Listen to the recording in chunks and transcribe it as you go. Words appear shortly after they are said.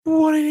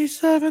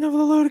187 of the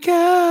loaded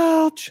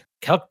couch.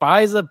 Kelk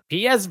buys a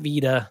PS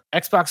Vita.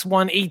 Xbox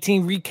One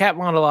 18 recap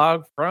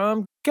monologue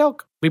from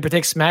Kelk. We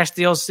predict Smash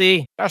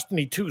DLC.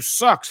 Destiny 2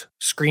 sucks.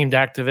 Screamed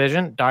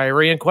Activision.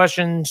 Diarrhea and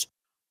questions.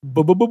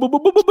 Beer.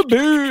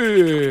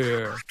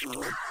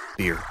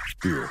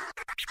 Beer.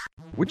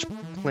 Which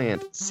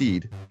plant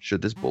seed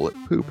should this bullet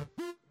poop?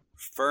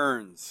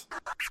 Ferns.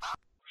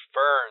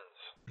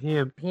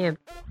 Him.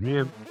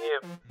 The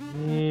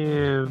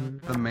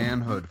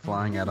manhood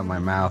flying out of my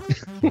mouth.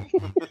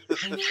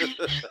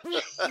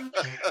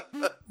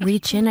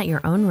 Reach in at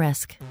your own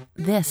risk.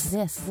 This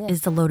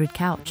is the Loaded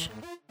Couch.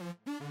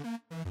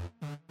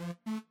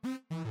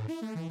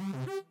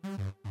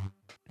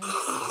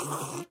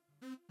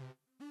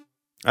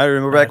 All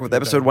right, we're back with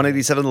episode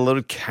 187 of The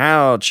Loaded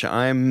Couch.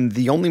 I'm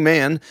the only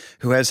man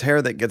who has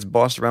hair that gets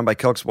bossed around by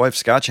Kelk's wife,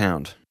 Scotch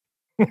Hound.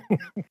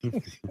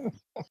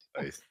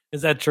 Nice.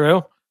 Is that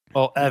true?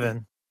 Oh,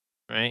 Evan,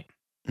 right?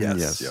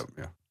 Yes. Yep.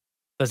 Yeah.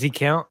 Does he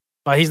count?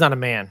 But he's not a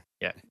man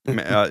yet.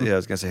 Yeah, I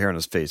was gonna say hair on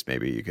his face.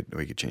 Maybe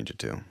we could change it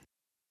too,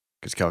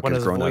 because Kelk When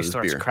has his grown out voice his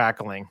starts beard.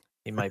 crackling,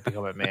 he might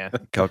become a man.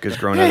 Kelk has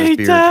grown out his Hey,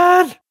 beard.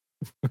 Dad!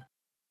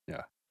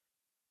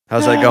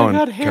 How's Dad, that going? I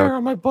got hair Kelk?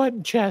 on my butt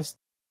and chest.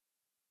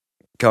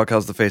 Kelk,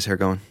 how's the face hair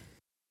going?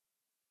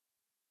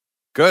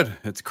 Good.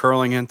 It's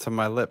curling into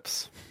my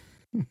lips.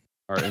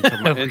 Or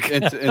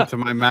into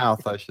my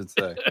mouth, I should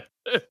say.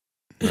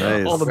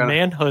 Nice. All the Gonna-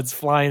 manhood's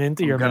flying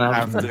into your I'm gonna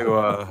mouth. have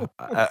to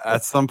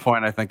at some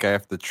point I think I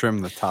have to trim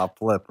the top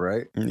lip,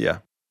 right? Yeah,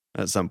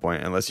 at some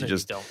point, unless you No,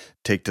 just don't.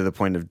 take to the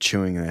point of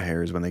chewing the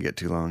hairs when they get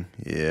too long.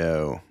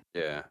 Yo.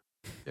 Yeah.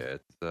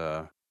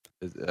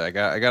 I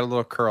got a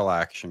little curl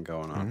action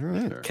going on. All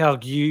right. There.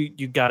 Kelk,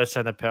 you gotta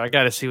send a pair. I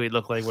gotta see what he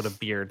look like with a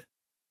beard.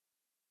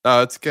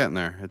 Oh, it's getting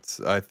there.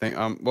 I think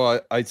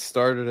I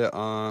started it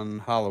on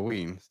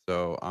Halloween,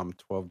 so I'm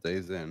 12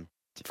 days in.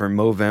 For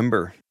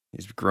Movember,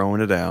 he's growing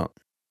it out.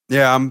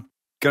 Yeah, I'm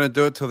gonna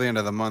do it till the end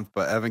of the month,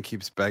 but Evan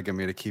keeps begging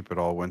me to keep it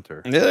all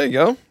winter. There you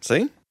go.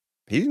 See,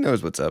 he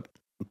knows what's up.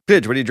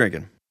 Pidge, what are you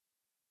drinking?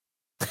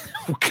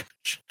 Oh,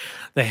 gosh.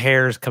 The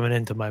hair's coming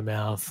into my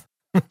mouth.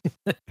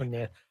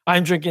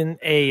 I'm drinking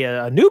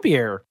a new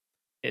beer.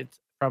 It's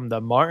from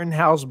the Martin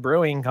House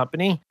Brewing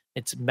Company.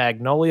 It's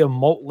Magnolia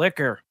Malt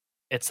Liquor.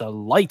 It's a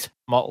light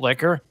malt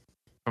liquor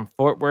from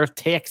Fort Worth,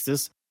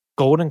 Texas.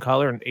 Golden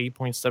color and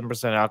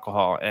 8.7%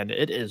 alcohol, and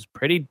it is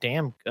pretty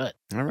damn good.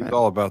 All right. It's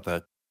all about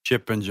that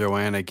Chip and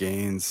Joanna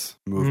Gaines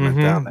movement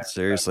Mhm. down there.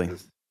 Seriously. That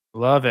is-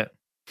 Love it.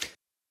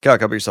 Kelk,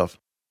 how about yourself?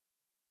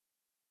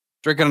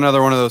 Drinking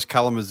another one of those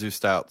Kalamazoo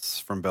stouts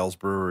from Bell's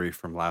Brewery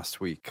from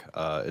last week.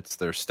 It's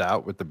their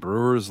stout with the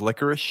brewer's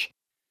licorice.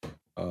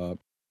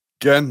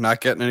 Again, not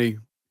getting any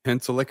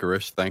hints of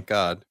licorice, thank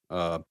God.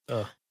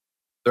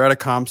 They're out of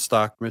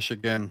Comstock,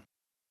 Michigan.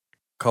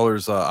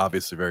 Color's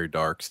obviously very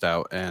dark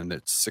stout, and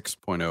it's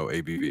 6.0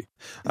 ABV.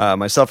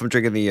 Myself, I'm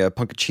drinking the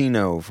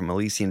Punkachino from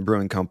Elysian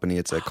Brewing Company.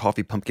 It's a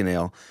coffee pumpkin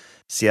ale.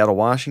 Seattle,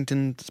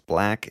 Washington. It's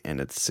black,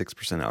 and it's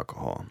 6%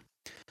 alcohol.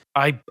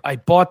 I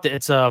bought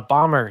it's a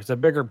bomber. It's a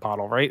bigger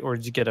bottle, right? Or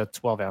did you get a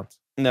 12 ounce?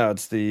 No,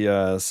 it's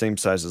the same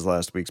size as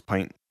last week's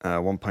pint,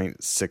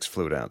 1.6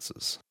 fluid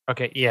ounces.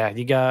 Okay, yeah,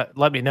 you got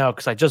let me know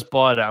because I just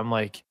bought it. I'm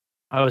like,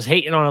 I was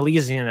hating on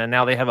Elysian, and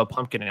now they have a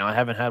pumpkin ale. I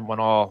haven't had one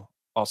all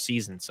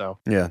season, so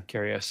Yeah.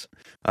 curious.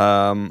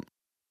 All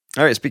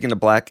right, speaking of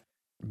black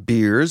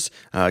beers,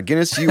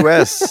 Guinness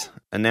US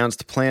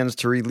announced plans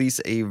to release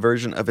a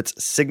version of its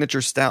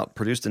signature stout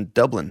produced in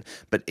Dublin,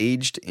 but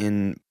aged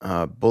in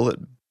bullet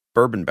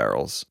bourbon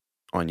barrels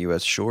on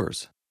U.S.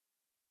 shores.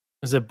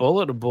 Is it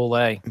bullet or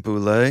bullet?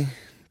 Bullet.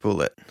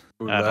 Brulee?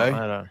 I Is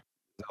don't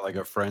that like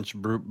a French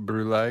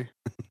brulee?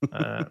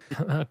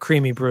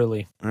 creamy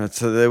brulee.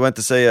 So they went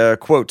to say,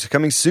 quote,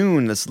 coming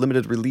soon, this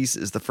limited release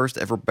is the first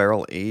ever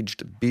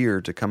barrel-aged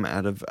beer to come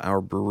out of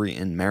our brewery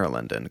in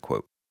Maryland, end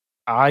quote.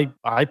 I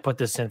put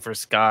this in for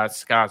Scott.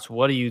 Scott,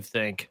 what do you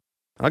think?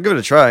 I'll give it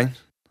a try.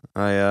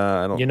 I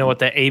don't. You know what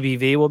the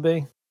ABV will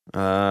be?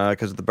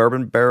 Because of the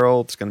bourbon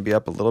barrel, it's going to be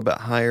up a little bit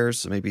higher,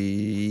 so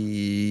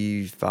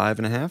maybe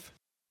 5.5.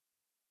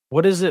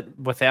 What is it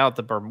without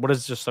the bourbon? What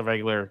is just a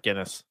regular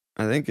Guinness?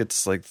 I think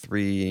it's like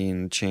 3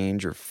 and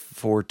change or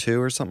 4.2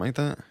 or something like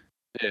that.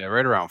 Yeah,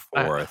 right around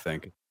 4, I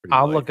think. It's pretty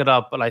I'll light. look it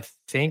up, but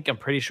I'm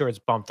pretty sure it's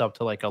bumped up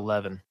to like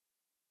 11.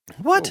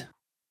 What?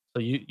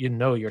 So you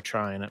know you're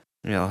trying it.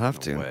 Yeah, I'll have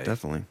No to. way.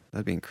 Definitely.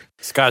 That'd be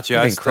Scott, yeah,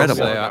 That'd I be still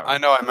incredible. say, I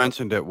know I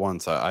mentioned it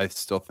once. I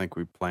still think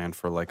we plan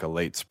for like a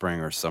late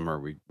spring or summer.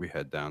 We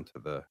head down to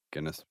the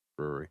Guinness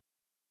Brewery.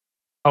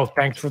 Oh,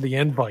 thanks for the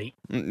invite.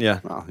 Yeah,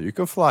 Oh, you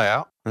can fly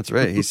out. that's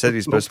right. He said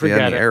he's Don't supposed to be out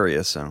in forget the it.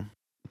 area, so.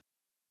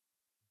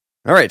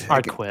 All right.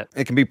 I'd quit.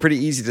 It can be pretty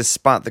easy to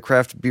spot the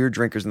craft beer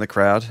drinkers in the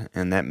crowd,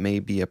 and that may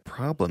be a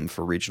problem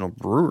for regional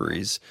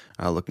breweries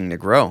looking to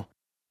grow.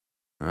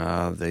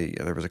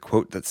 There was a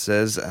quote that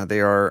says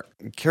they are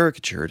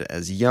caricatured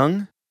as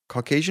young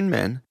Caucasian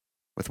men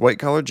with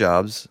white-collar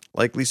jobs,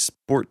 likely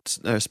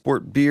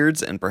sport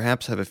beards, and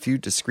perhaps have a few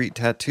discreet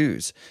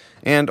tattoos,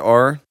 and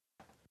are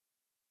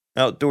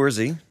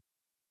outdoorsy,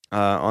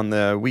 on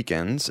the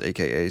weekends,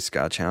 aka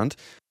Scotchhound.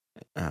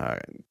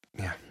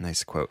 Yeah,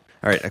 nice quote.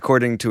 All right,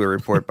 according to a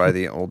report by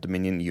the Old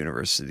Dominion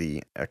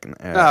University. No,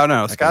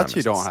 Scotch,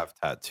 you economists. don't have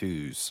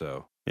tattoos,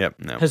 so Yep,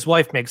 no. His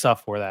wife makes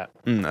up for that.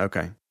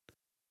 Okay.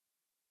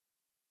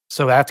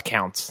 So that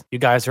counts. You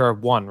guys are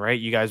one, right?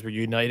 You guys were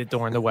united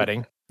during the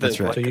wedding. That's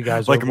right. So you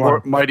guys like are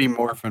one. Mighty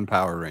Morphin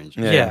Power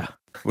Rangers. Yeah.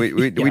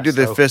 We Yeah, do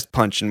the so- fist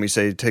punch and we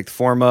say take the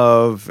form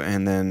of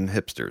and then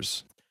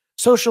hipsters.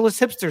 Socialist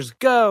hipsters,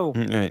 go.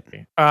 Right.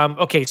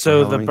 Okay,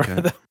 so Halloween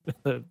cat.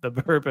 the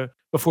bourbon,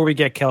 before we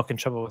get Kelk in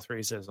trouble with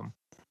racism,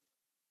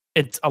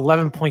 it's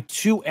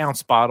 11.2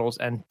 ounce bottles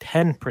and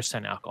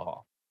 10%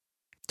 alcohol.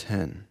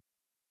 10.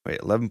 Wait,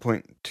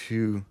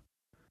 11.2.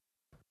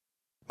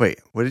 Wait,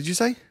 what did you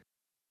say?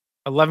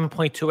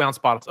 11.2 ounce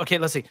bottles. Okay,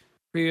 let's see.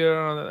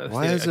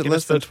 Why is it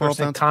less than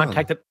 12 ounce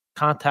bottle?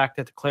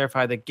 Contacted to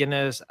clarify the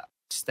Guinness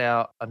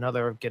stout,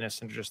 another of Guinness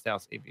Signature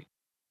Stouts AV.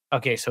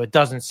 Okay, so it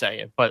doesn't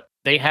say it, but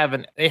they have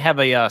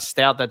a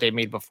stout that they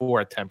made before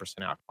at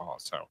 10% alcohol.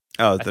 So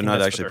Oh, I they're think not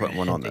that's actually what they're putting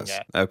one on hinting this.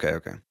 at. Okay.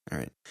 All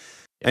right.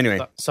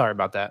 Anyway, sorry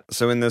about that.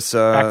 so in this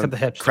Back to the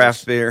hipsters.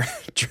 craft beer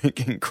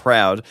drinking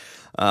crowd,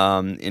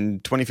 in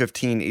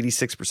 2015,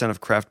 86% of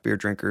craft beer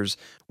drinkers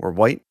were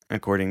white,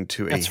 according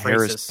to a That's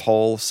Harris racist.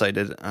 poll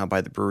cited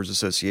by the Brewers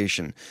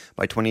Association.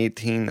 By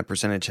 2018, the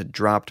percentage had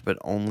dropped, but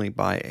only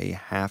by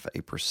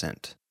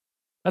 0.5%.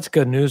 That's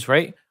good news,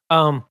 right?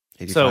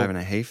 85 and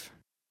a half.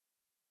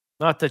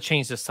 Not to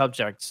change the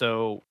subject.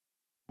 So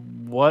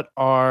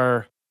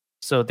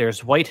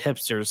there's white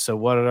hipsters. So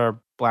what are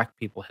black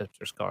people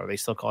hipsters called? Are they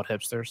still called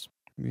hipsters?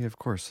 Yeah, of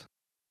course.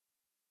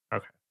 I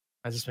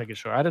was just making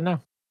sure. I don't know.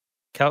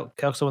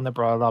 Kelk's the one that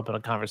brought it up in a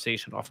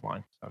conversation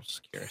offline. So I was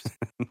just curious.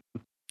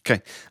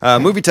 Okay.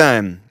 Movie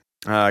time.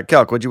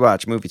 Kelk, what'd you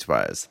watch movies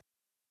wise?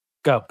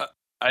 Go.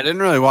 I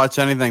didn't really watch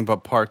anything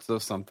but parts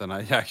of something.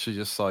 I actually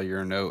just saw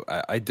your note.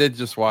 I did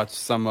just watch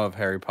some of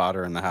Harry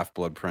Potter and the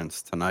Half-Blood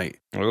Prince tonight.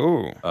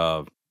 Ooh.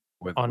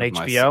 With On my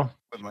HBO?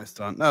 with my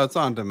son. No, it's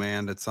on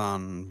demand. It's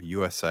on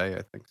USA,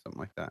 I think, something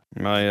like that.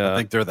 My I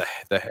think they're the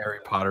Harry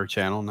Potter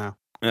channel now.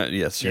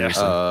 yes,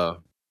 seriously.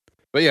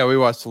 But yeah, we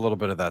watched a little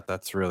bit of that.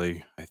 That's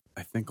really,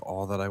 I think,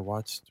 all that I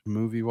watched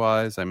movie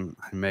wise. I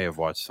may have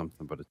watched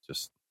something, but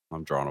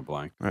I'm drawing a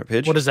blank. All right,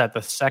 Pidge. What is that?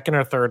 The second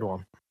or third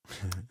one?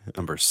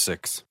 Number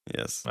 6.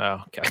 Yes.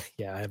 Oh, okay.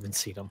 Yeah, I haven't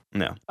seen them.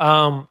 No.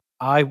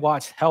 I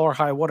watched Hell or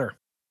High Water.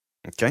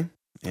 Okay.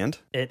 And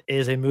It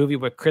is a movie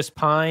with Chris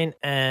Pine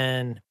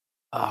and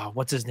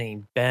what's his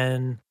name?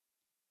 Ben.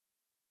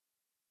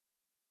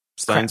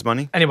 Stein's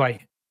money.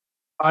 Anyway,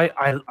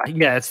 I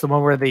yeah, it's the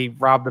one where they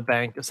rob the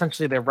bank.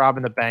 Essentially, they're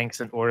robbing the banks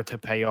in order to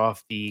pay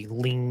off the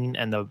lien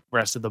and the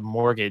rest of the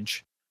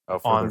mortgage For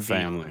on their the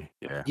family.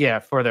 Yeah. yeah,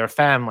 for their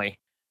family.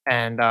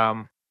 And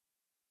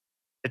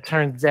it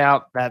turns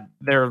out that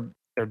they're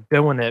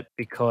doing it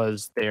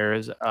because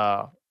there's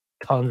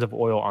tons of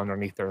oil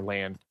underneath their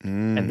land,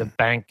 and the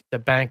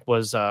bank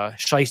was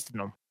shysting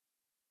them,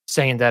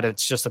 saying that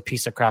it's just a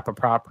piece of crap of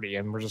property,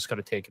 and we're just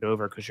going to take it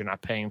over because you're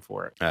not paying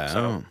for it. Oh.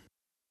 So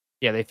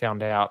yeah, they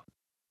found out,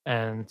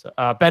 and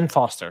Ben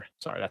Foster,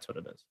 sorry, that's what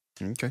it is.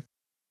 Okay.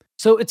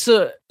 So it's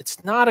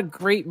not a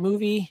great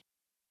movie.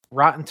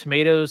 Rotten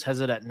Tomatoes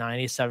has it at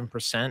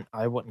 97%.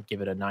 I wouldn't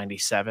give it a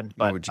 97,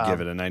 but What would you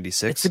give it, a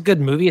 96? it's a good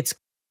movie. It's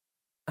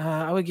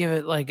I would give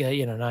it like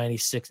a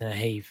 96 and a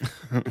half.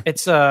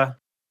 It's a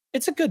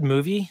good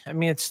movie. I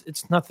mean,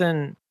 it's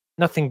nothing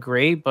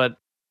great, but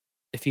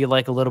if you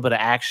like a little bit of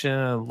action,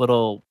 a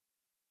little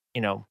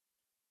little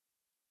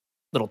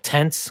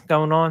tense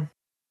going on,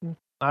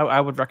 I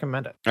would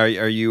recommend it. Are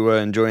you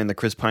enjoying the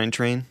Chris Pine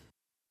train?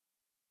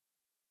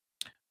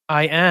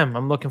 I am.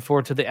 I'm looking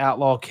forward to The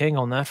Outlaw King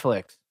on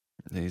Netflix.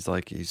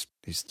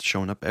 He's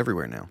showing up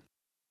everywhere now.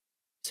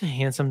 He's a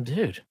handsome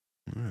dude.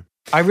 Mm.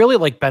 I really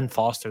like Ben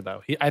Foster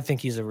though. I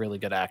think he's a really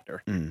good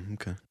actor.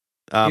 Okay.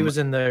 He was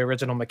in the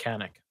original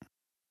Mechanic.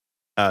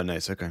 Oh,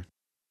 nice. Okay.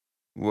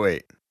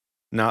 Wait,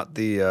 not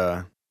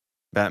the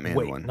Batman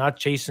Wait, one. not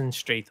Jason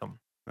Statham.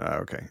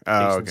 Okay.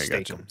 Oh, Jason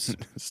okay. Gotcha.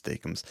 Statham's.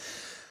 Steakums.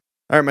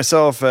 All right.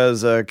 Myself,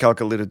 as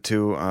Calc alluded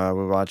to,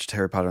 we watched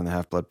Harry Potter and the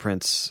Half-Blood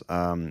Prince.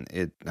 My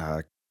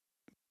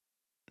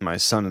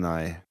son and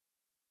I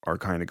are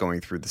kind of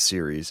going through the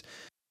series.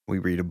 We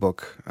read a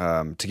book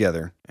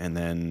together, and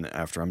then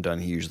after I'm done,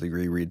 he usually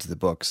rereads the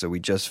book. So we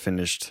just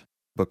finished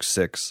book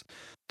 6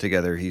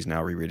 together. He's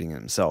now rereading it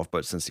himself,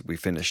 but since we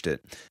finished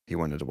it, he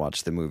wanted to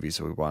watch the movie,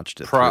 so we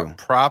watched it through.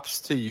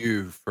 Props to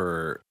you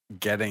for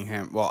getting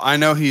him. Well, I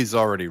know he's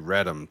already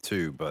read them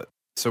too, but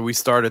so we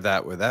started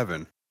that with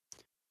Evan,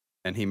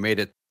 and he made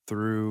it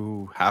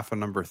through half of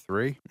number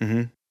 3.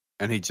 Mm-hmm.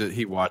 And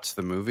he watched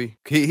the movie.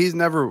 He's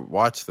never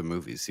watched the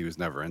movies. He was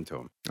never into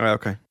them. Oh,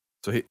 okay.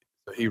 So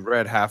he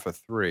read half of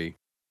 3,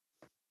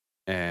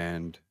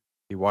 and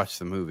he watched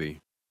the movie,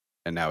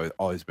 and now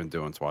all he's been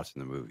doing is watching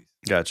the movies.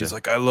 Gotcha. He's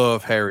like, I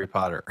love Harry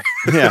Potter.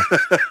 Yeah.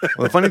 Well,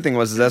 the funny thing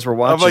was, is as we're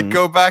watching, I'm like,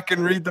 go back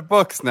and read the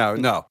books now.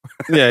 No.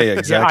 Yeah,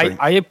 exactly.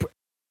 Yeah,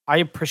 I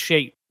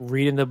appreciate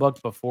reading the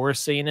book before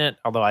seeing it,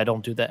 although I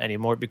don't do that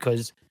anymore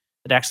because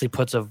it actually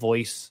puts a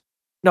voice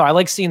No, I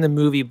like seeing the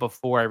movie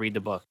before I read the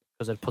book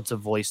because it puts a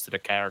voice to the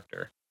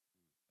character.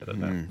 I don't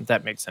know if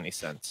that makes any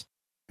sense.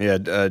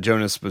 Yeah,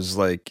 Jonas was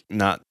like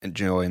not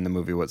enjoying the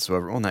movie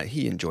whatsoever. Well, not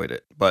he enjoyed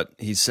it, but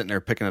he's sitting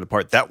there picking it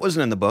apart. That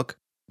wasn't in the book.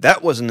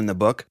 That wasn't in the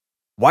book.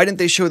 Why didn't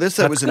they show this?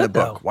 That was in the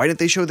book. Why didn't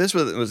they show this?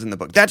 That was in the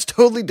book. That's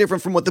totally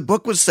different from what the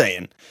book was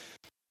saying.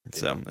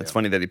 So it's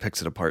funny that he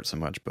picks it apart so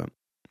much, but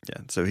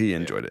yeah. So he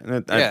enjoyed it.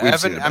 And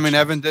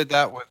Evan did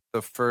that with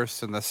the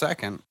first and the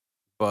second,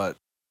 but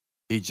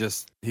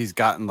he's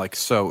gotten like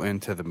so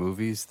into the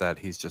movies that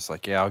he's just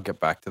like, yeah, I'll get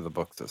back to the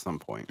books at some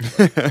point.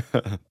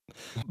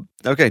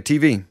 Okay,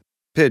 TV.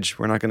 Pidge,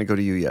 we're not going to go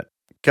to you yet.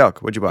 Calc,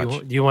 what'd you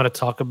watch? Do you want to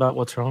talk about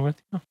what's wrong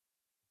with you?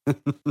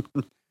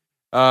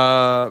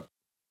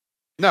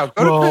 No,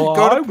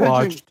 go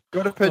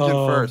to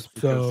Pigeon first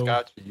because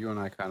Scott, you and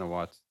I kind of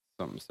watched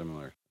something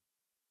similar.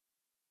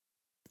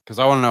 Because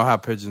I want to know how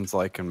Pigeon's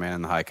like in Man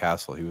in the High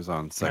Castle. He was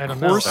on second.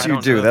 Of course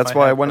you do. That's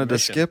why I wanted to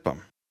skip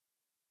him.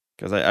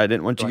 Because I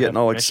didn't want you getting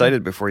all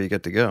excited before you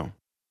get to go.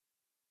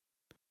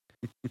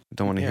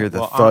 Don't want to hear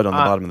the thud on the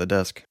bottom of the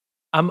desk.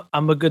 I'm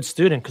a good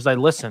student because I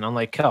listen.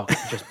 Unlike Kel, he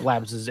just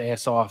blabs his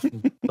ass off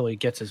until he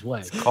gets his way.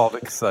 It's called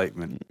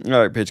excitement. All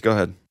right, Paige, go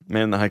ahead.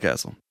 Man in the High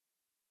Castle.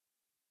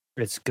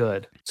 It's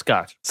good.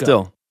 Scotch.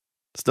 Still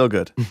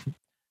good.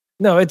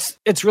 No,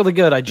 it's really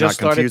good. I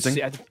just Not started.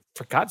 confusing? I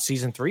forgot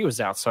season 3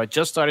 was out, so I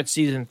just started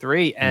season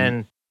 3,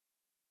 and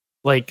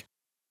like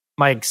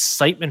my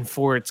excitement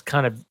for it's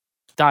kind of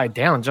died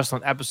down just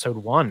on episode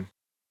 1.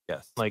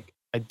 Yes. Like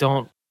I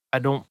don't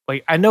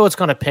like. I know it's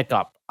going to pick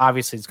up.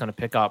 Obviously, it's going to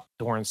pick up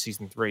during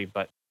season 3,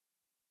 but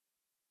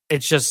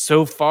it's just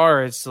so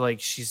far. It's like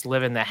she's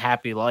living the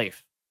happy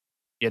life.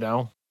 You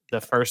know,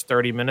 the first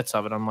 30 minutes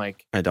of it, I'm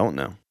like, I don't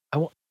know.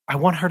 I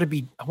want her to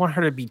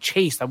be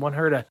chased. I want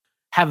her to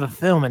have a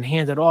film and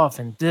hand it off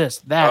and this,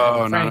 that.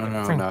 Oh,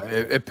 no.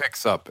 It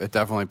picks up. It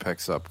definitely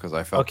picks up because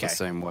I felt the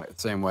same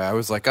way. I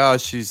was like, oh,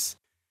 she's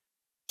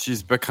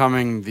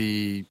becoming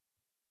the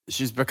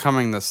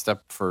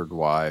Stepford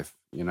wife,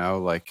 you know,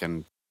 like,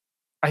 and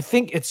I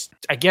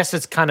guess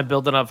it's kind of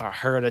building up for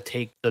her to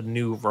take the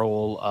new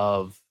role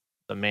of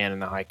the Man in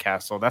the High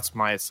Castle. That's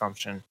my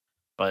assumption.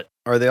 But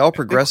are they all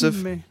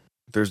progressive?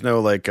 There's no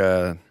like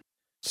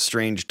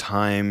strange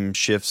time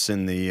shifts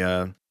in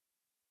the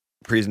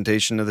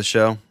presentation of the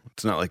show.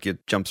 It's not like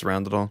it jumps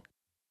around at all.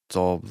 It's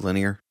all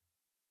linear.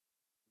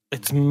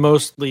 It's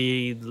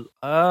mostly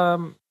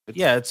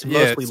it's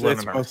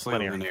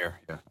mostly linear.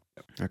 Yeah.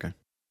 Okay.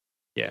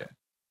 Yeah.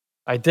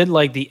 I did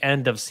like the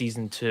end of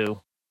season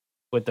 2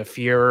 with the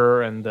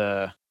Fuhrer and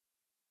the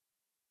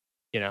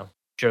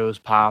Joe's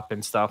pop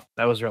and stuff.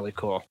 That was really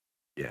cool.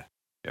 Yeah.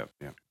 Yep.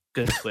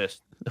 Good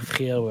twist. The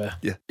Fuhrer.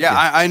 Yeah.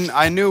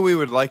 I knew we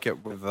would like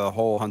it with the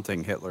whole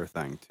hunting Hitler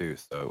thing too.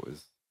 So it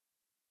was.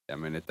 I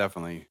mean, it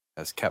definitely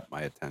has kept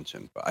my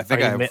attention. But I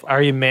think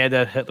are you mad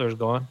that Hitler's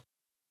gone?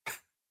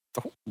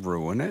 Don't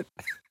ruin it.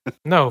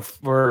 No,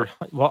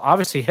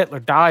 obviously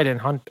Hitler died in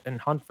Hunt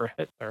for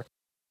Hitler.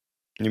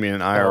 You mean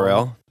in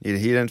IRL? He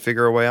didn't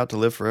figure a way out to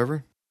live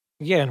forever?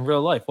 Yeah, in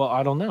real life. Well,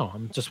 I don't know.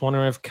 I'm just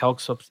wondering if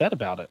Kelk's upset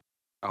about it.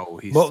 Oh,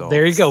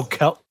 there you go.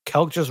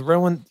 Kelk just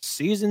ruined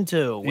season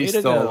 2. Way he's to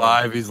still go.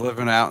 alive. He's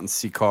living out in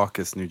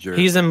Secaucus, New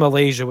Jersey. He's in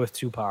Malaysia with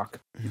Tupac.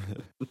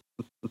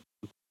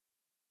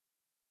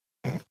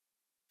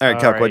 All right,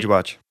 Kelk, what'd you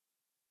watch?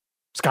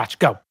 Scotch,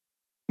 go.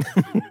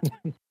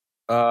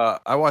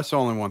 I watched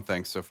only one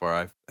thing so far.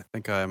 I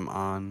think I'm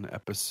on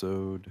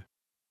episode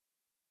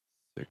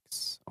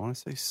 6. I want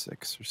to say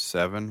 6 or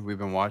 7. We've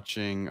been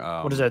watching.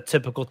 What is that?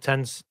 Typical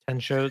 10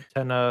 shows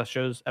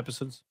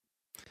episodes?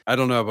 I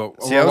don't know, but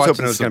I was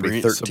hoping it was going to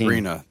be 13.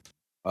 Sabrina,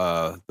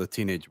 the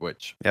teenage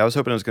witch. Yeah, I was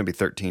hoping it was going to be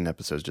 13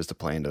 episodes just to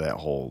play into that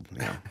whole,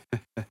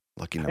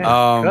 lucky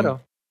number.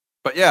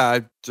 But yeah,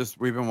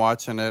 we've been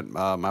watching it.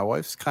 My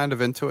wife's kind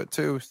of into it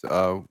too.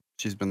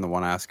 She's been the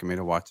one asking me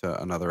to watch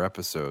another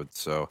episode.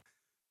 So,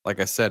 like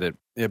I said,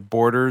 it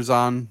borders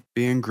on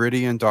being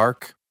gritty and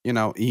dark.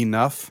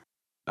 Enough,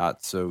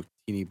 not so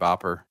teeny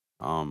bopper.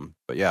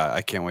 But yeah,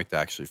 I can't wait to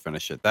actually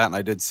finish it. That, and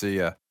I did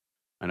see.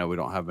 I know we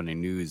don't have any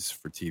news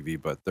for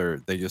TV, but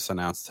they just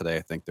announced today.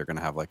 I think they're going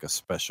to have like a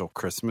special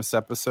Christmas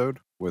episode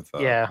with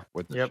the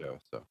show.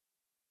 So,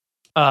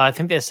 I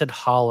think they said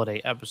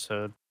holiday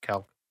episode.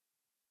 Cal.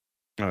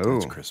 Oh,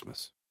 it's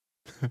Christmas.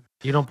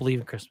 You don't believe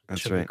in Christmas. That's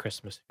it should right. be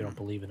Christmas if you don't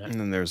believe in it.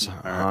 And then there's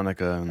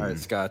Hanukkah and all right,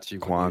 Scott,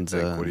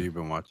 Kwanzaa. What have you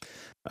been watching?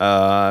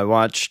 I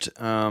watched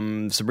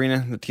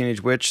Sabrina the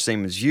Teenage Witch,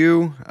 same as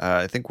you.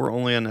 I think we're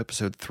only on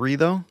episode 3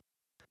 though.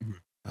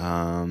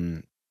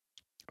 I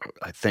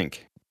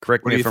think.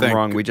 Correct me if I'm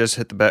wrong. We just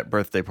hit the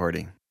birthday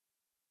party.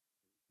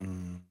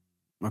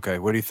 Okay,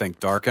 what do you think?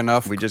 Dark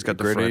enough? We just got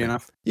the gritty Friday.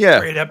 Enough? Yeah.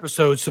 Great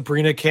episode.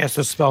 Sabrina casts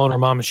a spell on her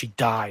mom and she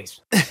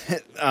dies.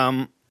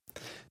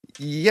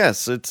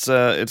 Yes, it's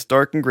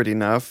dark and gritty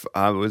enough.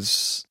 I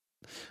was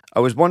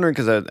wondering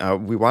because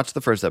we watched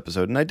the first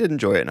episode and I did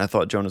enjoy it, and I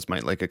thought Jonas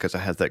might like it because it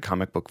has that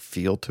comic book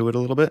feel to it a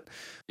little bit.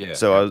 Yeah.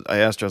 So I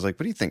asked her, I was like,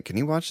 "What do you think? Can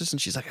you watch this?"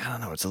 And she's like, "I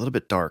don't know. It's a little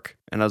bit dark."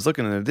 And I was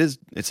looking, and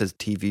it says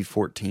TV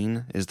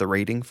 14 is the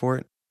rating for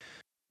it.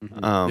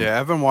 Yeah, I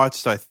haven't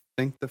watched, I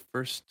think, the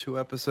first 2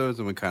 episodes,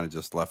 and we kind of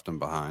just left them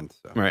behind.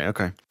 So. Right.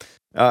 Okay.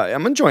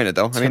 I'm enjoying it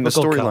though. I mean, the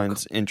Typical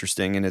storyline's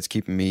interesting and it's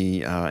keeping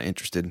me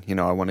interested. You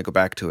know, I want to go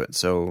back to it.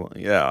 So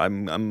yeah,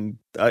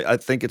 I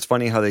think it's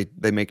funny how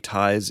they make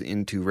ties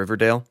into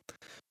Riverdale,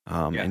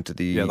 into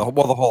the the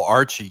whole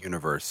Archie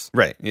universe.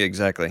 Right. Yeah,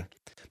 exactly.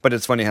 But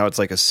it's funny how it's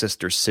like a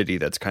sister city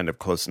that's kind of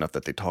close enough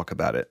that they talk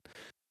about it.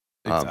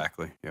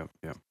 Exactly. Yep.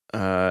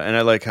 And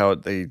I like how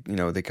they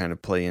kind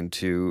of play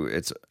into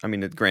it's. I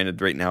mean,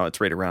 granted, right now it's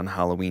right around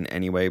Halloween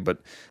anyway, but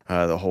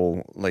the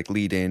whole like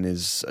lead in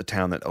is a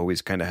town that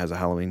always kind of has a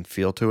Halloween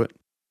feel to it.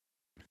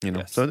 You know,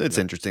 Yes. so it's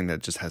interesting that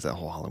it just has that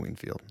whole Halloween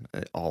feel,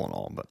 all in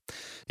all. But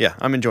yeah,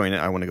 I'm enjoying it.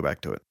 I want to go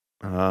back to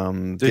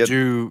it. Did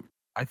you?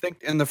 I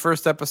think in the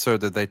first episode,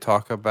 did they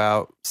talk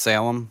about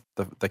Salem,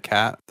 the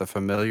cat, the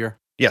familiar?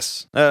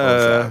 Yes,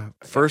 was that?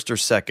 first or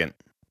second.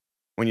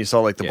 When you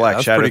saw like the Yeah, black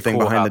that's shadow pretty thing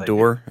cool how behind the they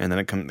door, and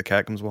then the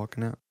cat comes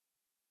walking out.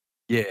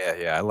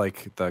 Yeah. I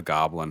like the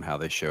goblin, how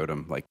they showed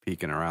him like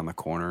peeking around the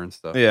corner and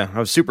stuff. Yeah, I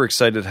was super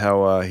excited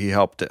how he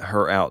helped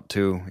her out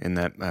too in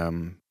that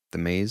the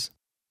maze.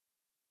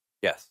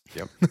 Yes.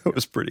 Yep. It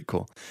was pretty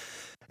cool.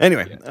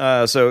 Anyway,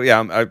 so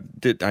yeah,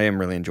 I am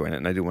really enjoying it,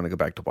 and I do want to go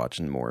back to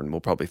watching more, and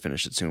we'll probably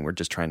finish it soon. We're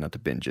just trying not to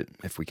binge it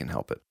if we can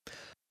help it.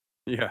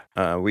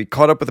 Yeah. We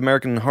caught up with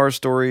American Horror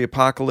Story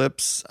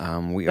Apocalypse.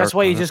 That's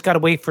why you just got to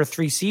wait for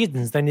 3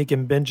 seasons, then you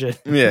can binge it.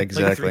 Yeah, like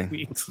exactly. 3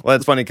 weeks. Well,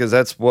 it's funny because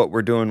that's what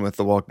we're doing with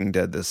The Walking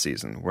Dead this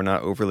season. We're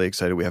not overly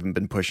excited. We haven't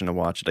been pushing to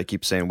watch it. I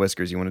keep saying,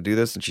 Whiskers, you want to do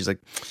this? And she's like,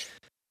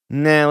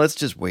 nah, let's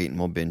just wait and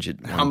we'll binge it.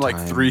 I'm like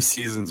 3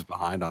 seasons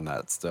behind on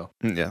that still.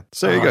 Yeah.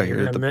 So there you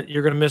go.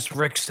 You're gonna miss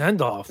Rick's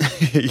send-off.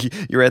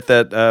 You're at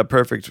that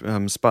perfect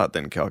spot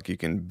then, Calc. You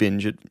can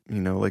binge it,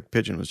 like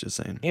Pigeon was just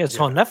saying. Yeah, it's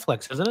on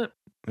Netflix, isn't it?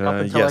 Up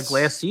until yes.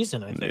 like last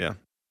season, I think.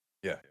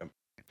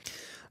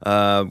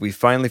 Yeah. We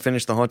finally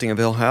finished The Haunting of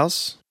Hill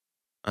House.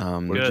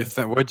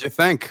 What'd you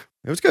think?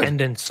 It was good.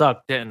 Ending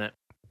sucked, didn't it?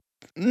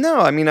 No,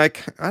 I mean, I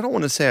don't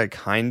want to say I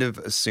kind of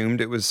assumed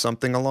it was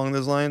something along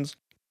those lines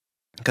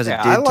because it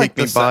did take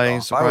me by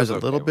surprise a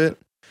little bit.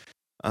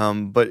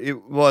 But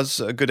it was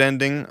a good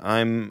ending.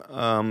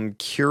 I'm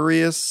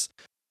curious.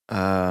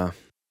 I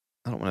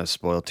don't want to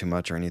spoil too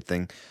much or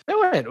anything. No,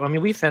 wait. I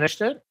mean, we finished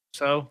it,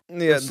 so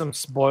Yeah. some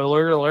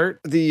spoiler alert.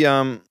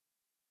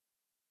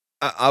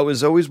 I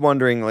was always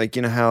wondering, like,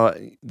 how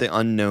the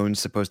unknown's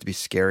supposed to be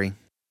scary.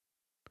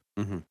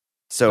 Mm-hmm.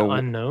 So The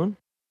unknown.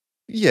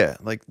 yeah,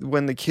 like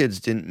when the kids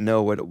didn't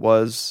know what it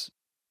was.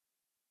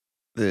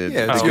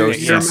 The Oh,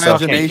 ghosts your and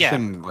stuff.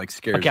 imagination like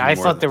scares Okay, you I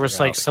more thought than there was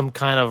like reality. some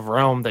kind of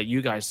realm that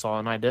you guys saw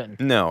and I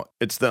didn't. No,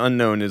 it's the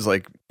unknown is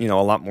like, a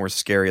lot more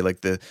scary.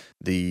 Like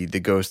the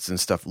ghosts and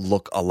stuff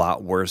look a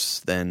lot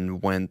worse than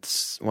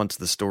once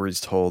the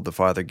story's told, the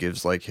father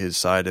gives like his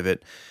side of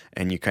it,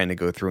 and you kind of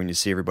go through and you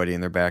see everybody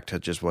and they're back to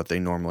just what they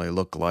normally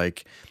look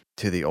like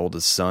to the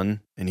oldest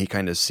son, and he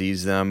kind of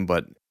sees them,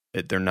 but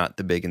they're not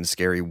the big and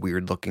scary,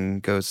 weird looking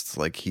ghosts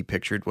like he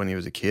pictured when he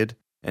was a kid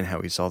and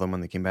how he saw them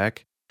when they came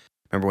back.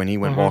 Remember when he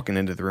went walking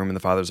into the room and the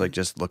father's like,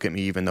 just look at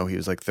me, even though he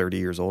was like 30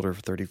 years old or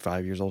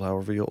 35 years old,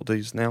 however old he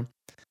is now.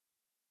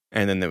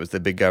 And then there was the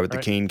big guy with the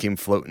cane came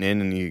floating in,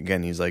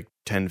 and he's like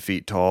 10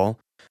 feet tall.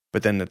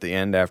 But then at the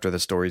end, after the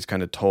story's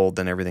kind of told,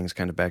 then everything's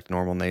kind of back to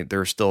normal, and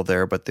they're still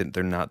there, but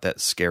they're not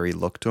that scary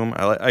look to them.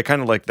 I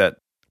kind of like that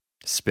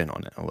spin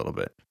on it a little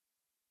bit.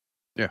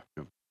 Yeah.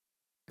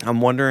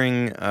 I'm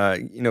wondering,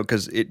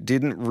 because it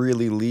didn't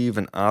really leave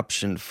an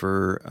option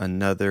for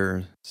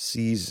another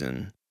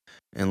season.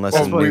 Unless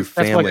a new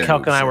family. That's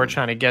what Kelk and I were moves in.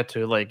 trying to get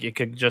to. Like, it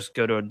could just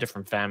go to a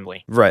different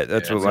family. Right,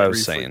 that's Yeah, what it's I like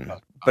was briefly saying.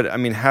 talked about. But I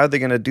mean, how are they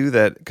going to do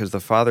that? Because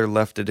the father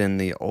left it in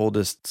the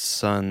oldest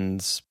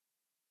son's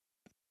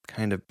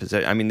kind of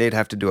possession. I mean, they'd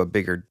have to do a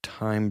bigger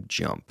time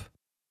jump.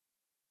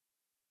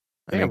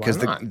 I mean, why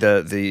because not?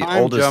 the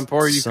Time oldest jump,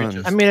 or you could son.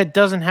 just- I mean, it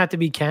doesn't have to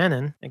be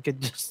canon. It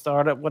could just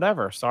start at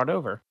whatever, start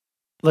over.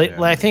 Like,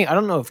 Yeah. I think, I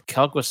don't know if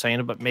Kelk was saying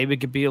it, but maybe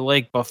it could be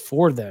like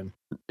before them.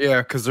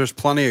 Yeah, because there's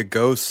plenty of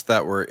ghosts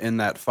that were in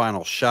that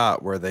final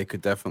shot where they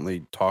could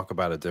definitely talk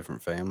about a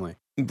different family.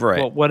 Right,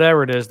 Well,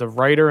 whatever it is, the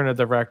writer and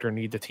the director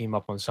need to team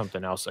up on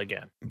something else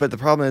again. but the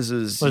problem is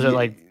Was it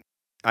like-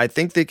 I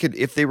think they could,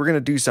 if they were going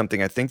to do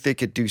something, I think they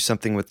could do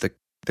something with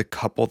the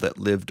couple that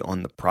lived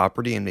on the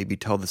property and maybe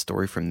tell the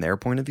story from their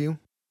point of view.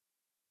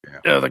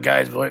 Oh, the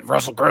guy's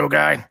Russell Crowe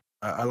guy.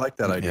 I like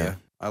that idea. Yeah.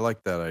 I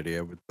like that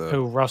idea with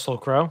Who, Russell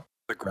Crowe?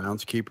 the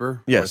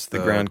groundskeeper. Yes, with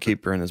the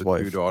groundkeeper and his the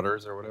wife. 2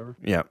 daughters or whatever.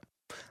 Yeah,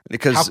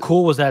 because How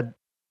cool was that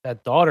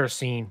daughter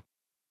scene?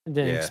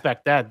 Didn't Yeah.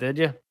 expect that, did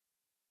you?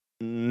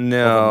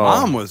 no,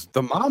 Well,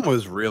 the mom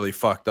was really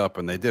fucked up,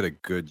 and they did a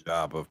good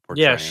job of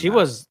portraying. Yeah, she that.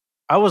 was.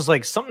 I was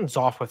like, something's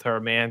off with her,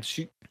 man.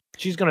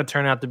 She's gonna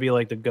turn out to be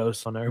like the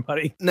ghost on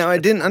everybody. Now, I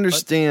didn't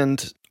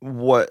understand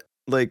what,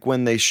 like,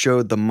 when they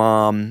showed the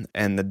mom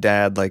and the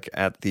dad, like,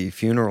 at the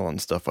funeral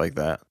and stuff like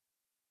that.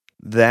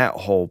 That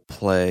whole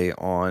play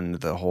on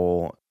the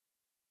whole,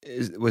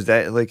 was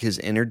that, like, his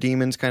inner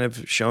demons kind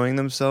of showing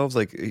themselves?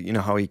 Like,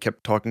 how he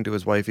kept talking to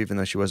his wife even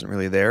though she wasn't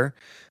really there,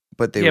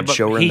 but they would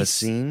show her in the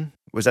scene?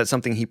 Was that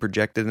something he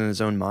projected in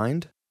his own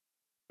mind?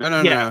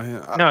 No.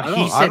 Yeah. I No, don't-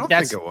 he I said don't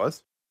that's- think it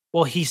was.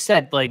 Well, he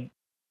said, like,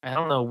 I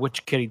don't know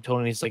which kid he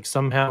told me. He's like,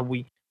 somehow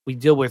we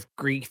deal with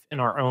grief in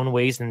our own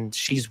ways, and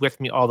she's with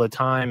me all the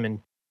time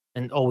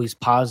and always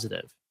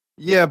positive.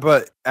 Yeah,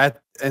 but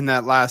in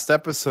that last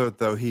episode,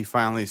 though, he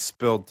finally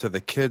spilled to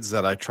the kids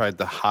that I tried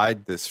to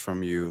hide this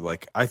from you.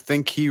 Like, I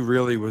think he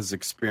really was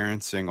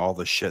experiencing all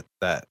the shit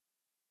that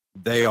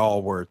they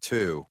all were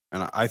too,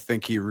 and I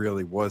think he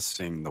really was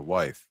seeing the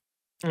wife.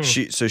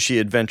 She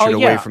had ventured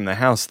away from the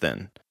house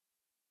then,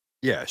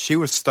 Yeah, she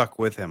was stuck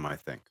with him, I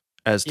think.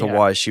 as to Yeah.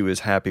 why she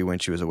was happy when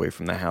she was away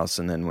from the house,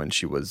 and then when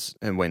she was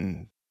in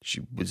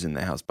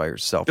the house by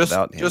herself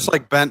without him. Just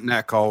like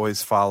Bentneck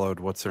always followed,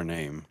 what's her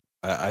name?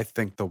 I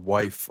think the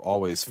wife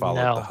always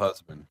followed Nell. the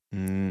husband.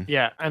 Mm,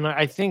 Yeah, and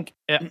I think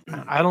I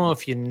don't know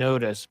if you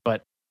noticed,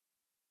 but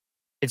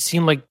it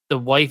seemed like the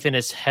wife in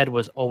his head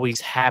was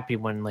always happy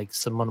when like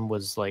someone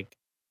was like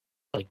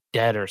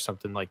dead or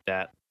something like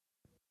that.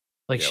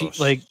 Like Yeah, she well,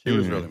 like she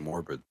was really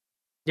morbid.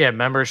 yeah,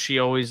 remember she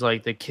always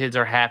like the kids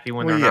are happy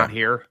when Well, they're yeah. not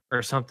here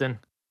or something.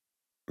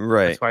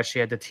 right. That's why she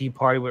had the tea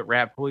party with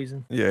rat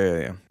poison.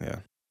 Yeah.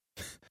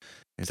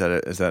 Is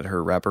that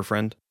her rapper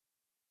friend?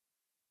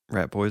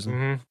 Rat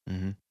poison.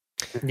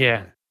 Mm-hmm.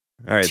 Yeah,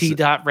 All right. T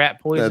dot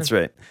rat poison. That's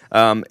right.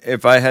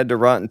 If I had to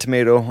Rotten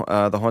Tomato,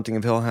 The Haunting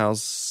of Hill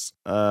House,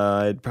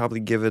 I'd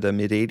probably give it a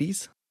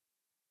mid-80s,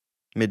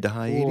 mid to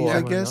high Ooh, 80s, I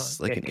I'm gonna guess,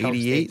 like an get Kel's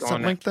 88, take on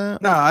something it. like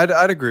that. No,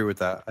 I'd agree with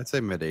that. I'd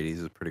say mid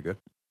 80s is pretty good.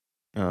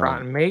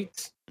 Rotten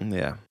Mates.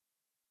 Yeah,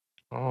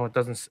 Oh, it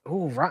doesn't.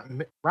 Oh,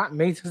 Rotten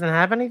Mates doesn't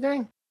have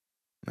anything.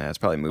 it's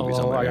probably movies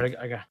Oh, on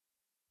there.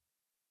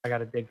 I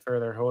gotta dig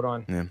further. Hold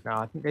on. Yeah. No,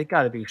 I think they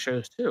gotta be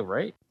shows too,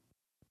 right?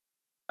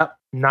 Up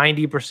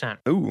 90%.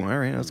 Ooh, all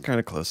right, that's kind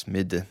of close,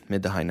 mid to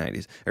high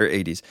 90s or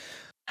 80s.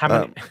 How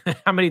many?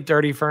 How many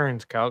dirty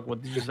ferns, Cal?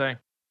 What did you say?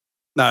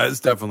 No,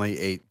 it's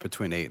definitely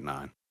between 8 and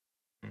 9.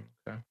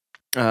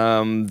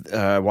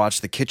 Okay.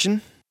 Watch The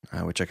Kitchen,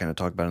 which I kind of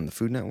talk about on the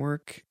Food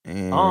Network.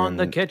 And, On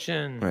the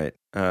Kitchen. Right.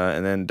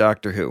 And then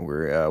Doctor Who.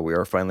 We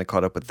are finally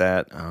caught up with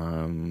that.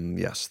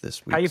 Yes,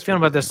 this week. How you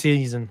feeling about this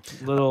season?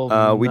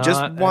 Little. We just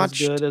not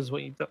watched- as good as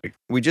what you thought.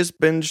 We just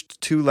binged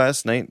 2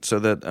 last night, so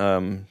that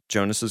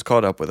Jonas is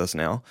caught up with us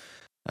now.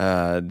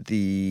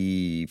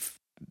 The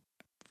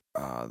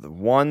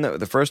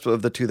first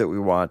of the 2 that we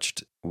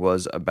watched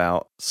was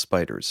about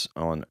spiders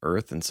on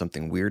Earth and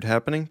something weird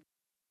happening.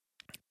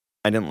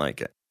 I didn't like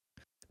it.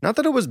 Not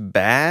that it was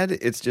bad,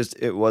 it's just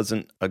it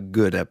wasn't a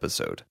good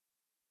episode.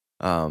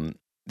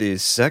 The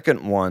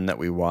second one that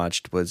we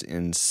watched was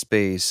in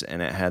space,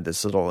 and it had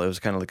it was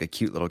kind of like a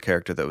cute little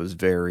character that was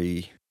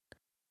very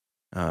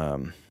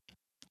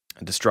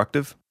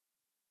destructive,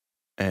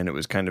 and it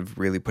was kind of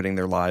really putting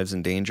their lives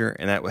in danger,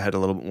 and that had a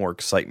little bit more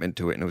excitement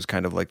to it, and it was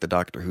kind of like the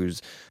Doctor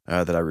Who's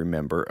that I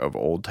remember of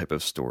old type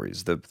of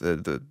stories.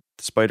 The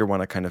spider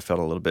one, I kind of felt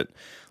a little bit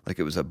like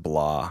it was a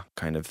blah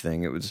kind of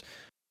thing. It was,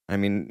 I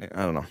mean,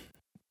 I don't know.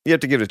 You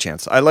have to give it a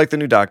chance. I like the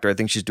new Doctor. I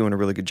think she's doing a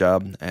really good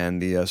job,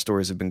 and the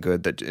stories have been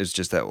good. That it's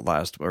just that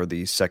last, or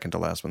the second to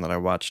last one that I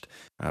watched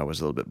was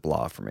a little bit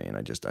blah for me, and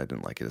I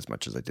didn't like it as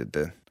much as I did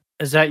the.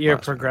 Is that your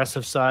last one.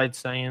 progressive side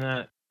saying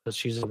that because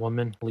she's a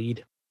woman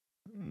lead?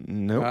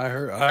 Nope. I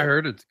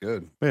heard it's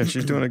good. Yeah,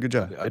 she's doing a good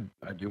job.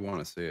 I do want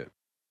to see it.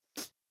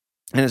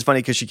 And it's funny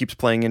because she keeps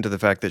playing into the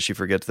fact that she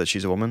forgets that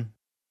she's a woman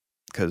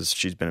because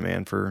she's been a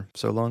man for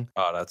so long.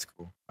 Oh, that's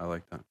cool. I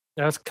like that.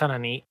 That's kind of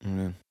neat.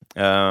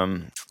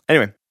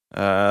 Anyway,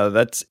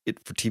 that's it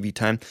for TV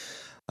time.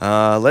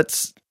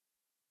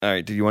 All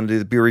right, do you want to do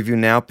the beer review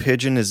now,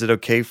 Pigeon? Is it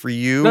okay for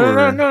you?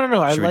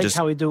 No. I should we like just-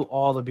 how we do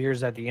all the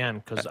beers at the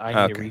end because I need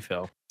a okay.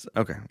 refill.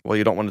 Okay. Well,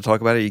 you don't want to talk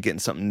about it? Are you getting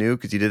something new?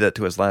 Because you did that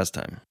to us last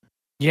time.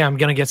 Yeah, I'm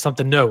gonna get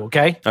something new.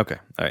 Okay, Okay.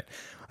 All right.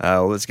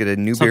 Let's get a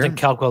new something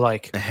beer. Calco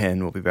like.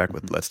 And we'll be back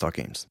with Let's Talk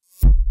Games.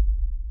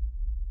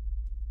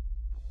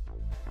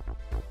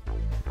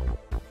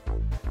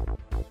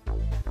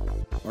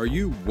 Are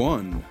you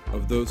one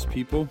of those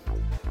people?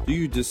 Do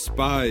you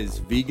despise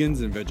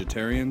vegans and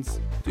vegetarians?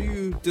 Do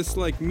you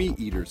dislike meat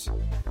eaters?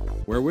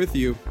 We're with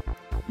you.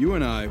 You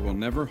and I will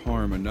never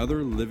harm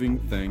another living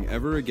thing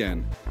ever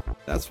again.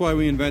 That's why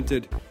we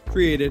invented,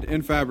 created,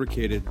 and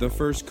fabricated the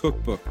first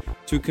cookbook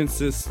to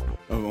consist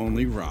of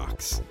only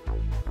rocks.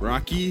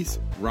 Rocky's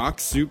Rock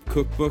Soup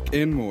Cookbook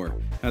and more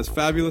has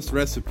fabulous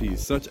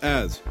recipes such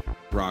as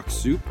rock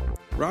soup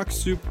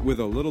with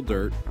a little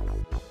dirt.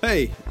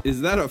 Hey,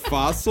 is that a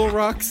fossil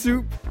rock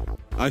soup?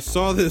 I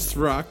saw this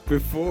rock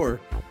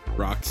before.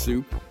 Rock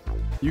soup.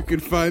 You can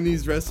find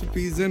these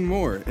recipes and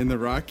more in the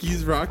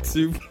Rocky's Rock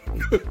Soup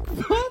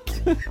Cookbook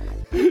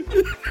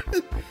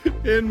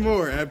and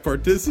more at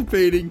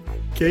participating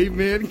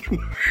caveman. You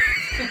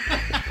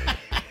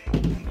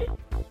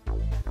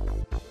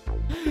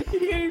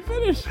can't even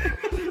finish.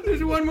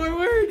 There's one more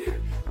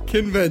word.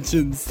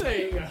 Conventions. There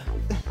you go.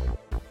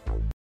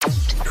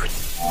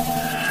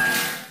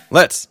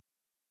 Let's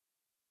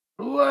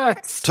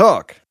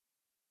talk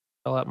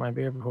Fill out my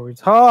beer before we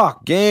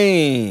talk.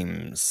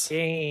 games.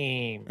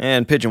 Game.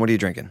 And Pigeon, what are you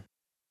drinking?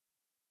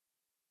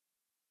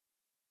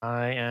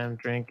 I am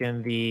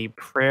drinking the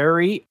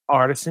Prairie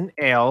Artisan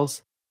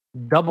Ales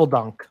Double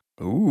Dunk.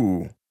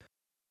 Ooh.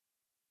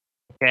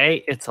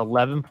 Okay, it's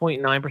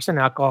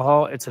 11.9%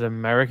 alcohol. It's an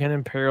American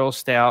Imperial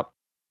Stout.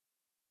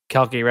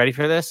 Kelky, you ready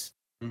for this?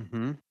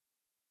 Mm-hmm.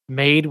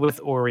 Made with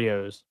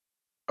Oreos.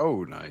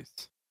 Oh,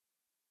 nice.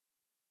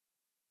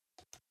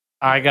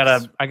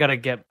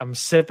 I'm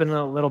sipping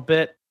a little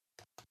bit.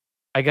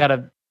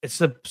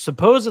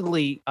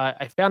 Supposedly,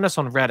 I found this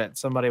on Reddit.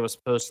 Somebody was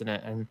posting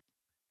it, and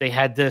they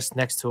had this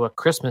next to a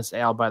Christmas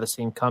ale by the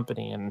same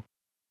company. And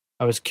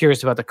I was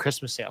curious about the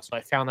Christmas ale. So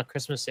I found the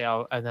Christmas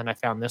ale, and then I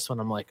found this one.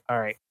 I'm like, all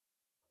right.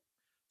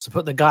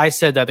 So the guy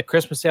said that the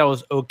Christmas ale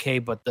was okay,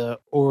 but the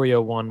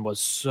Oreo one was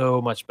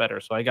so much better.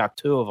 So I got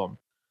two of them.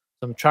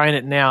 So I'm trying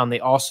it now, and they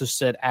also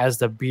said as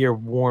the beer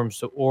warms,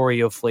 the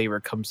Oreo flavor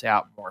comes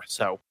out more.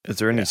 So Is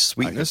there any I can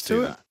sweetness see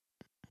to it? that.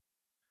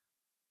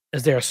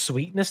 is there a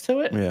sweetness to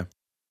it? Yeah.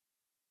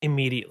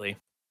 Immediately.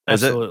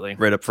 Is it Absolutely.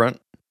 right up front?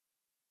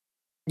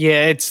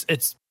 Yeah, it's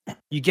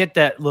you get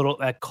that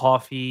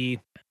coffee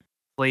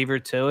flavor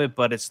to it,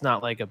 but it's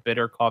not like a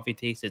bitter coffee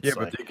taste. It's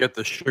But you get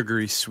the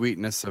sugary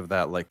sweetness of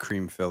that like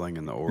cream filling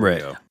in the Oreo.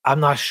 Right. I'm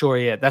not sure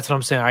yet. That's what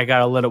I'm saying. I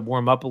gotta let it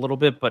warm up a little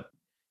bit, but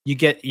you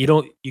get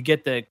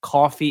the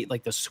coffee,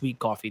 like the sweet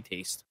coffee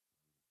taste.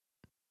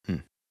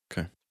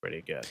 Okay.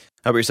 Pretty good.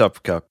 How about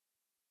yourself, Cal?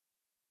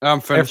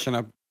 I'm finishing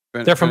up.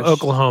 They're from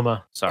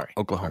Oklahoma. Sorry.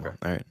 Oklahoma.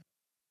 All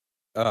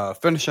right.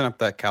 Finishing up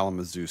that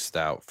Kalamazoo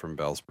Stout from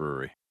Bell's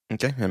Brewery.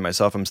 Okay. And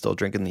myself, I'm still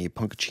drinking the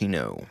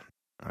Punkachino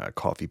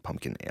coffee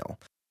pumpkin ale.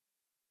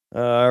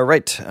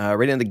 Right.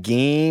 Right into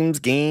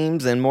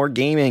games, and more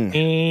gaming.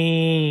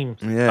 Games.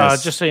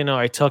 Yes. Just so you know,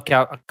 I took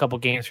out a couple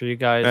games for you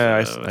guys.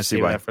 I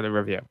see why. For the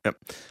review. Yep.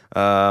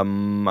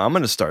 I'm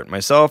going to start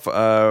myself.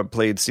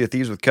 Played Sea of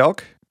Thieves with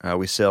Kelk.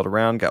 We sailed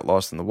around, got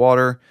lost in the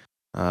water,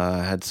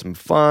 had some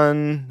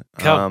fun.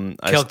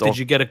 Kelk, did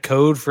you get a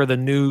code for the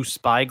new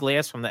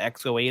Spyglass from the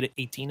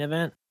XO18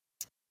 event?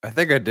 I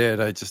think I did.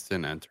 I just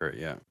didn't enter it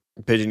yet.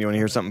 Pigeon, you want to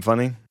hear something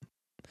funny?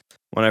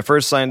 When I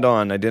first signed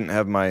on, I didn't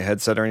have my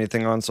headset or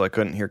anything on, so I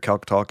couldn't hear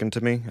Kelk talking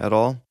to me at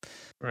all.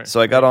 Right.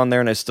 So I got on there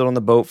and I stood on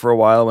the boat for a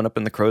while. I went up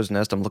in the crow's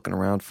nest. I'm looking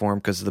around for him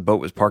because the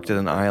boat was parked at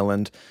an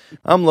island.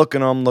 I'm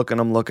looking.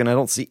 I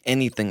don't see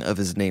anything of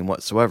his name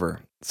whatsoever.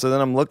 So then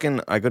I'm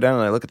looking. I go down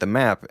and I look at the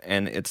map,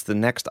 and it's the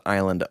next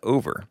island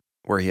over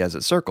where he has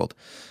it circled.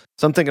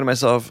 So I'm thinking to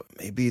myself,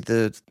 maybe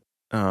the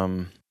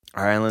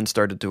our island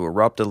started to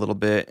erupt a little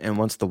bit, and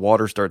once the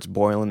water starts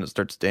boiling, it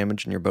starts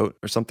damaging your boat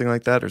or something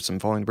like that, or some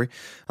falling debris.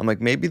 I'm like,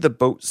 maybe the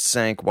boat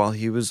sank while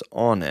he was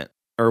on it,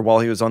 or while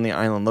he was on the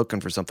island looking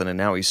for something, and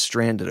now he's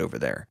stranded over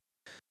there.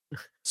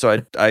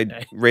 So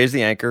I raised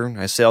the anchor,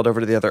 I sailed over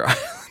to the other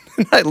island,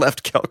 and I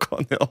left Kelk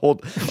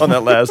on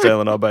that last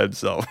island all by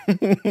himself.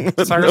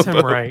 Serves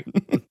him right.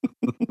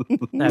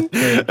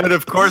 And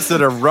of course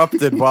it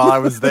erupted while I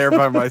was there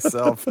by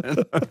myself.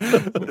 And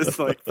it's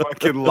like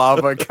fucking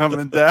lava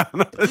coming down.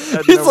 I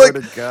had He's nowhere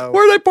like, to go.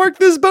 where'd I park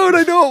this boat?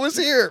 I know it was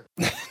here.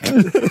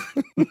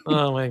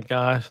 Oh my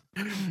gosh.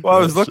 Well, I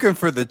was looking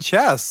for the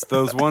chests,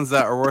 those ones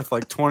that are worth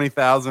like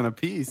 20,000 a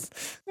piece.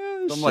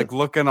 So I'm like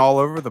looking all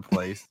over the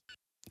place.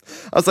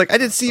 I was like, I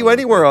didn't see you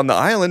anywhere on the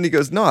island. He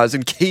goes, no, I was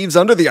in caves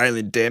under the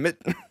island, damn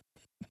it.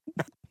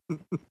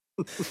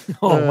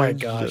 Oh my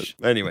gosh.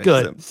 Anyway,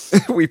 Good.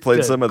 so we played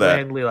Good. some of that.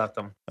 Glad we left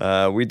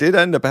them. We did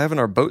end up having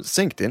our boat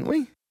sink, didn't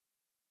we?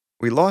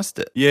 We lost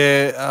it.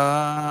 Yeah,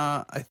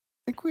 I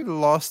think we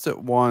lost it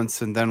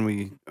once, and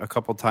then a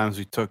couple times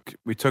we took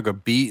a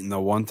beat, and the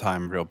one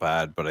time real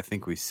bad, but I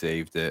think we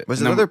saved it. Was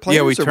And it then- other players,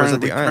 Yeah, or we was it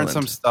turned the island?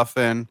 some stuff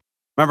in.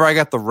 Remember, I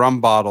got the rum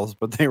bottles,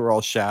 but they were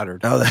all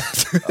shattered. Oh,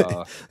 that's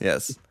right.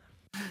 Yes.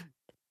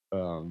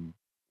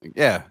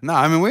 Yeah, no,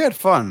 I mean we had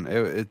fun.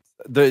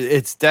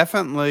 It's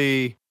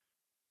definitely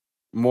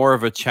more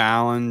of a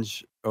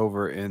challenge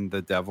over in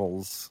the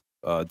Devil's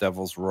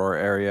Roar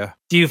area.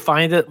 Do you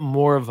find it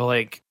more of a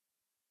like,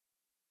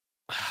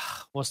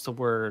 what's the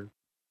word?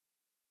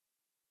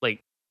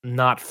 Like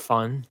not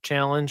fun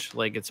challenge?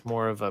 Like it's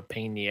more of a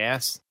pain in the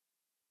ass?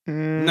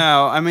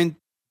 No, I mean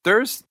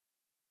there's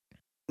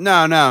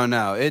no.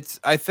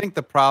 I think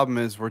the problem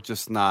is we're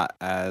just not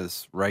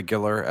as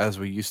regular as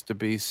we used to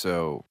be,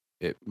 so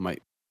it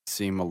might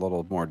seem a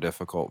little more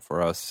difficult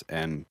for us.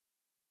 And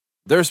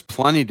there's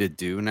plenty to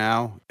do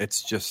now.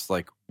 It's just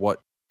like,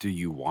 what do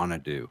you want to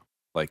do?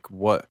 Like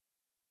what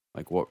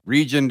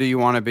region do you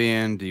want to be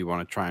in? Do you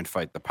want to try and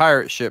fight the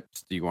pirate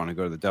ships? Do you want to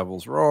go to the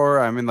Devil's Roar?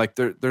 I mean, like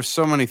there's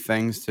so many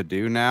things to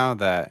do now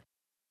that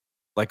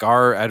like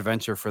our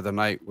adventure for the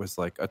night was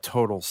like a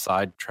total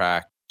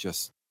sidetrack,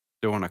 just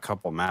doing a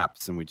couple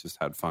maps, and we just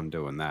had fun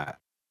doing that.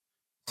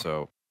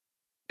 So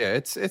yeah,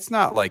 it's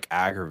not like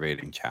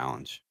aggravating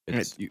challenge.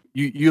 It's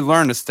you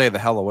learn to stay the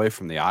hell away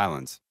from the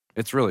islands.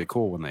 It's really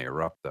cool when they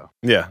erupt though.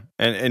 Yeah,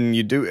 and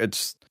you do.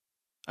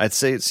 I'd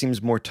say it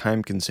seems more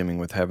time consuming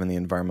with having the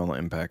environmental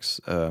impacts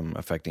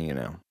affecting you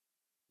now.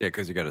 Yeah,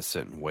 because you got to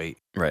sit and wait.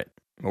 Right.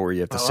 Or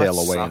you have to sail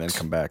that away and then sucks.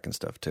 come back and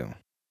stuff too.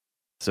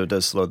 So it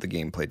does slow the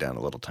gameplay down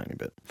a little tiny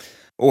bit.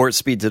 Or it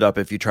speeds it up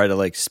if you try to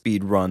like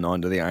speed run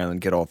onto the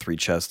island, get all 3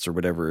 chests or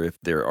whatever, if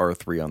there are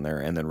 3 on there,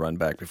 and then run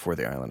back before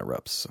the island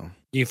erupts. So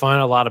Do you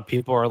find a lot of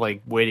people are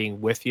like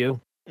waiting with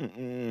you?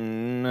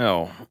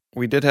 No.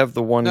 We did have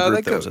the one No,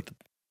 group they that was go-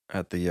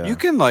 at the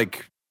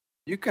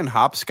You can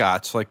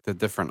hopscotch like the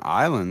different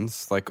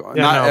islands. Like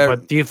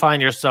But do you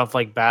find yourself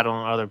like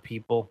battling other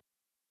people?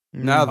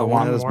 No, the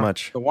one not as more.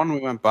 much. the one we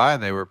went by,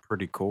 they were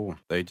pretty cool.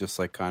 They just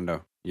like kind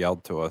of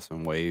yelled to us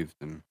and waved,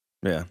 and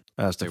Yeah,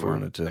 asked they if we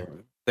wanted weren't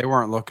to. they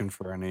weren't looking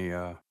for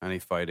any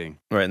fighting.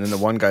 Right, and then the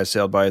one guy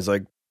sailed by. He's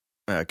like,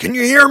 "Can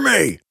you hear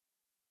me?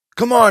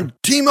 Come on,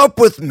 team up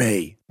with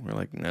me." We're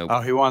like, "No."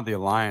 Oh, he wanted the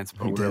alliance,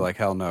 but He we were did. like,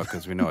 hell no,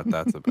 because we know what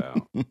that's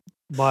about.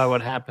 Why?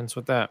 What happens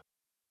with that?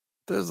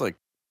 There's like,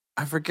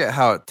 I forget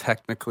how it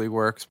technically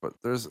works, but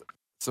there's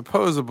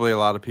supposedly a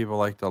lot of people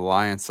like to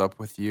alliance up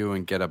with you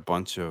and get a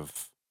bunch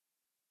of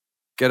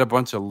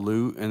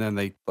loot, and then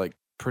they like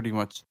pretty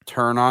much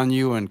turn on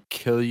you and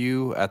kill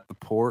you at the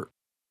port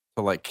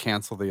to like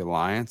cancel the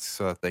alliance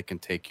so that they can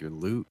take your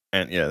loot.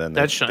 And yeah, then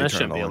That they shouldn't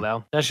turn it be on.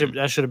 allowed. That should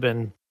have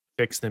been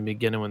fixed in the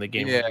beginning when the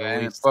game was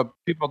released. but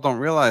people don't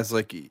realize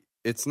like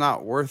it's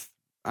not worth.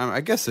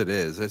 I guess it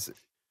is. It's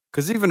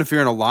because even if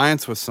you're in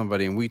alliance with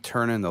somebody and we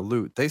turn in the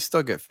loot, they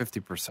still get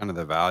 50% of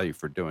the value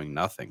for doing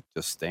nothing,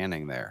 just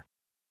standing there.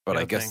 But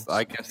Yeah,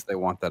 I guess they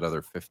want that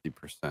other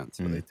 50%,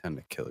 so Mm. they tend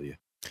to kill you.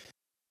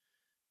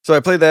 So I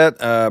played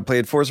that.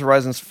 Played Forza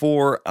Horizons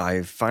 4.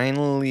 I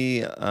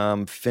finally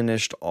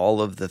finished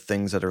all of the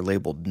things that are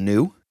labeled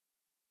new.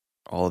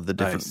 All of the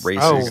different Nice.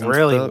 races. Oh, and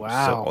really? stuff.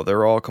 Wow. So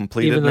they're all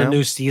completed Even the now.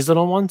 new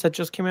seasonal ones that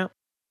just came out?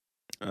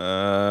 Or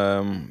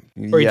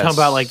are you talking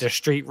about like the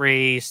street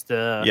race,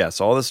 Yes,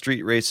 all the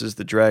street races,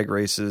 the drag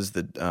races,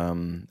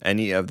 the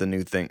any of the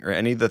new thing or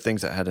any of the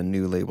things that had a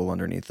new label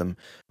underneath them.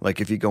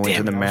 Like if you go into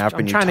Damn the it, map I'm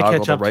and you trying to toggle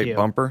catch the up to right you.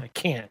 bumper, I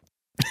can't.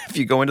 if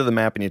you go into the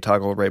map and you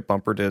toggle the right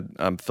bumper to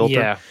filter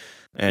Yeah.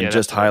 and Yeah,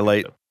 just that's what I do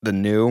highlight too. the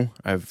new,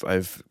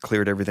 I've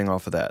cleared everything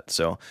off of that.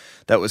 So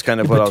that was kind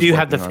of what I But was do you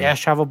have the working on.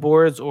 fast travel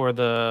boards or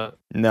the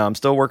No, I'm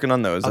still working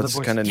on those. Other That's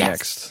boards? kind of Yes.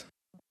 next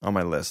on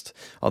my list.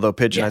 Although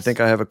Pigeon, I Yes. think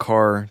I have a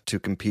car to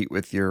compete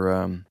with your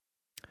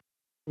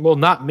well,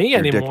 not me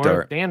Your dick anymore.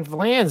 dart. Dan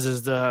Flans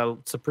is the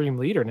supreme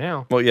leader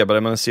now. well, yeah, but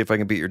I'm going to see if I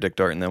can beat your Dick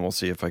Dart, and then we'll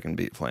see if I can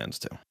beat Flans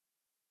too.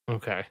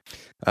 Okay.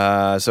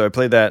 So I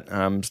played that.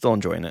 I'm still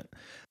enjoying it.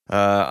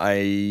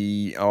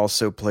 I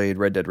also played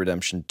Red Dead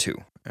Redemption 2,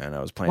 and I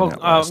was playing that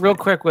Well, last real night.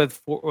 quick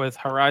with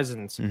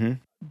Horizons, Mhm.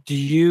 do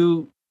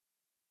you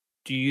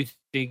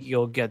think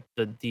you'll get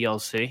the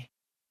DLC?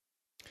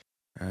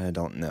 I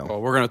don't know.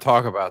 Well, we're going to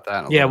talk about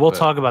that. In a Yeah, little we'll bit.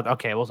 talk about.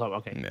 Okay, we'll talk.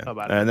 Okay, Yeah. talk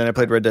about it. And then I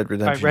played Red Dead All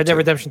Redemption. right, Red Dead 2.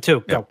 Redemption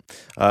 2. Yep. Go.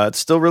 It's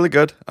still really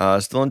good.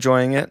 Still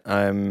enjoying it.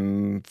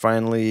 I'm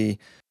finally.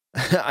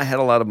 I had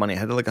a lot of money. I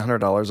had like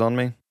 $100 on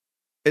me.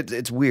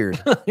 It's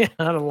weird. Yeah,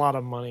 I had a lot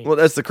of money. Well,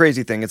 that's the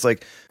crazy thing. It's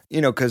like,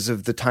 because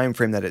of the time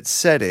frame that it's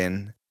set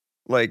in,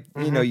 like,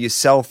 you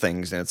sell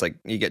things and it's like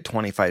you get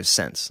 25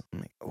 cents.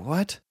 I'm like,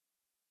 what?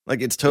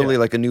 Like, it's totally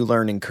like a new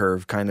learning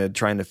curve, kind of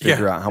trying to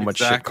figure out how much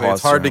shit exactly. costs.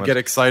 It's hard or to how get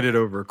much- excited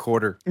over a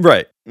quarter.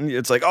 Right.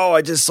 It's like, oh,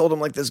 I just sold him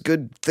like this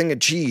good thing of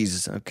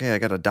cheese. Okay, I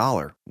got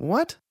 $1.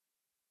 What?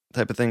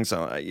 Type of thing.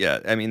 So, yeah,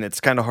 I mean,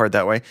 it's kind of hard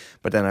that way.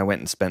 But then I went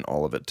and spent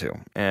all of it too.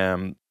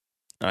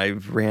 I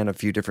ran a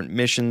few different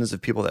missions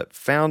of people that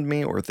found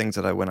me or things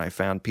that when I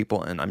found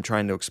people, and I'm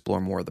trying to explore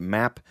more of the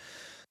map.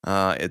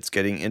 It's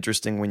getting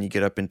interesting when you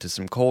get up into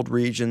some cold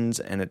regions,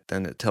 and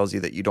then it tells you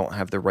that you don't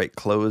have the right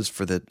clothes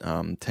for the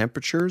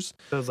temperatures.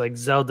 So it's like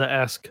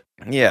Zelda-esque.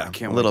 Yeah, I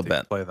can't a little wait to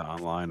bit. play the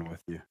online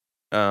with you.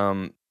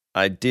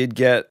 I did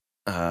get.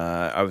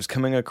 I was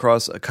coming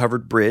across a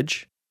covered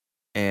bridge,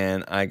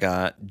 and I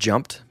got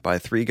jumped by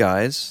 3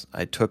 guys.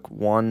 I took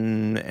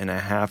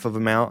 1.5 of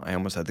them out. I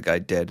almost had the guy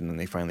dead, and then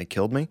they finally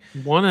killed me.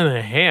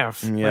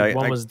 1.5. Yeah, Like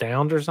one I- was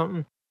downed or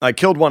something. I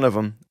killed one of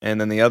them,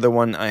 and then the other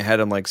one, I had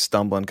him like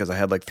stumbling because I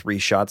had like 3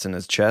 shots in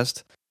his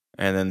chest.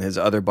 And then his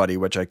other buddy,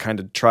 which I kind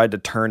of tried to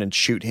turn and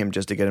shoot him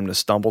just to get him to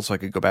stumble so I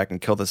could go back and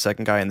kill the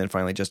second guy and then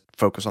finally just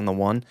focus on the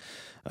one.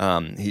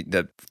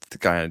 The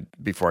guy,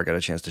 before I got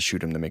a chance to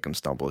shoot him to make him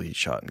stumble, he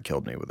shot and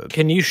killed me with it.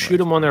 Can you shoot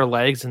them on their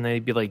legs and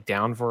they'd be like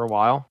down for a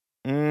while?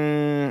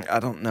 I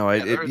don't know.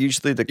 there's-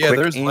 Usually the Yeah, quick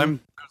there's aim,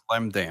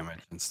 limb damage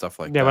and stuff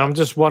like Yeah, that. but I'm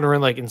just wondering,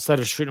 like, instead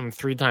of shooting them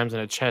 3 times in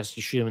the chest,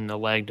 you shoot them in the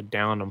leg to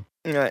down them.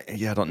 Yeah,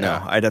 I don't know.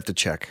 Yeah. I'd have to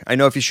check. I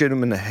know if you shoot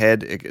him in the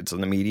head, it's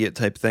an immediate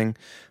type thing.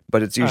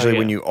 But it's usually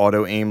when yeah. you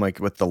auto aim, like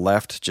with the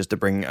left, just to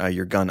bring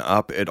your gun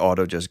up, it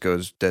auto just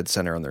goes dead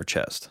center on their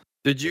chest.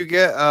 Did you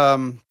get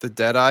the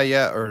Deadeye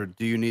yet, or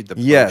do you need the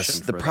potion Yes.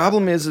 The for that,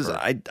 problem like is the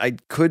first- I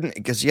couldn't,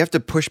 because you have to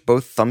push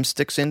both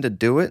thumbsticks in to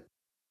do it.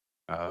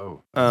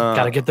 Oh.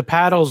 Got to get the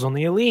paddles on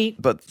the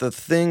Elite. But the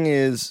thing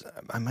is,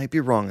 I might be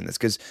wrong in this,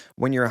 because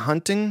when you're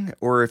hunting,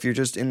 or if you're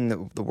just in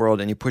the world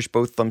and you push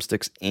both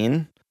thumbsticks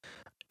in,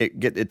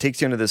 it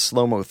takes you into this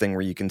slow-mo thing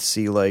where you can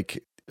see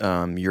like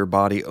your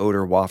body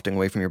odor wafting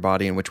away from your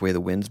body and which way the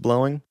wind's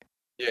blowing.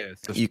 Yeah,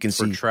 it's just You can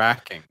for see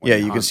tracking. when Yeah,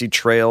 you you can hunt. see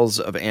trails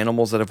of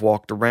animals that have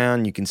walked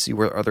around. You can see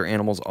where other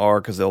animals are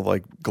because they'll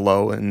like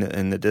glow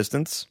in the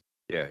distance.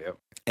 Yeah, yep.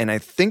 And I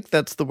think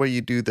that's the way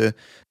you do the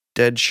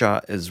dead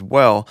shot as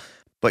well.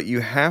 But you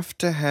have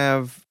to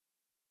have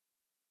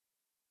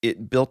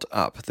it built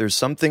up. There's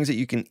some things that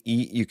you can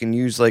eat. You can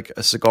use like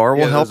a cigar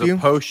will help there's you. a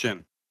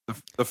potion.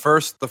 The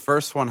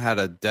first one had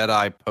a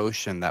Deadeye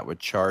potion that would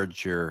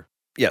charge your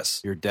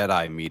Yes.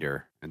 Deadeye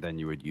meter, and then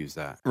you would use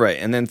that. Right,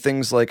 and then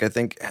things like I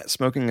think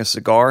smoking a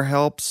cigar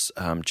helps.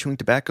 Chewing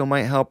tobacco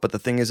might help, but the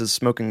thing is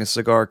smoking a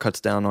cigar cuts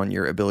down on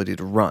your ability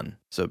to run,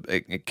 so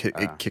it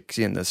kicks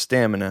in the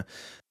stamina.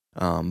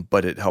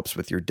 But it helps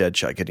with your dead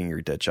shot, getting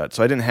your dead shot.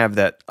 So I didn't have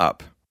that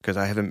up because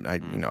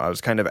I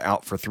was kind of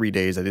out for 3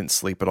 days. I didn't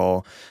sleep at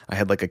all. I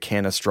had like a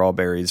can of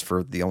strawberries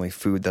for the only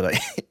food that I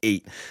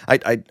ate.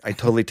 I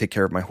totally take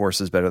care of my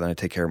horses better than I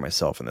take care of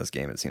myself in this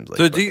game. It seems like.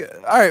 So do you?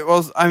 All right.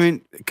 Well, I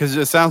mean, because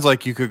it sounds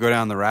like you could go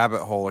down the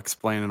rabbit hole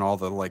explaining all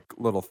the like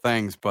little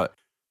things, but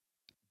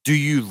do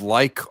you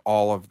like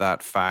all of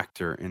that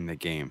factor in the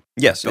game?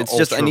 Yes, The it's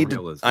just I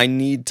ultra-realism.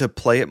 need to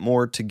play it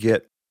more to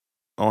get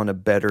on a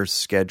better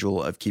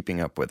schedule of keeping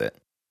up with it,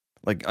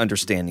 like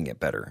understanding it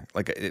better.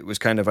 Like it was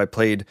kind of I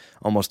played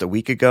almost a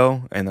week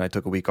ago, and then I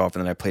took a week off,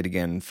 and then I played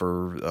again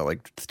for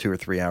like 2 or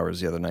 3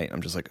 hours the other night.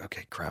 I'm just like,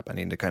 okay, crap, I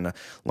need to kind of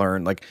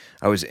learn. Like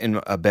I was in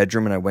a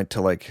bedroom, and I went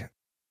to like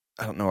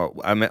I don't know,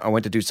 I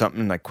went to do something,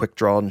 and I quick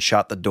drawed and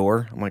shot the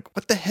door. I'm like,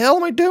 what the hell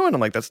am I doing?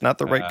 I'm like, that's not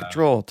the right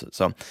control.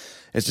 So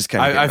it's just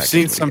kind of. I've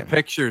seen some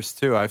pictures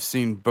too. I've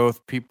seen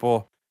both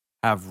people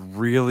have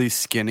really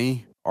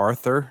skinny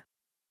Arthur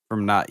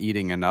from not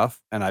eating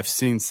enough, and I've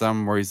seen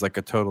some where he's like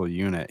a total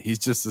unit. He's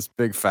just this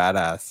big fat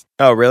ass.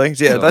 Oh, really?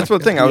 Yeah, that's one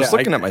thing. I was Yeah,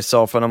 looking at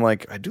myself, and I'm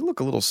like, I do look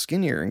a little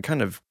skinnier and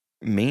kind of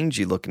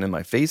mangy looking in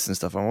my face and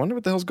stuff. I wonder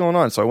what the hell's going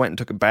on. So I went and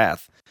took a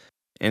bath,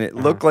 and it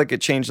looked like it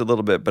changed a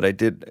little bit. But I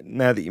did.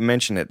 Now that you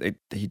mention it,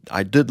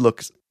 I did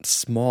look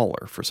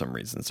smaller for some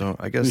reason. So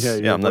I guess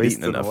you're I'm not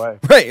eating wasting enough. away.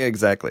 Right?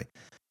 Exactly.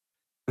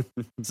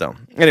 So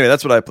anyway,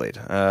 that's what I played.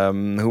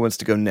 Who wants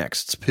to go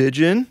next?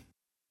 Pigeon.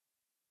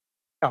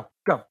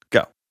 Go.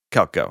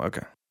 Calc, go.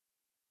 Okay.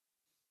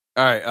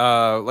 All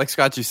right. Like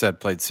Scotchy said,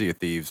 played Sea of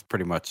Thieves.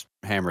 Pretty much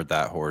hammered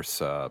that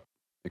horse.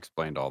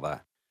 Explained all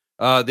that.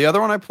 The other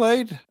one I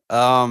played,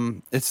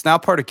 it's now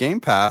part of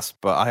Game Pass,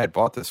 but I had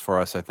bought this for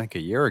us, I think,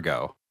 a year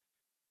ago.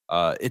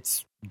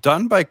 It's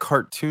done by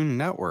Cartoon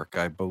Network,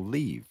 I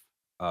believe.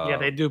 Yeah,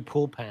 they do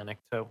Pool Panic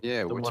too.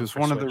 Yeah, The which one was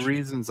for one of the Switch.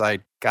 reasons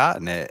I'd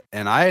gotten it.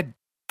 And I had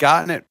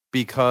gotten it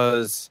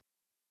because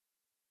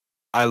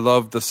I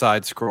love the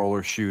side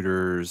scroller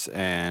shooters,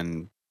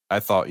 and I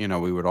thought,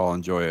 we would all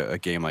enjoy a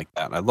game like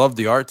that. And I love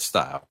the art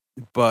style.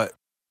 But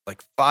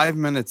like 5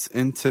 minutes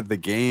into the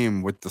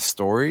game with the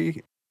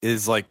story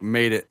is like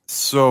made it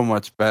so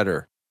much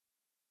better.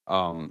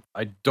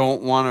 I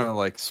don't want to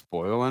like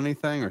spoil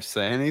anything or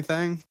say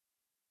anything,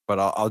 but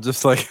I'll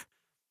just like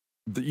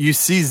you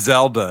see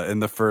Zelda in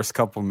the first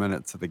couple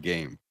minutes of the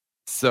game.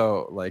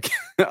 So like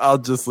I'll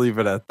just leave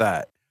it at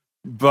that.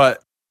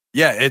 But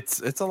yeah,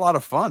 it's a lot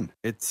of fun.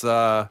 It's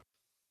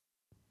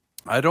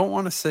I don't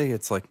want to say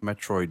it's like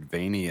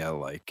Metroidvania,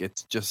 like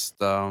it's just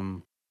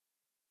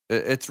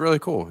it's really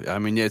cool. I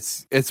mean,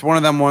 it's one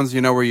of them ones,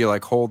 where you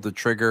like hold the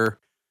trigger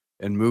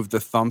and move the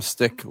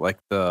thumbstick, like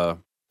the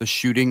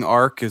shooting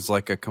arc is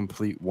like a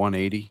complete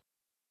 180.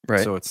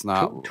 Right. So it's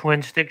not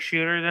Twin stick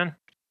shooter then?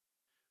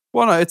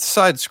 well, no, it's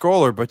side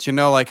scroller, but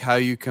like how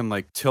you can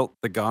like tilt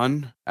the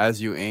gun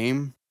as you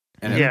aim,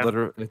 and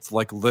it's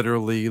like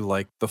literally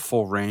like the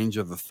full range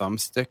of the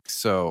thumbstick.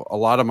 So a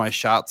lot of my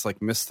shots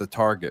like miss the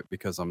target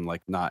because I'm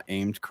like not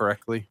aimed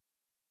correctly.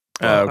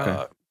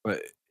 Okay.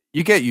 But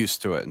you get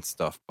used to it and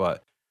stuff.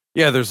 But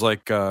yeah, there's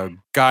like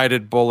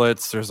guided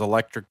bullets, there's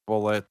electric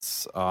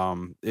bullets.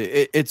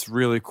 It's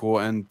really cool,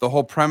 and the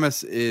whole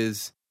premise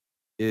is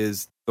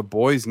the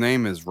boy's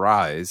name is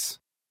Rise.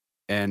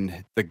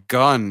 And the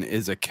gun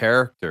is a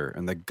character,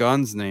 and the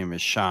gun's name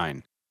is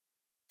Shine.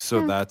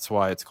 So that's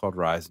why it's called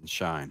Rise and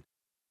Shine.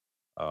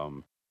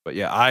 But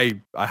yeah, I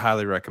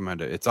highly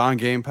recommend it. It's on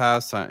Game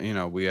Pass.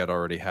 We had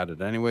already had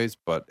it anyways,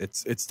 but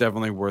it's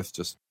definitely worth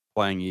just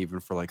playing even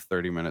for like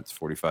 30 minutes,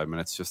 45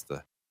 minutes just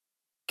to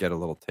get a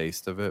little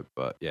taste of it.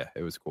 But yeah,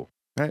 it was cool.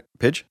 All right.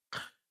 Pidge.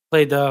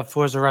 Played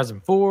Forza Horizon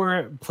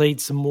 4.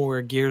 Played some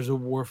more Gears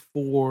of War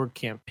 4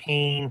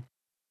 campaign.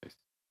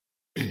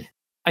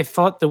 I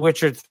thought The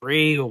Witcher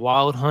 3,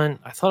 Wild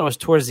Hunt, I thought it was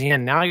towards the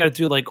end. Now I got to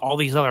do like all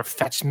these other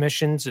fetch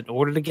missions in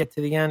order to get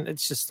to the end.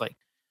 It's just like,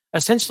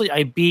 essentially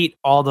I beat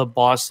all the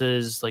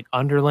bosses like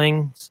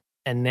underlings,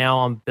 and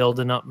now I'm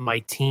building up my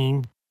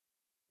team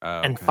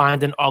and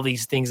finding all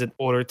these things in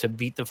order to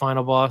beat the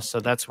final boss. So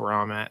that's where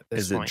I'm at.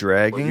 Is it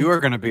dragging? Well, you are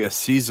going to be a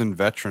seasoned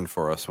veteran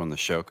for us when the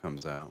show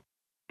comes out.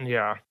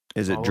 Yeah.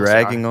 Is it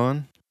dragging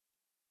on?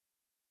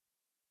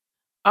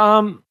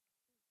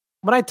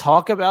 When I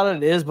talk about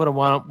it, it is, but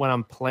when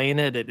I'm playing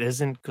it, it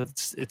isn't,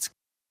 because it's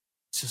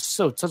just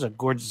such a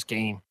gorgeous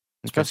game,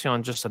 especially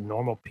on just a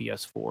normal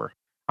PS4.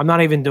 I'm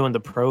not even doing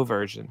the Pro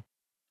version.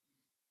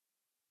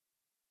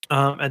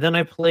 And then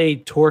I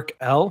played Torque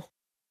L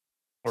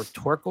or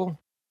Torkel.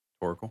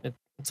 Oracle.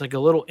 It's like a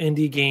little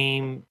indie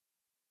game.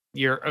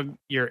 You're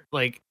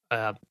like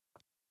a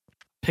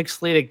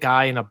pixelated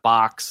guy in a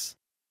box.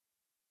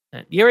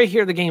 You ever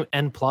hear the game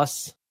N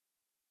Plus?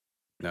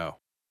 No.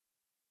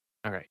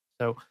 All right.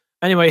 So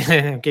anyway,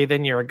 okay,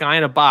 then you're a guy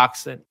in a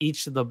box, and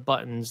each of the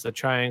buttons, the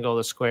triangle,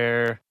 the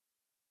square,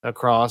 the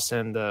cross,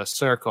 and the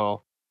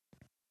circle,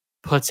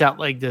 puts out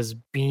like this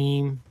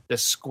beam,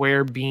 this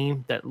square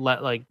beam that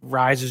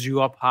rises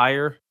you up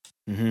higher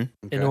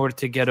Mm-hmm. in order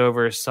to get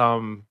over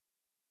some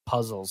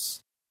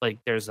puzzles. Like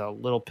there's a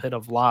little pit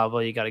of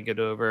lava you got to get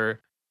over.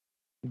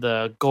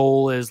 The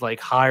goal is like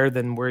higher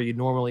than where you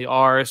normally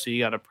are, so you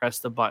got to press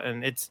the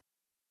button.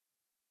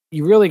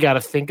 You really got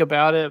to think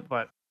about it,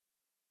 but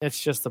it's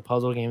just a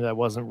puzzle game that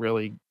wasn't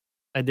really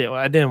I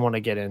didn't want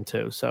to get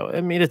into. So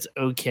I mean, it's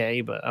okay,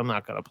 but I'm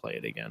not gonna play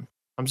it again.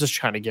 I'm just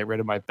trying to get rid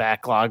of my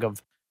backlog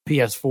of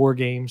PS4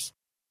 games.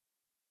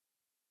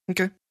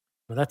 Okay.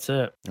 Well, that's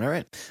it. All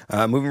right.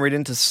 Moving right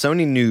into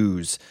Sony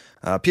news.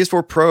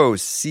 PS4 Pro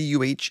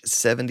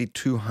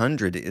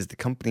CUH7200 is the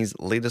company's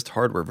latest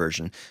hardware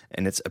version,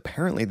 and it's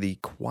apparently the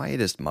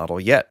quietest model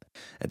yet.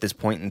 At this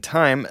point in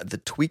time, the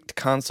tweaked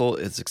console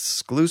is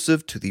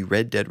exclusive to the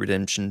Red Dead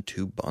Redemption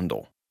 2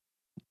 bundle.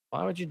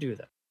 Why would you do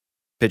that?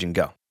 Pigeon,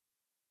 go.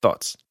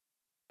 Thoughts?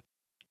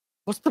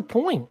 What's the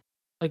point?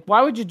 Like,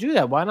 why would you do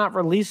that? Why not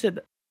release it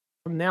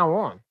from now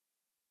on?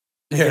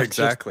 Yeah, Just-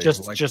 exactly.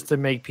 Just to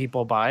make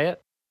people buy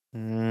it.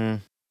 Yeah,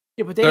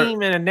 but they There-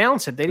 didn't even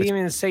announce it. They didn't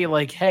even say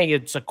like, "Hey,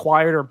 it's a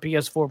quieter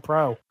PS4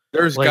 Pro."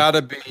 There's like- got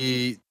to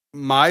be.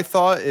 My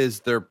thought is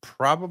there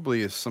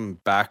probably is some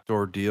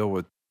backdoor deal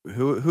with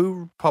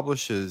who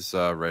publishes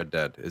Red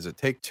Dead. Is it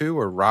Take-Two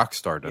or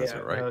Rockstar does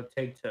it, right? No,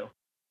 Take-Two.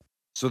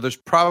 So there's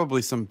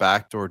probably some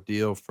backdoor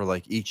deal for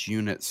like each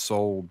unit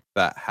sold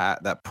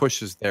that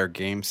pushes their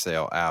game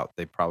sale out.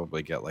 They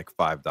probably get like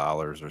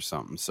 $5 or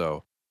something.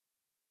 So,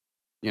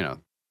 you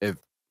know,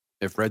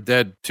 if Red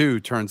Dead 2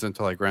 turns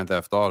into like Grand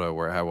Theft Auto,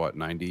 where it had what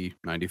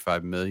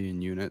 95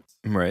 million units,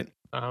 Right.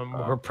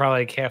 We're probably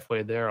like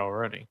halfway there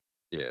already.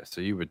 yeah. So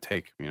you would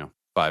take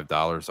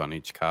 $5 on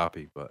each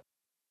copy, but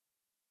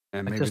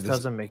and It maybe just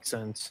doesn't make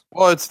sense.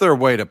 Well, it's their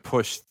way to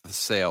push the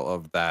sale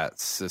of that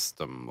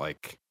system.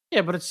 Like,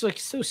 Yeah, but it's like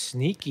so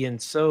sneaky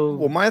and so.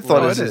 Well, my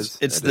thought No, is it is.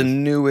 it's It the is.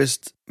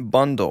 newest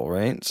bundle,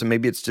 right? So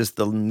maybe it's just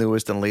the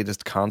newest and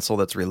latest console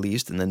that's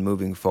released, and then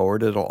moving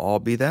forward, it'll all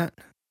be that.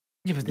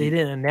 Yeah, but they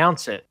didn't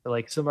announce it.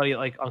 Like somebody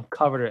like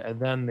uncovered it, and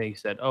then they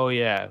said, "Oh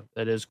yeah,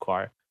 that is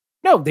quiet."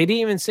 No, they didn't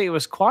even say it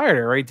was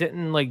quieter, right?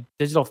 Didn't like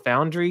Digital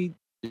Foundry?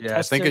 yeah,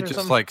 I think tested it or just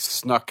something? like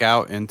snuck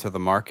out into the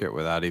market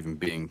without even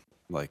being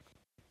like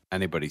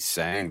anybody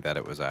saying that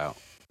it was out.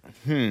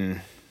 Hmm.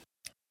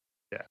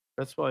 Yeah,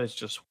 that's why it's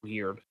just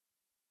weird.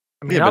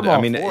 I Yeah, I'm but I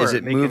all mean, for is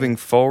it making- moving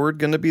forward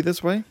going to be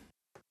this way?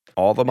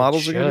 All the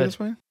models are going to be should. this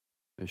way?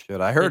 They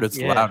should. I heard it's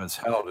Yeah. loud as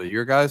hell. Do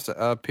your guys'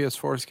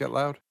 PS4s get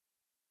loud?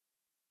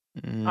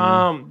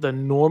 The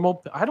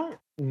normal. I don't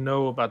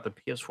know about the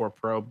PS4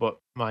 Pro, but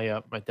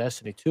my my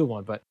Destiny 2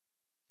 one, but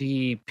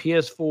the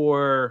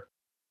PS4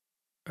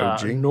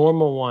 OG?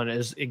 normal one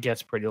it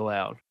gets pretty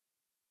loud.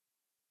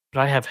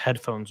 But I have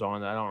headphones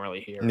on that I don't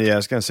really hear. Yeah, I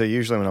was going to say,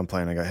 usually when I'm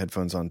playing, I got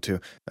headphones on too.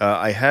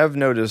 I have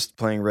noticed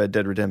playing Red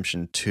Dead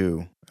Redemption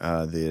 2,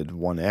 the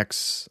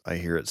 1X, I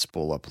hear it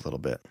spool up a little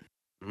bit.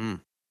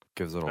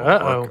 Gives it a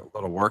Uh-oh.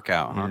 little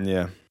workout, huh?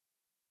 Yeah.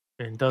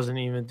 And doesn't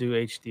even do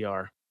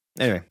HDR.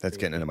 Anyway, that's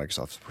getting into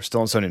Microsoft. We're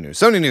still on Sony News.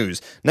 Sony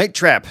News. Night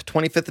Trap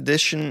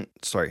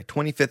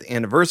 25th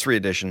Anniversary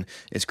Edition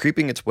is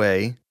creeping its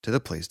way to the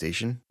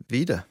PlayStation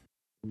Vita.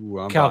 Ooh,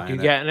 I'm Calc, buying you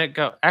it. getting it?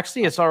 Go.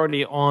 Actually, it's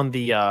already on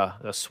the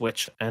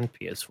Switch and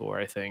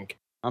PS4, I think.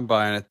 I'm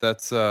buying it.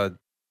 That's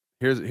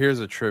here's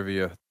a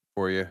trivia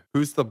for you.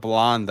 Who's the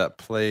blonde that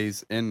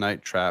plays in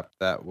Night Trap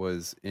that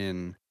was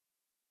in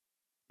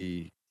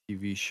the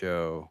TV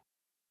show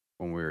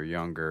when we were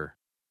younger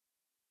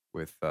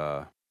with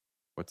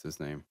what's his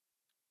name?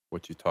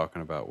 What you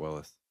talking about,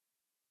 Willis?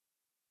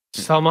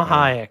 Selma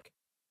Hayek.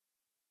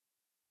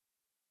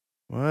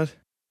 What?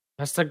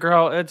 That's the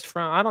girl. It's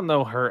from. I don't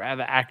know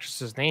the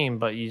actress's name,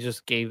 but you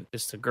just gave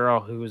it's the girl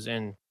who was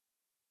in.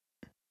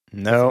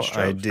 No Strokes,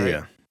 idea.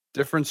 right?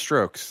 Different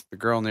Strokes. The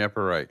girl in the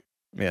upper right.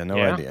 Yeah, no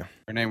Yeah? idea.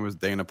 Her name was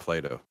Dana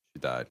Plato. She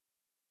died.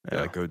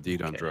 Yeah. Like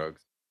OD'd on Okay.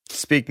 drugs.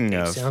 Speaking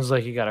of, Sounds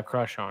like you got a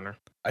crush on her.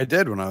 I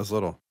did when I was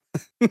little.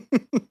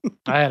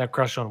 I had a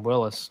crush on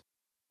Willis.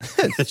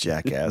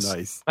 jackass.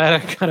 Nice. I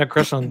had a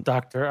crush on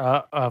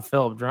Dr.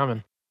 Philip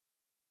Drummond.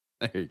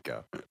 There you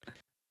go.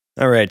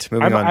 All right,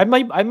 moving on.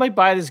 I might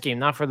buy this game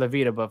not for the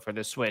Vita but for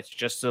the Switch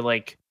just to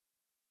like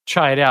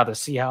try it out to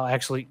see how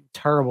actually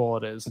terrible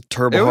it is.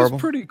 Turbo It was Horrible.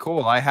 pretty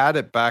cool. I had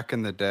it back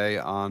in the day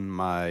on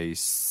my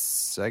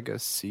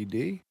Sega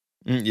CD.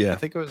 I Yeah.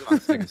 think it was on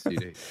Sega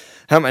CD.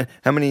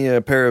 How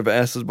many pair of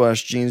Acid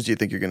Blast jeans do you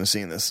think you're going to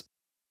see in this?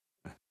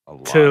 A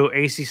lot. 2,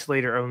 AC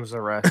Slater owns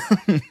the rest.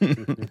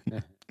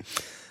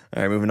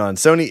 All right, moving on.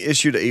 Sony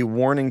issued a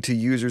warning to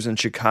users in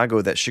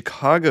Chicago that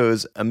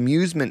Chicago's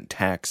amusement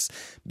tax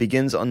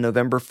begins on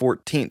November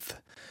 14th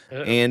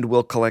and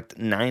will collect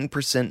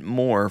 9%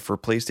 more for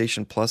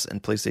PlayStation Plus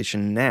and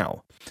PlayStation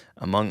Now,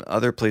 among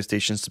other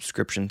PlayStation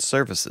subscription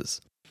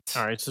services.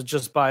 All right, so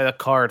just buy the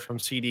card from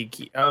CD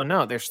Key. Oh,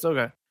 no, they're still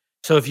going to.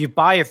 So if you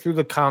buy it through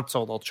the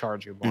console, they'll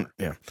charge you more.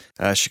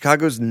 Yeah.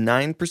 Chicago's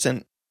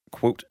 9%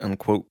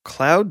 quote-unquote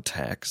cloud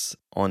tax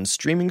on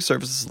streaming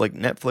services like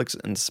Netflix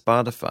and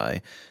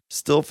Spotify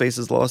still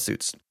faces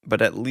lawsuits,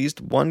 but at least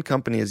one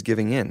company is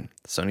giving in.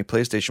 Sony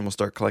PlayStation will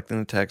start collecting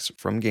the tax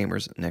from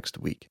gamers next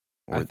week.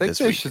 I think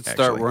they should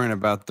start worrying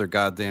about their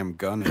goddamn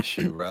gun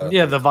issue.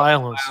 Yeah, the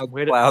violence.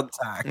 Cloud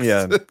tax.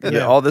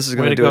 Yeah, all this is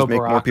going to do is make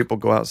more people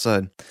go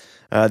outside.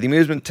 The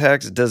amusement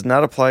tax does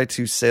not apply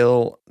to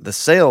the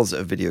sales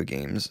of video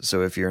games.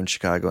 So if you're in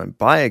Chicago and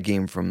buy a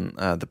game from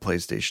the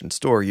PlayStation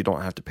Store, you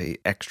don't have to pay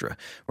extra.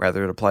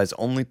 Rather, it applies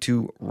only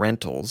to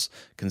rentals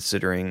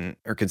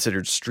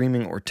considered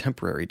streaming or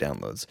temporary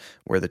downloads,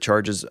 where the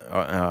charges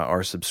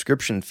are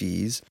subscription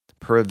fees,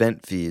 per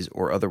event fees,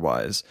 or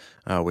otherwise,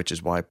 which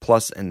is why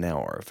Plus and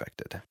Now are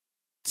affected.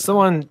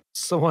 Someone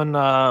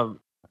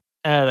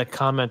added a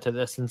comment to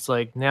this, and it's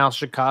like, now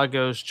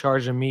Chicago's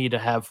charging me to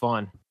have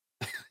fun.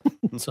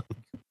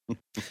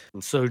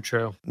 So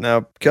true.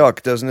 Now,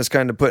 Kelk, doesn't this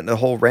kind of put a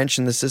whole wrench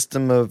in the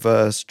system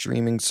of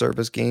streaming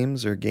service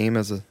games or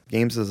games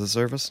as a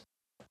service?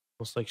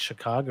 It's like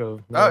Chicago.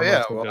 Oh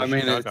yeah, well, I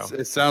mean,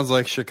 it sounds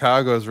like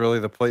Chicago is really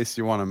the place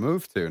you want to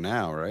move to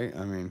now, right?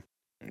 I mean,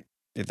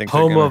 you think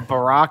home of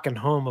Barack and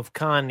home of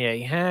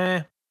Kanye,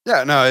 huh?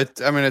 Yeah, no,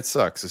 it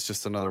sucks. It's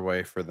just another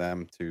way for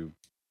them to,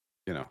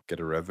 get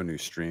a revenue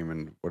stream.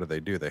 And what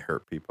do? They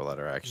hurt people that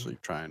are actually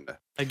trying to.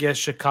 I guess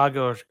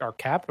Chicago are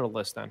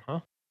capitalists then, huh?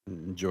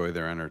 Enjoy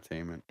their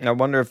entertainment. I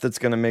wonder if that's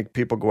going to make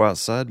people go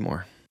outside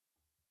more.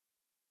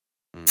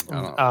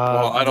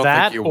 I don't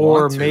that, think you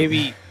or want to.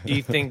 Maybe do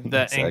you think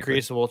that Exactly.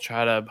 increase will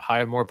try to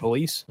hire more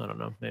police? I don't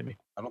know. Maybe.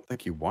 I don't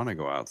think you want to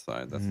go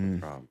outside. That's the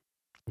problem.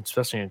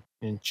 Especially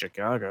in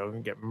Chicago,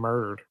 and get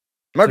murdered.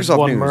 Microsoft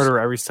one News. murder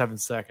every 7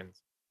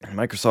 seconds.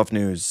 Microsoft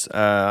News.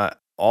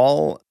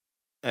 All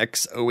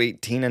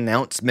XO18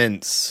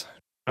 announcements.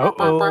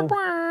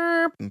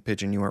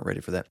 Pigeon, you weren't ready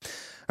for that.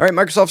 All right,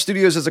 Microsoft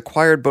Studios has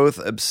acquired both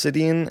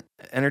Obsidian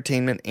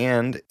Entertainment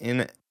and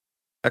In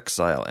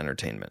Exile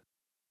Entertainment.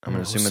 I'm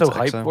going to assume so it's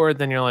hyped Exile. for it.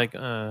 Then you're like,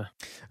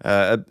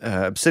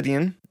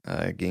 Obsidian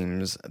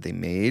games they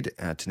made,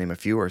 to name a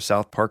few, are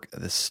South Park: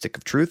 The Stick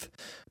of Truth,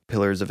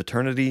 Pillars of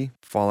Eternity,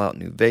 Fallout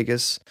New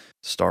Vegas,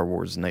 Star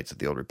Wars: Knights of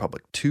the Old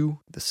Republic 2,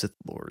 The Sith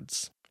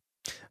Lords.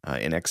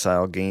 In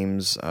Exile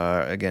games,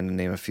 again, to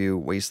name a few,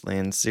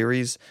 Wasteland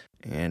series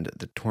and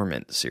the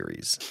Torment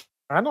series.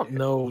 I don't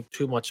know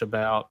too much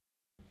about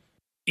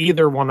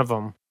either one of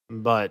them,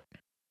 but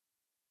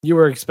you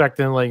were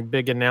expecting like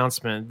big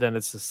announcement. Then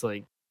it's just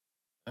like,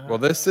 well,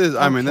 this is.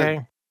 I mean,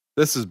 okay.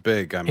 this is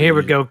big. I mean, Here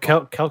we go.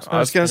 I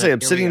was going to say,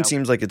 Obsidian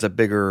seems like it's a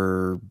big.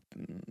 Well,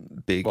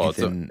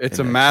 it's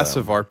a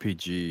massive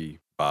RPG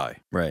buy,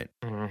 right?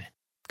 Mhm.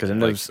 Because I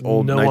know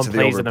old no Knights one of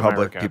the Old plays in Republic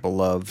America. people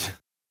love.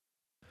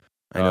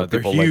 I know they're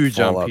people huge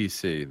like on Fallout.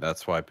 PC.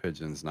 That's why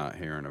Pigeon's not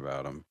hearing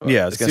about them.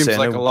 Yeah, I was it gonna seems say, I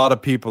like know- a lot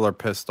of people are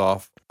pissed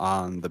off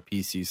on the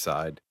PC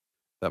side.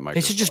 That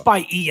They should just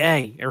buy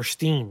EA or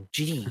Steam.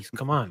 Jeez,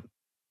 come on.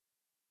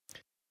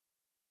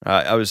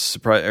 I was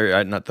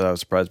surprised, not that I was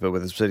surprised, but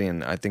with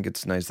Obsidian, I think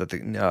it's nice that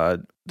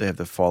they have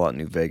the Fallout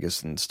New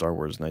Vegas and Star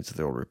Wars Knights of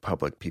the Old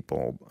Republic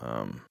people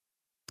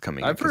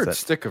coming. I've in, 'cause heard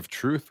Stick of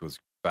Truth was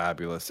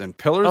fabulous, and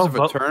Pillars of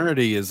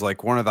Eternity is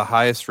like one of the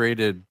highest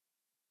rated.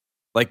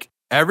 Like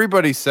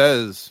everybody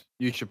says,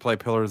 you should play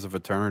Pillars of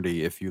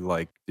Eternity if you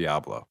like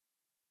Diablo.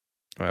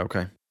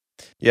 Okay.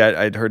 Yeah,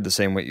 I'd heard the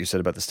same what you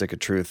said about the Stick of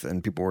Truth,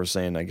 and people were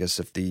saying, I guess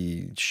if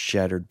the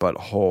Shattered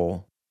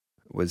Butthole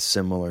was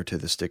similar to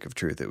the Stick of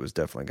Truth, it was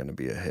definitely going to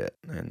be a hit.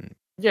 And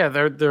Yeah,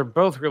 they're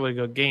both really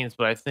good games,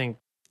 but I think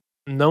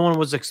no one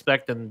was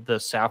expecting the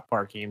South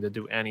Park game to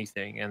do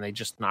anything, and they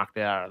just knocked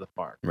it out of the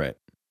park. right.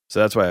 So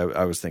that's why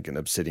I was thinking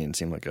Obsidian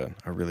seemed like a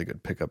really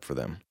good pickup for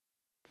them.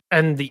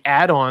 And the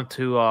add-on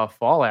to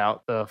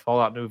Fallout, the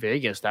Fallout New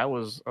Vegas, that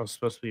was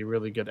supposed to be a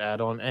really good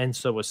add-on, and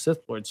so was Sith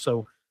Lord.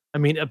 So, I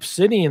mean,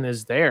 Obsidian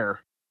is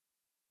there,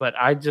 but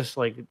I just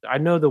I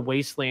know the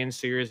Wasteland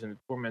series and the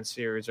Torment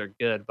series are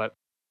good, but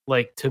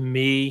like to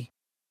me,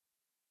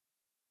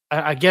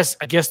 I guess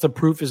the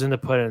proof is in the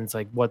pudding. It's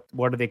like what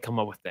do they come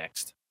up with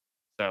next?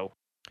 So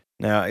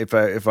now, if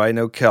I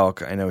know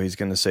Kelk, I know he's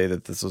going to say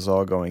that this is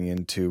all going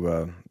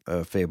into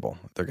Fable.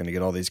 They're going to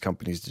get all these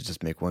companies to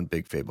just make one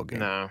big Fable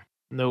game.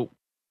 Nope.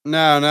 No.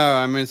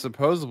 I mean,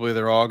 supposedly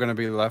they're all going to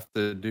be left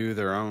to do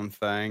their own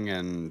thing,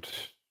 and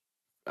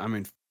I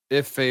mean,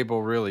 if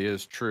Fable really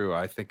is true,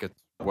 I think it's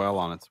well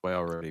on its way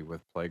already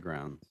with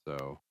Playground.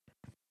 So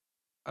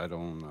I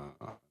don't know.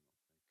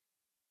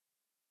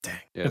 Dang.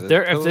 Yeah,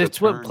 If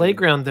it's what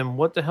Playground, then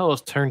what the hell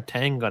is Turn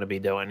 10 going to be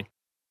doing?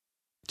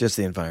 Just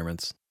the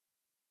environments.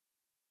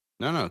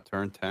 No.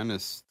 Turn 10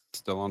 is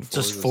Still on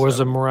Just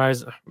Forza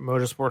Forza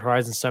Motorsport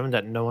Horizon 7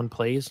 that no one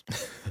plays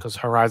because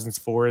Horizon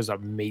 4 is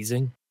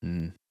amazing.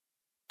 Mm.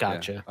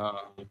 Gotcha.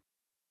 Yeah.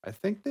 I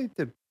think they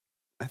did.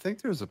 I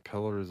think there's a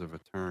Pillars of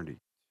Eternity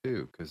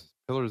too, because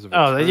Pillars of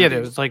Oh, Eternity. yeah, there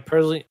was like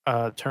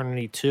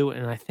Eternity 2,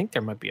 and I think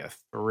there might be a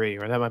 3,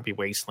 or that might be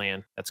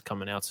Wasteland that's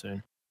coming out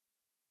soon.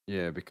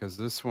 Yeah, because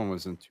this one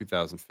was in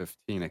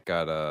 2015. It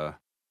got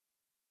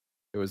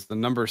it was the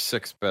number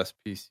 6 best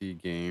PC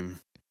game,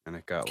 and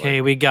it got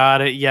Okay, we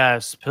got it.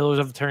 Yes, Pillars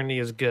of Eternity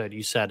is good.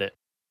 You said it.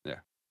 Yeah.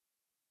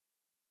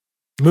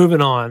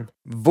 Moving on.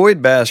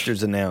 Void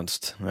Bastards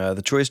announced.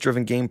 The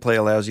choice-driven gameplay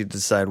allows you to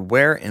decide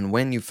where and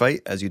when you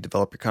fight as you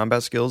develop your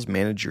combat skills,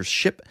 manage your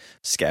ship,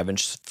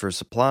 scavenge for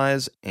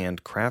supplies,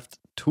 and craft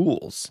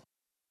tools.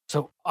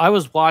 So I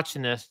was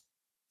watching this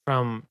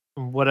from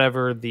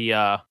whatever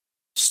the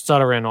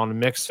stuttering on the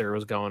mixer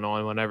was going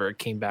on whenever it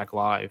came back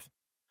live.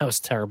 That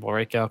was terrible,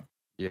 right, Cal?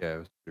 Yeah, it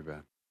was pretty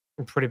bad.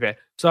 Pretty bad.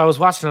 So I was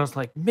watching, I was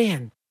like,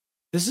 man,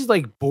 this is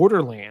like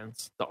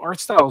Borderlands. The art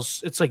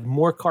styles, it's like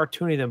more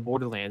cartoony than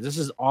Borderlands. This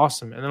is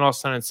awesome. And then all of a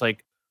sudden it's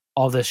like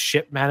all this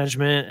ship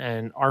management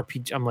and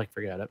RPG. I'm like,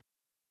 forget it.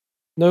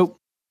 Nope.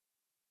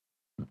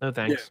 No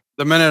thanks.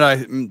 The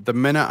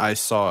minute I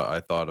saw it, I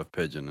thought of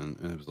Pigeon,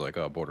 and it was like,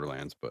 oh,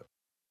 Borderlands. But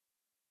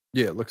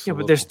yeah, it looks. Yeah,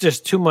 but there's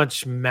just too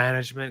much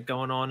management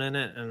going on in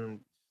it,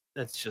 and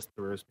that's just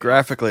the roast.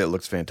 Graphically, it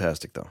looks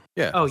fantastic, though.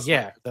 Yeah. Oh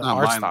yeah, the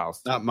art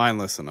styles. Not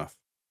mindless enough.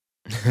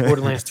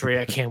 Borderlands 3,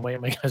 I can't wait.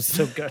 Oh my God, it's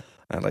so good.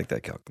 I like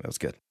that calc. That was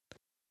good.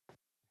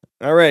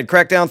 All right,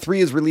 Crackdown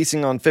 3 is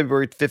releasing on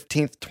February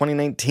 15th,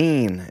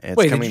 2019.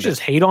 Wait, did you just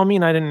hate on me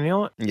and I didn't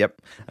know it?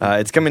 Yep.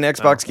 It's coming to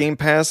Xbox Game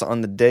Pass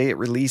on the day it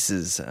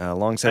releases.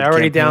 Alongside I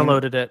already the campaign,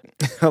 downloaded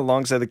it.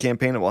 Alongside the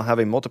campaign, it will have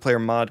a multiplayer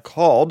mod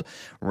called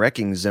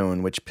Wrecking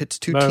Zone, which pits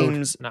two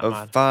teams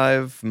of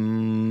 5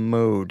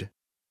 mode.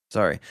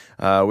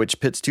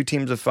 Which pits 2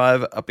 teams of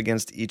 5 up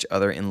against each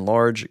other in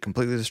large,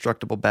 completely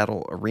destructible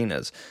battle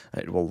arenas.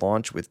 It will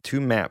launch with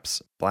 2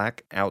 maps,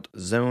 Blackout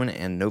Zone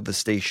and Nova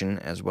Station,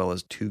 as well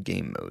as 2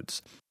 game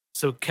modes.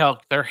 So,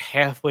 Calc, they're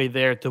halfway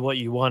there to what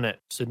you wanted.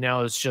 So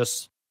now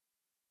it's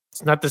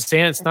not the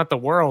sand, it's not the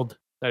world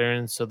that they're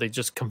in, so they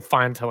just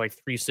confine to like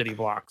 3 city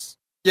blocks.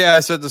 Yeah, I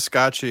said to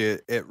Scotchy,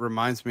 it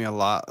reminds me a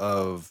lot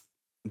of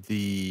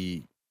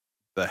the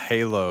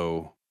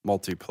Halo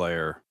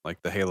multiplayer,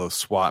 like the Halo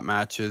SWAT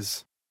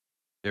matches.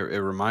 It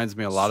reminds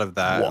me a lot of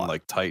that, and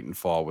like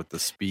Titanfall with the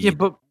speed. Yeah,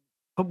 but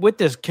with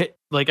this kit,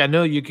 like I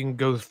know you can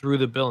go through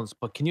the buildings,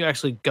 but can you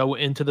actually go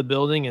into the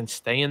building and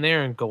stay in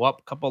there and go up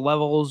a couple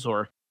levels?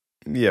 Or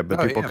yeah, but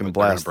people can but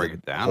blast break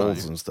it down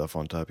holes and stuff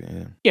on top of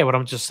you. Yeah, but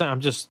I'm just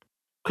saying,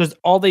 because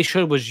all they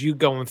showed was you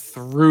going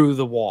through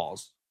the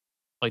walls.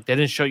 Like they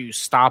didn't show you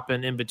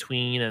stopping in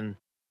between, and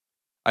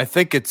I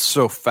think it's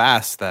so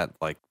fast that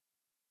like.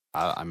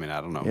 I mean,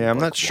 I don't know. Yeah, I'm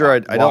not sure. I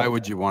don't. Why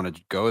would you want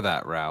to go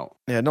that route?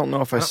 Yeah, I don't know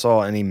if I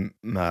saw any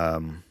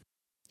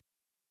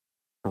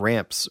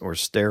ramps or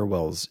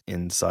stairwells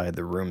inside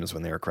the rooms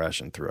when they were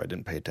crashing through. I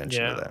didn't pay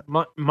attention to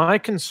that. My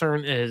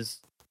concern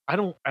is I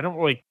don't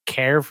really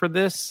care for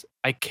this.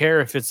 I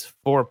care if it's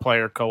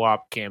 4-player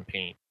co-op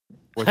campaign.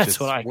 That's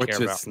what I care about.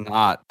 Which it's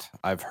not.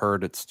 I've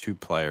heard it's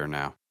 2-player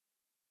now.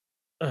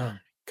 Oh my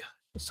God.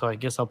 So I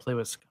guess I'll play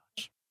with Scotch.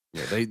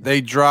 Yeah,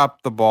 they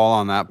dropped the ball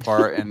on that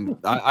part, and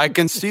I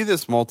can see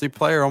this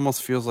multiplayer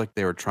almost feels like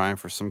they were trying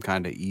for some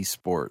kind of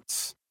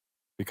esports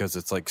because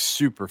it's like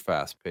super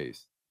fast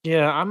paced.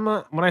 Yeah,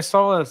 when I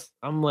saw this,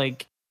 I'm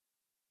like,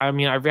 I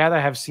mean, I'd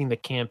rather have seen the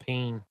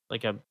campaign,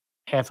 like a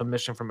half a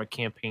mission from a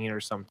campaign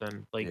or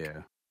something. Like,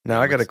 yeah. Now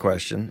I got a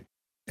question.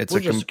 We're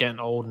just getting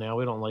old now.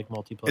 We don't like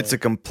multiplayer. It's a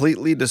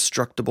completely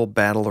destructible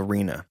battle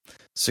arena.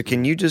 So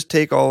can you just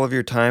take all of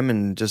your time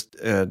and just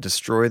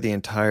destroy the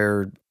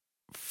entire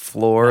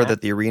floor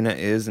that the arena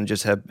is and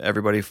just have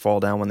everybody fall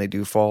down when they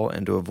do fall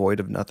into a void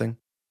of nothing?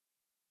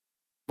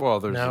 Well,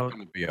 there's going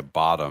to be a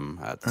bottom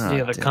at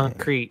the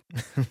concrete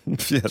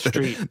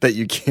street that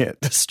you can't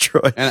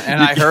destroy.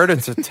 And I heard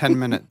it's a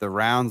 10-minute. The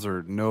rounds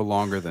are no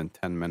longer than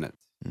 10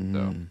 minutes.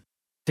 So.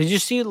 Did you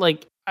see,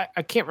 like,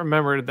 I can't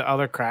remember the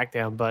other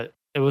Crackdown, but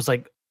it was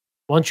like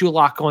once you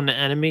lock on the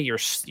enemy,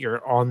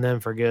 you're on them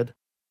for good.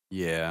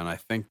 Yeah, and I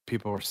think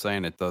people were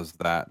saying it does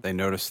that. They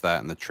noticed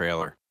that in the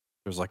trailer.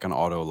 There's like an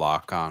auto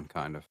lock on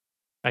kind of.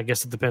 I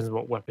guess it depends on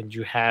what weapons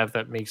you have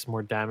that makes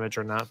more damage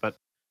or not, but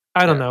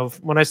I don't know.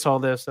 When I saw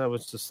this, I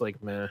was just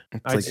like, meh.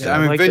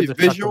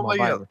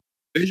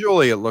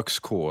 Visually it looks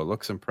cool. It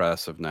looks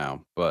impressive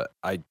now, but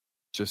I'm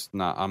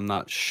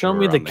not sure. Show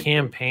me the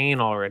campaign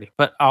already.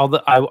 But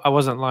I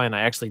wasn't lying.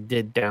 I actually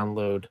did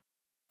download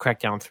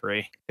Crackdown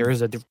 3. There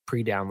is a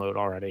pre-download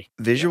already.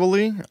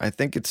 Visually, I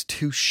think it's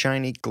too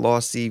shiny,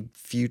 glossy,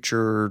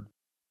 future.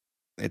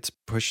 It's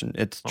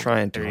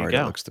trying too hard,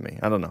 it looks to me.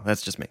 I don't know.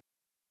 That's just me.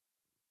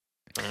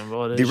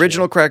 The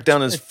original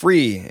Crackdown is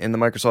free in the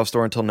Microsoft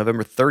Store until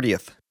November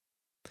 30th.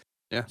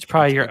 Yeah. It's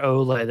probably your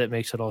OLED that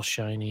makes it all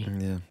shiny.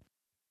 Yeah.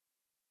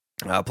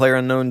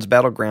 PlayerUnknown's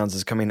Battlegrounds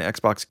is coming to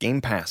Xbox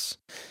Game Pass.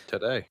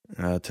 Today.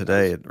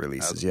 Today it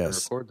releases, As we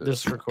yes. record this.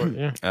 This record,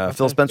 yeah.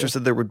 Phil Spencer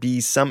said there would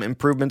be some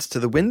improvements to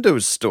the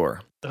Windows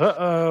Store.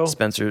 Uh-oh.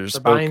 Spencer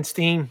They're buying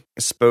Steam.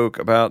 spoke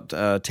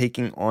about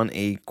taking on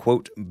a,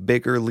 quote,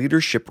 bigger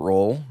leadership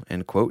role,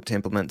 end quote, to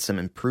implement some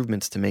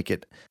improvements to make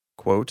it,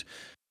 quote,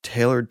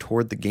 tailored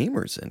toward the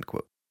gamers, end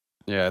quote.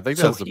 Yeah, I think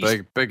So that's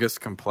the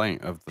biggest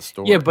complaint of the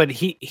store. Yeah, but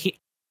he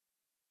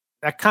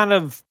that kind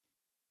of,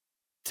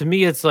 to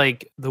me, it's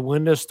like the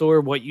Windows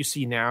Store, what you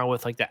see now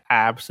with like the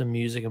apps and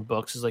music and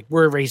books is like,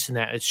 we're erasing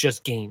that. It's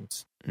just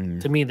games.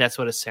 To me, that's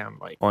what it sounds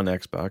like. On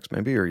Xbox,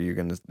 maybe, or you're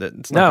gonna?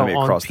 It's not No, gonna be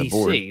on across the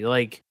board. PC.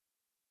 Like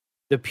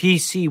the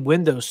PC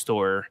Windows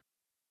Store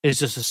is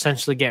just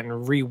essentially getting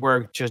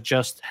reworked to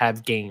just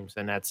have games,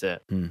 and that's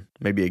it.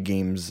 Maybe a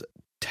games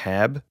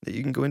tab that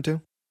you can go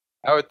into.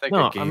 I would think.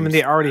 No, I mean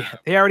they already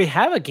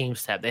have a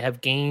games tab. They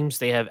have games,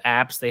 they have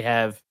apps, they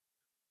have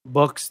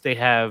books, they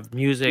have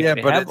music. Yeah,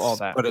 they but have it's all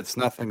that. but it's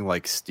nothing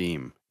like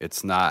Steam.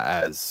 It's not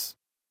as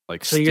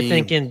like. So Steam. you're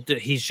thinking that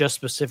he's just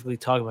specifically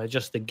talking about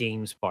just the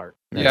games part.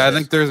 Yeah, I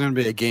think there's going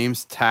to be a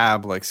games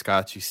tab, like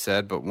Scotchy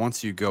said. But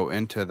once you go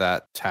into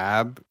that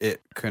tab,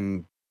 it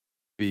can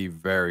be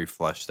very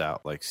fleshed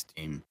out, like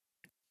Steam.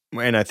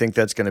 And I think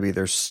that's going to be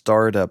their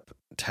startup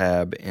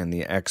tab in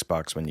the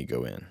Xbox when you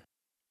go in.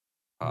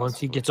 Once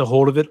he gets a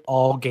hold of it,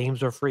 all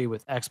games are free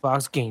with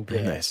Xbox Game Pass,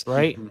 Nice.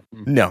 right?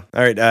 No. All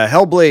right.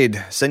 Hellblade,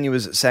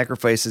 Senua's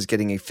Sacrifice is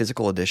getting a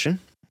physical edition.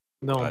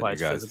 No one Glad buys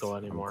you guys- physical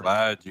anymore. I'm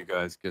glad you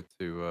guys get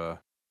to.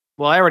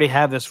 Well, I already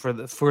have this for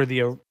the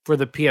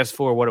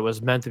PS4, what it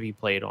was meant to be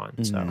played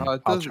on. So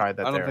Mhm. I'll try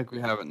that. I don't there. think we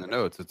have it in the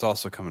notes. It's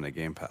also coming to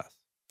Game Pass.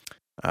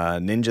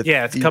 Ninja.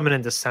 Yeah, it's coming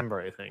in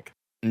December, I think.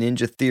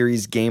 Ninja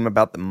Theory's game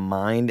about the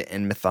mind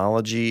and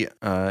mythology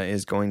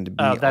is going to be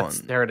Oh,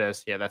 that's on. there. It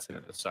is. Yeah, that's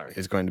it. Sorry.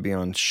 Is going to be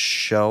on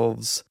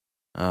shelves.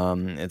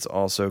 It's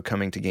also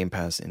coming to Game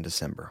Pass in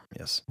December.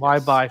 Yes. Why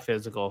buy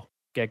physical?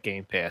 Get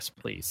Game Pass,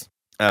 please.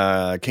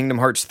 Kingdom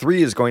Hearts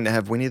 3 is going to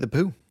have Winnie the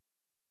Pooh.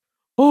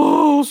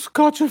 Oh,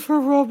 scotch it for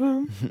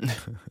Robin.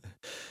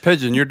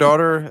 Pigeon, your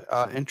daughter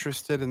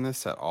interested in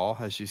this at all?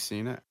 Has she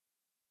seen it?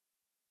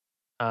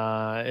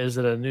 Is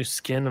it a new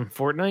skin in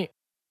Fortnite?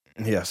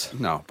 Yes.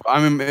 No.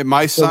 I mean,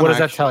 my So son. what does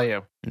that tell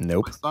you?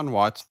 Nope. My son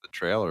watched the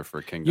trailer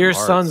for Kingdom Your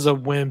Hearts. son's a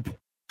wimp.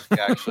 He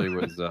actually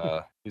was.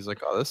 He's like,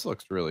 "Oh, this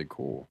looks really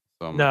cool."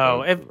 So I'm No,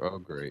 like, oh,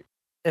 great.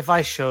 If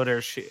I showed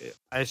her,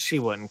 she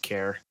wouldn't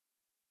care.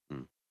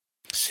 Hmm.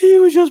 She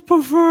would just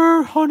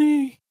prefer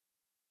honey.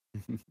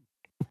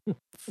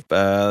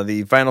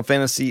 The Final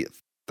Fantasy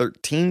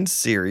 13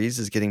 series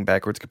is getting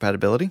backwards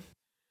compatibility.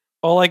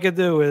 All I could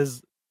do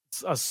is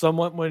a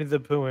somewhat Winnie the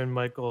Pooh and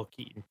Michael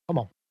Keaton. Come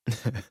on.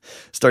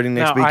 Starting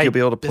next No, week, you'll be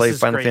able to this play is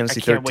Final great.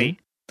 Fantasy I can't 13,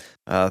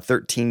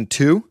 wait.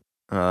 13-2,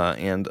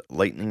 and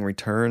Lightning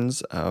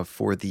Returns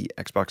for the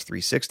Xbox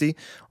 360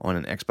 on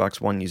an Xbox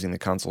One using the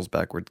console's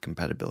backward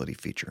compatibility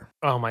feature.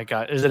 Oh my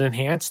god. Is it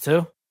enhanced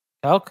too?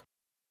 Elk?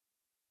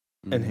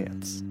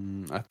 Enhance.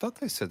 I thought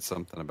they said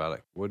something about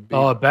it. Would be.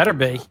 Oh, it better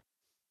be.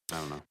 I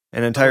don't know.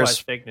 An entire Otherwise,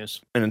 fake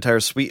news. An entire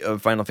suite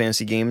of Final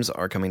Fantasy games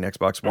are coming to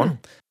Xbox One.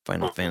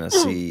 Final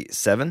Fantasy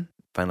 7,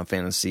 Final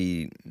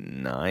Fantasy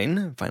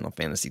 9, Final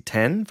Fantasy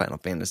 10, Final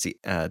Fantasy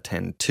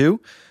 10-2,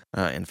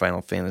 and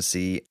Final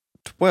Fantasy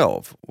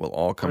 12 will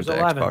all come Where's to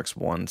 11? Xbox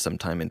One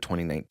sometime in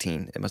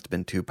 2019. It must have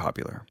been too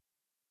popular.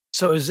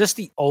 So is this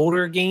the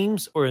older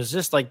games, or is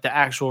this like the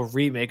actual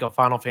remake of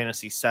Final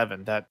Fantasy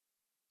VII that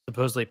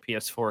supposedly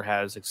PS4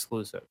 has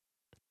exclusive?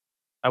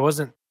 I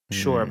wasn't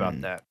sure about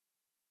that.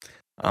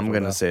 I'm don't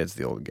going know. to say it's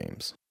the old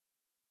games.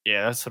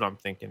 Yeah, that's what I'm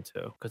thinking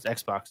too, because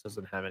Xbox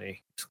doesn't have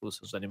any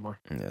exclusives anymore.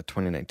 Yeah,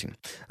 2019.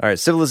 All right,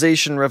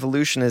 Civilization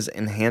Revolution is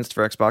enhanced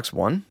for Xbox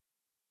One.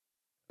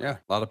 Yeah,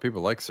 a lot of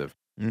people like Civ.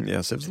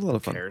 Yeah, Civ's a lot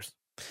of Who fun. cares?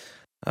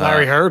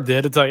 Larry Herb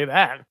did, I'll tell you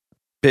that.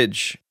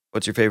 Pidge,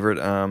 what's your favorite?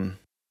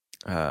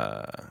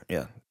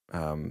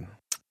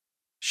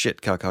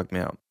 Shit, Calc, help me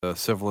out. The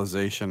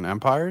Civilization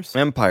Empires.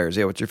 Empires.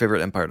 Yeah, what's your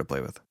favorite empire to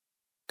play with?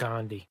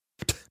 Gandhi.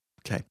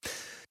 Okay.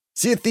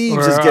 Sea of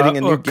Thieves is getting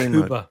a new game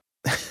mode. Cuba.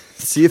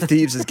 Sea of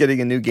Thieves is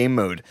getting a new game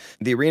mode.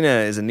 The Arena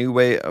is a new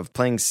way of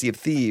playing Sea of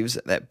Thieves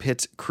that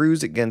pits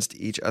crews against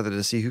each other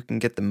to see who can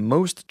get the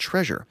most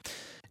treasure.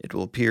 It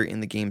will appear in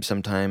the game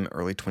sometime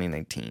early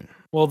 2019.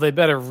 Well, they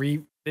better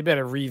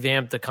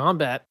revamp the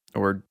combat.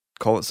 Or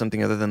call it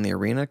something other than the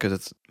Arena, because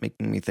it's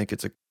making me think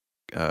it's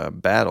a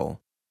battle.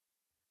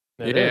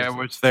 It Yeah, is.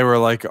 which they were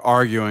like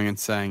arguing and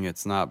saying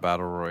it's not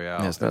battle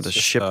royale. Yeah, it's not a just,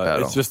 ship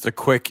battle. It's just a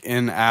quick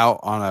in out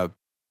on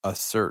a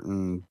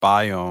certain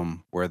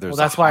biome where there's. Well,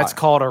 that's why it's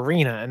called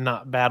Arena and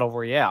not Battle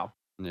Royale.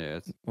 Yeah,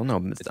 Well, no,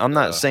 I'm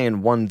not uh,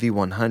 saying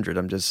 1v100.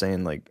 I'm just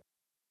saying, like,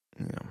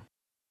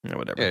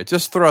 whatever. yeah. It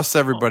just thrusts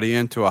everybody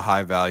into a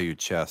high value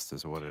chest,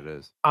 is what it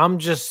is. I'm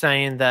just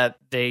saying that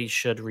they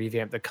should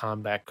revamp the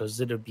combat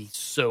because it'll be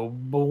so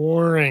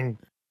boring.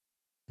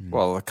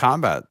 Well, the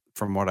combat,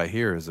 from what I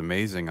hear, is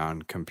amazing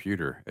on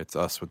computer. It's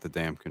us with the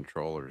damn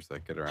controllers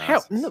that get around.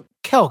 Hell, no,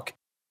 Kelk,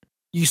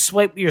 you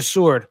swipe your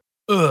sword.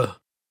 Ugh.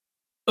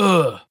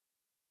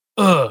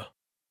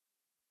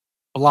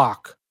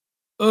 block.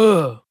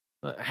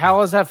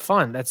 How is that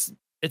fun? It's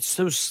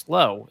so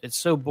slow. It's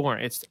so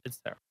boring. It's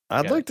there.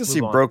 I'd Yeah, like to move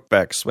see on.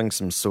 Brokeback swing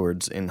some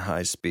swords in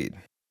high speed.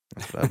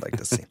 That's what I'd like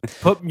to see.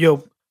 Put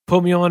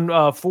me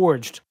on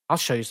Forged. I'll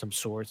show you some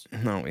swords.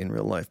 No, in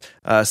real life.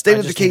 State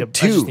of Decay I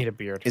just need 2 a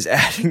beard. is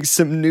adding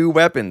some new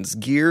weapons,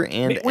 gear,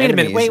 and Wait a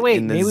minute. enemies Wait.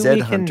 in the Maybe Zed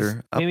we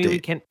Hunter can. Maybe we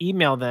update. can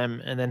email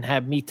them and then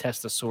have me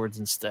test the swords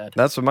instead.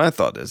 That's what my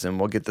thought is, and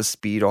we'll get the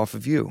speed off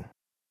of you.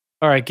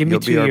 All right, give me You'll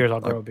be 2 our- years.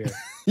 I'll grow a beard.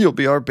 You'll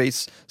be our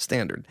base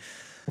standard.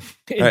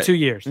 In All right. 2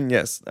 years.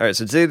 Yes. All right,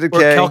 so State of Or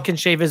Decay. Kel can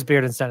shave his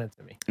beard and send it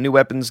to me. New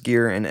weapons,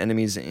 gear, and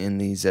enemies in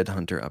the Zed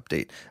Hunter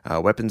update.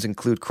 Weapons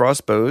include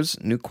crossbows,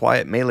 new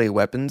quiet melee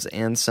weapons,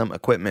 and some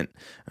equipment.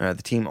 The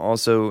team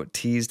also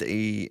teased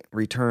a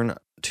return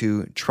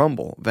to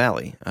Trumbull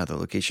Valley, the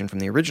location from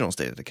the original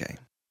State of Decay.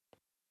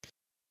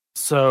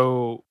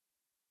 So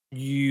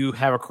you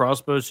have a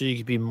crossbow, so you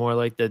could be more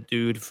like the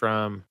dude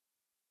from.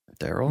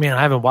 Daryl? Man,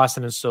 I haven't watched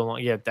it in so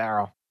long. Yeah,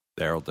 Daryl.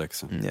 Daryl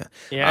Dixon. Yeah.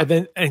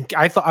 Yeah, and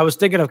I was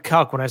thinking of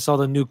Calc when I saw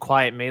the new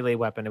quiet melee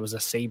weapon. It was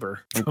a saber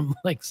from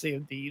like Sea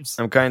of Thieves.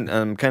 I'm kind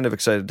of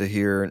excited to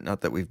hear,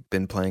 not that we've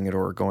been playing it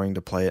or going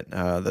to play it,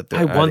 that they're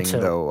I want adding to.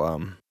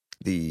 though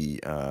the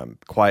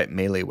quiet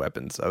melee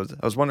weapons. I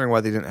was wondering why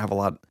they didn't have a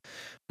lot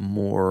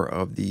more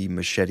of the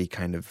machete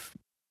kind of.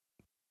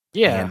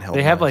 Yeah, handheld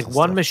they have knives like and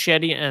one stuff.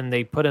 machete and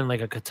they put in like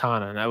a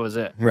katana, and that was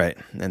it. Right,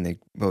 and they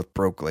both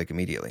broke like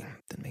immediately.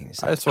 Didn't make any I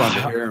sense. just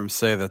wanted to hear him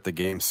say that the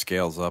game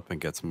scales up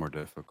and gets more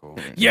difficult.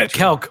 Yeah,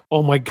 Calc.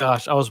 Oh my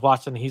gosh, I was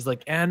watching. He's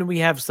like, and we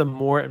have some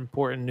more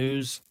important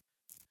news.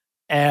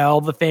 And all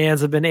the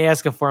fans have been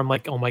asking for. I'm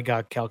like, oh my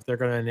god, Calc, they're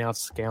going to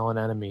announce scaling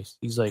enemies.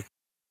 He's like,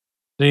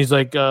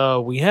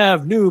 we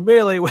have new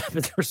melee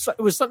weapons.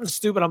 It was something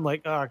stupid. I'm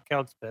like, oh,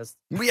 Calc's pissed.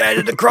 We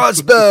added a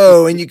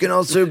crossbow, and you can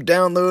also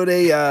download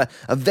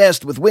a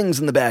vest with wings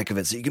in the back of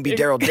it, so you can be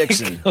Daryl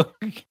Dixon.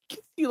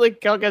 You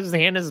like Calc has his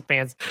hand in his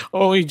pants.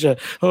 Holy shit!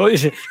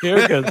 Here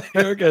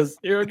it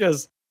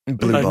goes.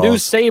 Blue A balls. new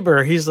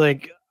saber. He's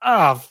like,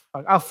 oh,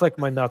 fuck, I'll flick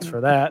my nuts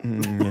for that.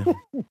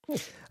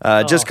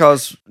 Yeah. Just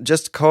Cause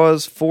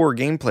 4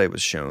 gameplay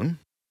was shown.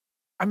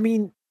 I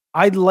mean,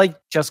 I like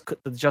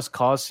the Just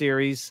Cause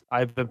series.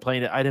 I've been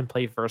playing it. I didn't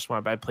play the first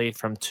one, but I played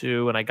from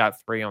 2 and I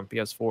got 3 on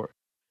PS4.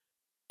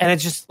 And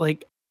it's just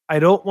like, I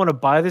don't want to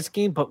buy this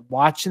game, but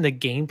watching the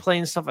gameplay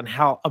and stuff and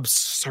how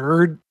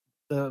absurd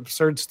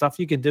stuff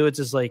you can do, it's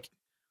just like,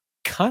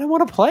 kind of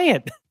want to play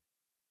it.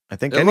 I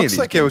think It any of looks these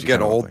like it would games you get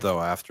kinda old like.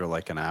 though after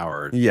like an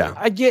hour. Or Yeah.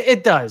 two.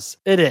 It does.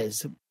 It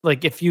is.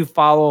 Like, if you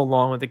follow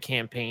along with the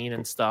campaign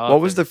and stuff.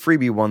 What was and the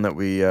freebie one that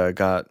we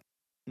got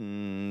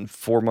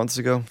 5 months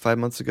ago?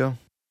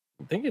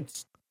 I think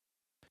it's.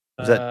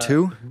 Was that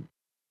 2?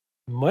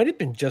 Might have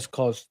been Just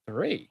Cause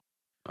 3.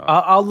 Oh.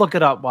 I'll look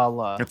it up while.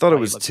 I thought it while you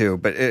was look. 2,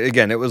 but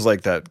again, it was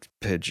like that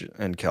Pidge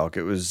and Calc.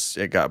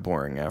 It got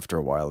boring after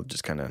a while,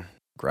 just kind of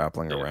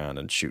grappling around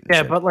and shooting.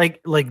 Yeah, shit. but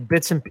like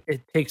bits and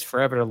it takes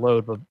forever to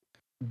load, but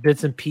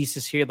bits and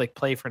pieces here, like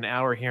play for an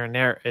hour here and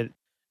there, it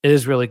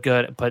is really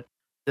good. But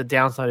the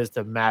downside is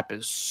the map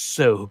is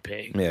so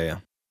big. Yeah.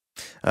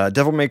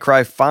 Devil May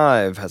Cry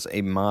 5 has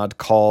a mod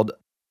called,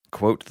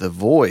 quote, The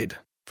Void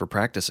for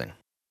practicing.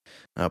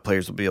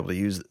 Players will be able to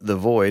use The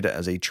Void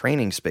as a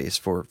training space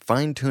for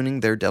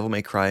fine-tuning their Devil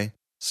May Cry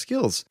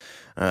skills.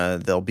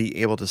 They'll be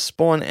able to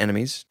spawn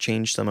enemies,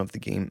 change some of the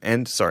game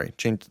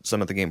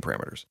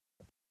parameters.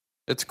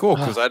 It's cool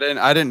because I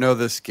didn't know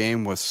this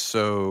game was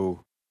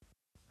so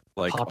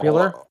like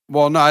Popular?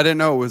 No, I didn't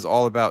know it was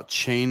all about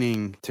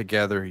chaining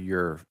together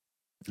your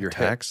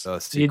Attacks?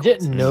 hit, You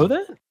didn't know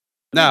that?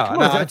 No, Come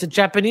no, on, it's a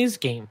Japanese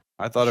game.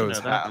 I thought it should was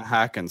know that.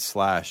 hack and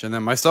slash. And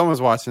then my son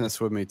was watching this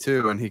with me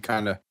too, and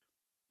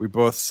we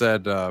both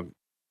said,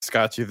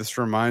 Scotchy, this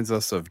reminds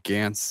us of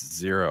Gantz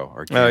Zero.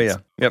 Or Gantz, Oh, yeah.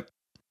 Yep.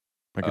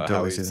 I could how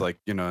totally see he's that. like,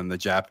 in the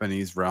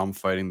Japanese realm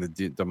fighting the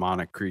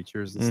demonic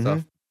creatures and Mhm.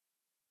 stuff.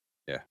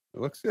 Yeah, it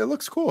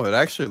looks cool. It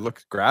actually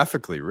looks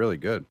graphically really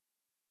good.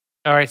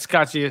 All right,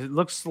 Scotty, it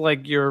looks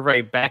like you're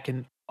right. Back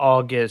in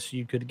August,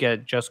 you could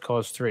get Just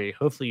Cause 3.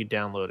 Hopefully, you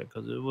download it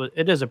because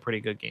it is a pretty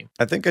good game.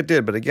 I think I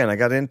did, but again, I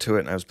got into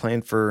it and I was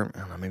playing for, I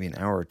don't know, maybe an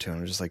hour or two,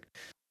 and I'm just like,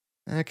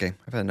 okay,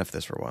 I've had enough of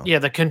this for a while. Yeah,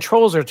 the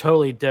controls are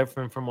totally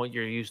different from what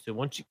you're used to.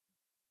 Once you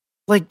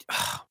God,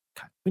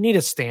 we need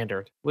a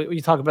standard.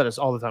 We talk about this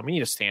all the time. We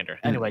need a standard.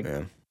 Anyway,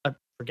 Yeah.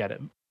 forget it.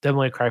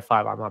 Devil May Cry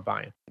 5, I'm not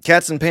buying.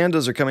 Cats and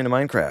pandas are coming to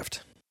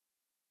Minecraft.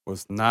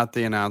 Was not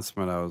the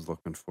announcement I was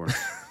looking for.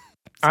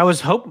 I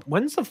was hoping,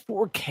 when's the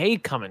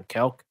 4K coming,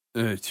 Kelk?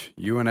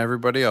 You and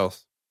everybody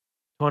else.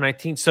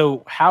 2019.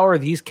 So, how are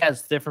these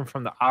cats different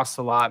from the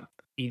ocelot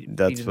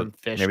That's eating what.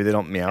 fish? Maybe they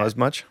don't meow as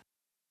much.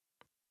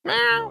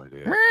 No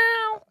idea.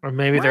 Or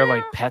maybe they're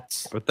like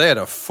pets. But they had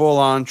a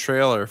full-on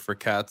trailer for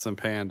cats and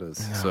pandas.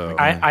 So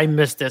I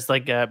missed this.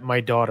 Like,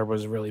 my daughter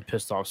was really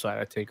pissed off, so I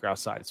had to take her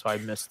outside. So I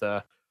missed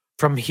the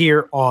from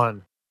here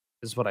on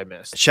is what I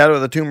missed. Shadow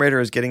of the Tomb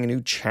Raider is getting a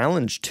new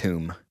challenge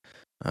tomb.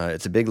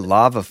 It's a big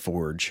lava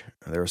forge.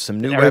 There are some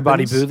new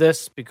Everybody weapons. boo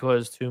this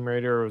because Tomb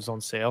Raider was on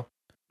sale.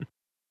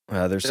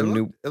 There's some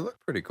new It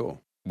looked pretty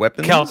cool.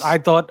 weapons. Kelk,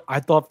 I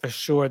thought for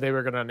sure they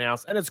were going to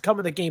announce, and it's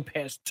coming to Game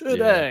Pass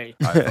today.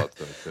 Yeah, I thought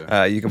so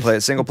too. You can play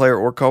it single player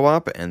or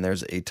co-op, and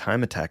there's a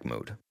time attack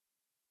mode.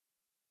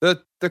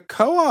 The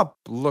co-op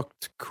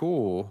looked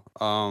cool.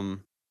 And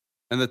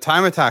the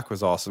time attack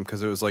was awesome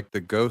because it was like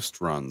the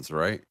ghost runs,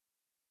 right?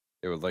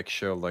 It would like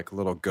show like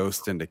little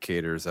ghost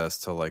indicators as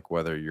to like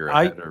whether you're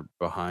ahead or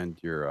behind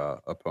your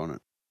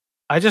opponent.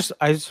 I just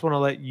want to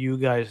let you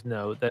guys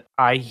know that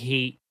I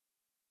hate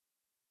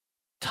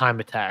time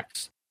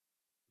attacks.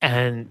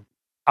 And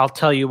I'll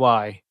tell you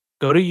why.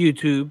 Go to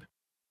YouTube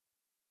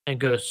and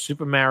go to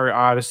Super Mario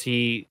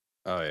Odyssey.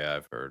 Oh yeah,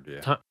 I've heard.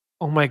 Yeah.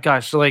 Oh my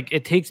gosh. So like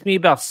it takes me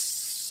about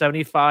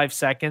 75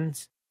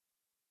 seconds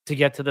to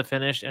get to the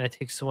finish, and it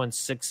takes someone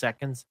 6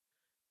 seconds.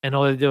 And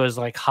all they do is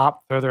like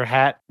hop, throw their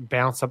hat,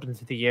 bounce up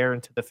into the air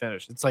into the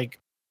finish. It's like,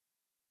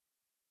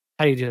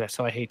 how do you do that?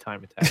 So I hate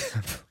time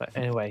attacks. But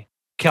anyway,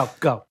 Kelp,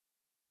 go.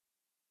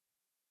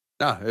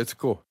 No, it's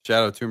cool.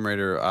 Shadow Tomb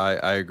Raider,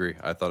 I agree.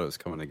 I thought it was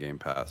coming to Game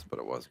Pass, but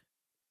it wasn't.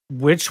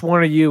 Which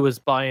one of you is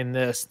buying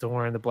this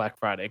during the Black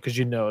Friday? Because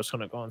you know it's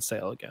going to go on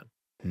sale again.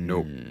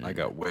 Nope. I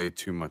got way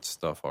too much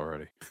stuff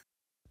already.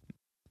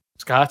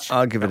 Scotch?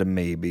 I'll give it a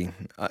maybe.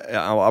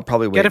 I'll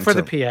probably wait. Get it for the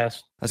until-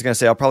 PS I was gonna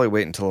say I'll probably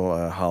wait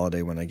until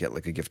holiday when I get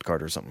like a gift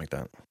card or something like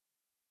that.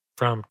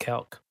 from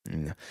Kelk.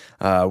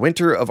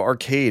 Winter of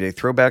Arcade, a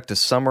throwback to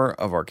Summer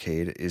of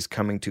Arcade, is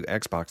coming to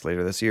Xbox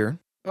later this year.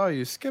 Oh,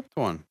 you skipped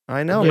one.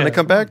 I know. I'm Yeah. gonna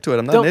come back to it.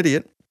 I'm not Don't- an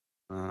idiot.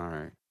 All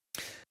right.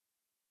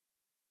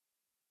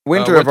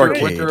 Winter of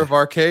Arcade. Winter of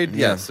Arcade.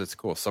 Yeah. Yes, it's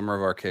cool. Summer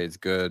of Arcade's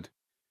good.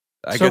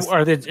 I So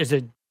guess. is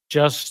it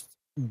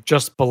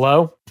just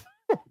below?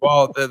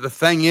 Well, the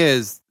thing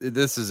is,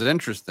 this is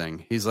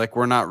interesting. He's like,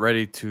 we're not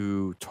ready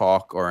to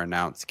talk or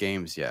announce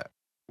games yet,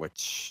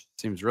 which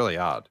seems really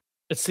odd.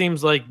 It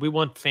seems like we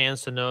want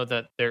fans to know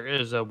that there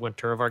is a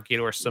Winter of Arcade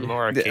or Summer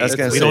I was Arcade.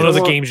 gonna We say- don't know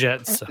the Well, games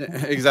yet. So.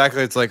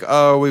 Exactly. It's like,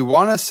 oh, we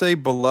want to say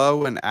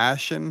Below and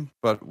Ashen,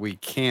 but we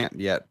can't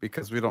yet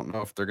because we don't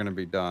know if they're going to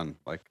be done.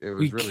 Like it was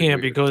We really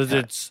can't weird. because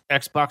it's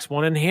Xbox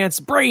One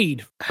Enhanced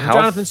Braid from How-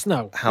 Jonathan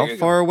Snow. How There you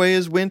far away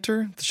is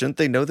winter? Shouldn't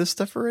they know this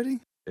stuff already?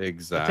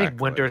 Exactly. I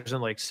think winter's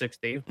in like 6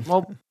 days.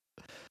 Well,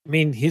 I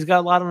mean, he's got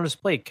a lot on his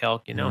plate,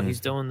 Kelk. You know, he's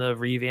doing the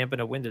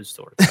revamping of Windows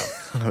Store.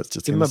 So. I was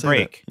just Give him gonna a say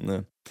break. that.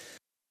 No.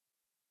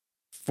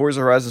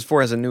 Forza Horizon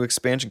 4 has a new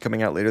expansion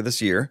coming out later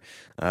this year.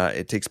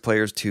 It takes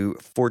players to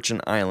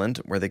Fortune Island,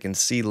 where they can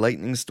see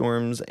lightning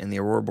storms and the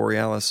Aurora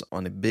Borealis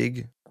on a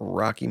big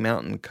rocky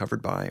mountain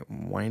covered by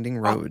winding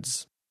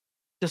roads.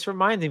 Just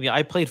reminding me,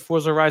 I played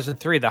Forza Horizon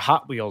 3, the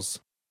Hot Wheels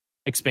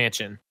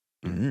expansion.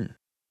 Mm.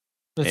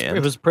 It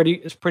And? was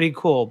pretty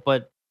cool.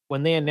 But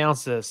when they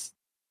announced this,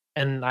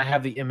 and I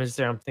have the image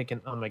there, I'm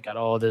thinking, oh my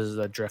god, this is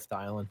a drift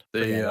island.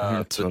 Forget it.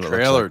 That's The what it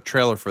looks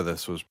trailer for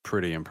this was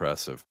pretty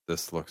impressive.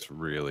 This looks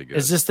really good.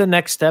 Is this the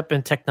next step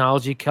in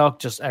technology, Kelk?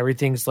 Just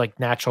everything's like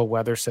natural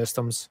weather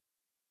systems.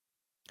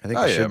 I think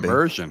Oh it yeah, should be.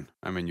 immersion.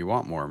 I mean, you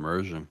want more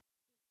immersion.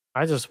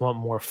 I just want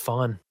more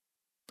fun.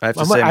 I have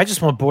to say, I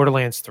just want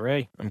Borderlands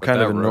 3. I'm But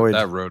kind of that annoyed.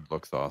 That road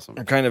looks awesome.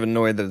 I'm kind of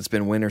annoyed that it's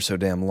been winter so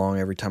damn long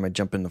every time I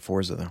jump into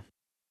Forza, though.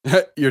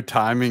 Your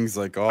timing's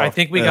like off. I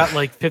think we got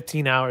like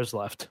 15 hours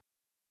left.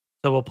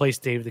 So we'll play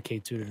State of Decay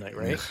 2 tonight,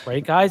 right?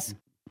 Right, guys?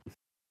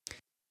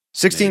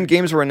 16 Maybe.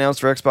 games were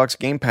announced for Xbox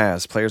Game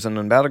Pass. Players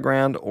Unknown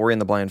Battleground, Ori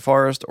and the Blind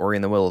Forest, Ori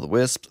and the Will of the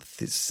Wisp,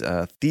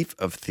 Thief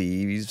of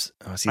Thieves,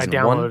 I Season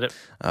downloaded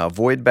 1, it.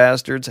 Void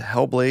Bastards,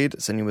 Hellblade,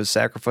 Senua's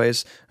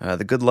Sacrifice,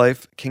 The Good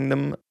Life,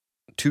 Kingdom,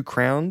 Two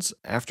Crowns,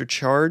 After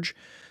Charge,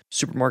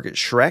 Supermarket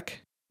Shrek,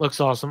 Looks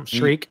awesome.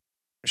 Shriek.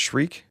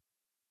 Shriek.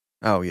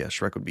 Oh, yeah,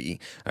 Shrek would be E.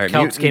 All right,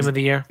 Kelk's Game of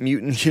the Year.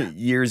 Mutant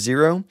Year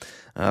Zero,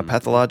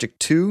 Pathologic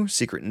 2,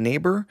 Secret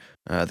Neighbor,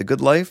 The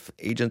Good Life,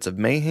 Agents of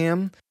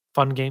Mayhem,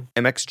 Fun game.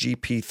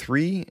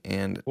 MXGP3,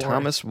 and Boring.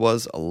 Thomas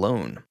Was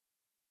Alone.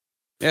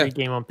 Yeah. Free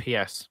game on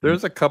PS.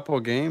 There's a couple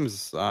of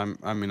games. I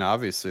mean,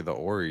 obviously the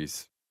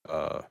Ori's.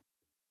 I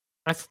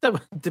thought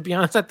that, to be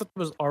honest, I thought it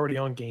was already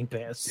on Game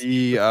Pass.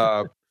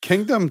 The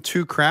Kingdom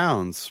Two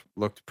Crowns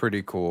looked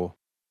pretty cool,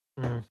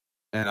 Mm.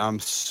 and I'm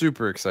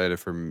super excited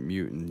for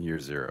Mutant Year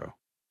Zero.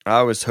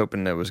 I was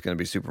hoping that was going to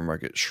be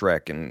Supermarket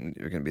Shrek, and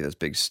you're going to be this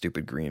big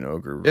stupid green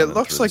ogre. It running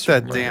looks through like the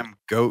that supermarket. damn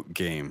goat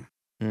game.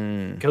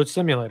 Hmm. Goat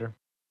Simulator.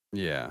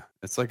 Yeah,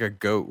 it's like a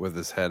goat with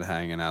his head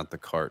hanging out the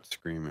cart,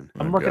 screaming.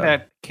 I'm Oh, looking God.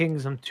 at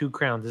Kingdom Two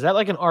Crowns. Is that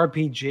like an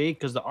RPG?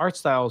 Because the art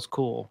style is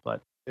cool,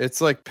 but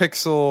It's like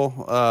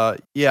pixel.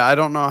 Yeah, I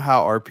don't know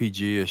how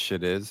RPG-ish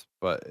it is,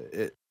 but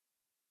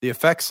the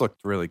effects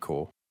looked really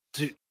cool.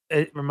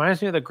 it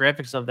reminds me of the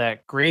graphics of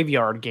that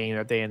Graveyard game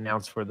that they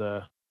announced for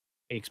the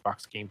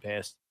Xbox Game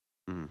Pass.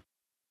 I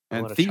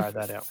And want to try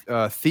that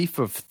out. Thief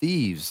of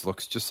Thieves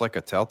looks just like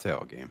a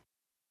Telltale game.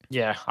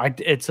 Yeah,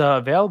 it's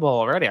available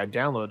already. I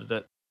downloaded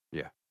it.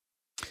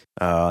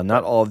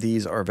 Not all of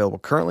these are available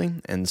currently,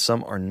 and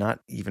some are not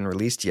even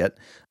released yet,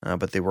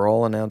 but they were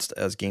all announced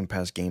as Game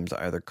Pass games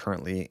either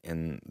currently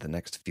in the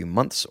next few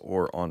months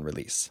or on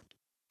release.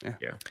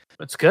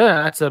 It's good.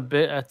 That's a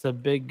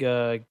big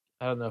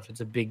I don't know if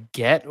it's a big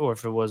get or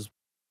if it was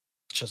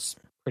just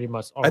pretty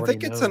much I already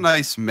think it's a known.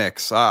 nice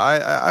mix.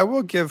 I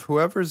will give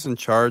whoever's in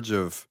charge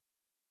of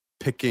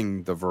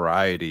picking the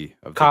variety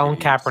of the Colin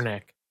games.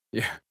 Kaepernick.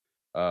 Yeah.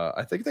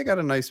 I think they got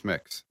a nice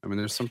mix. I mean,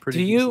 there's some pretty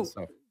Do decent you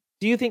stuff.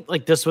 do you think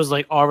like this was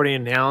like already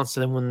announced,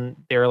 and then when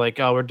they were like,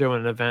 "Oh, we're doing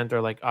an event,"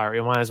 they're like, "All right,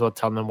 we might as well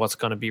tell them what's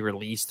going to be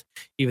released,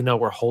 even though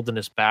we're holding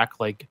this back."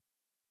 Like,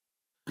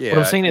 Yeah, what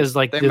I'm I saying think is,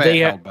 like, they do may they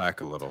have held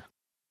back a little.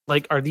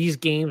 like are these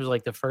games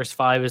like the first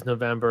 5 is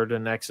November, the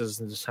next is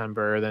in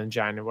December, then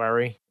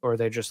January, or are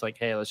they just like,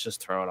 "Hey, let's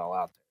just throw it all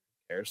out there"?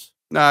 Who cares?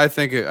 No, I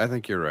think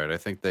you're right. I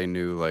think they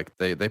knew like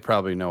they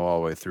probably know all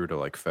the way through to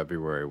like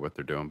February what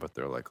they're doing, but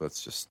they're like,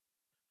 let's just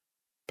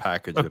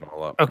package it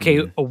all up. Okay,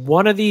 Mm-hmm.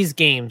 one of these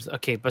games.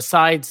 Okay,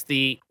 besides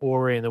the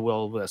Ori and the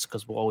Will of the Wisp,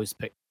 because we'll always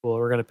pick. Well,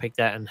 we're gonna pick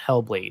that and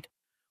Hellblade.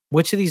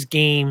 Which of these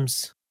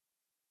games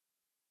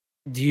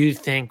do you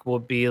think will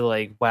be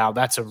like, wow,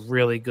 that's a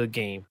really good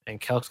game? And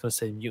Kelk's gonna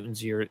say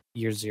Mutant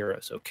Year Zero.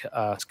 So,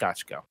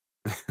 Scotch, go.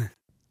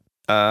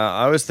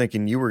 I was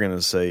thinking you were going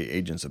to say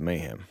Agents of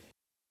Mayhem.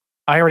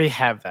 I already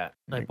have that.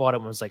 I bought it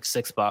when it was like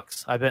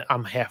 $6.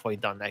 I'm halfway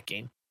done that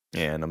game.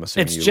 Yeah, and I'm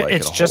assuming It's you like it a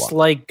it's whole just lot.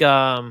 like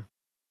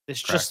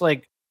it's just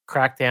like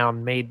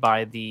Crackdown made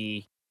by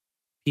the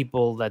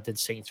people that did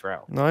Saints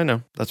Row. No, I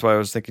know. That's why I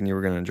was thinking you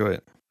were going to enjoy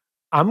it.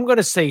 I'm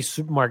gonna say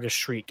Super Mario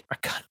Shriek. I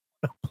kind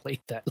of want to play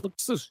that. It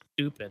looks so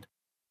stupid.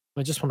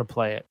 I just want to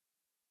play it.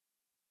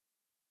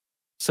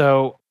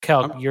 So,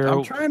 Kelk,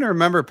 I'm trying to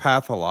remember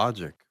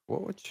Pathologic.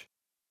 What would you...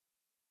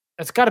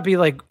 it's got to be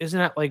like, isn't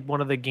that like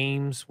one of the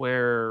games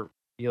where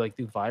you like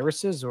do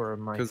viruses, or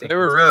am I? Because they thinking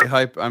were really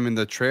hype. I mean,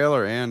 the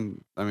trailer and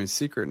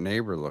Secret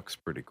Neighbor looks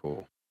pretty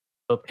cool.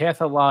 so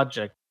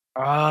Pathologic.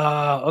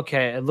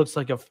 Okay. It looks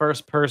like a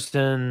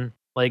first-person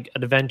like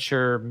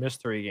adventure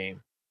mystery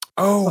game.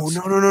 Oh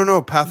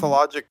no!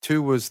 Pathologic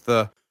 2 was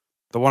the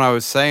one I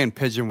was saying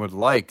Pigeon would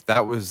like.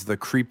 That was the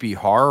creepy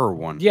horror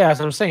one. Yeah,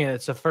 as I'm saying,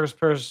 it's a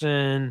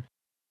first-person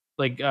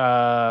like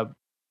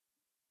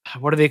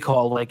what do they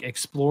call it? Like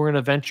exploring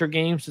adventure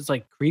games? It's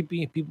like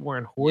creepy. People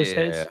wearing horse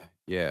heads.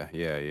 Yeah.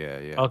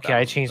 Okay,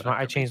 I changed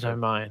my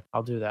mind.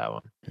 I'll do that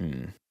one.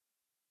 Hmm.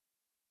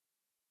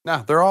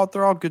 No, they're all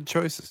good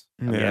choices.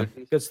 Yeah.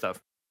 Good stuff.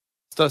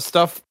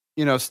 Stuff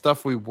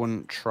stuff we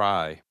wouldn't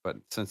try, but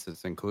since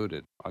it's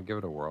included, I'll give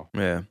it a whirl.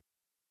 Yeah.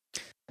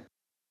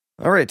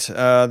 All right.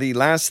 The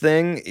last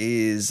thing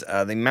is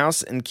the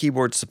mouse and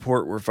keyboard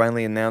support were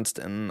finally announced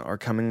and are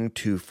coming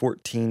to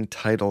 14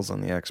 titles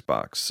on the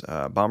Xbox.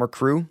 Bomber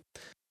Crew,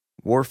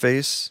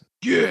 Warface,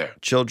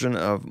 Children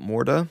of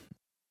Morta,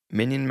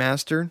 Minion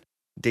Master,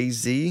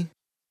 DayZ,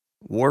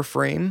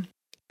 Warframe,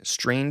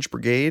 Strange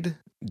Brigade,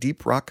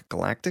 Deep Rock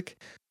Galactic,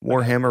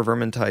 Warhammer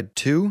Vermintide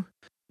 2,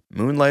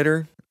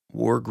 Moonlighter,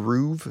 War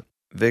Groove,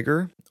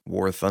 Vigor,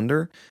 War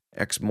Thunder,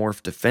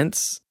 X-Morph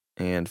Defense,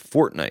 and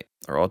Fortnite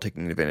are all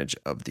taking advantage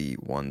of the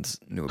one's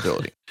new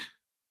ability.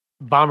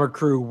 Bomber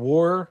Crew,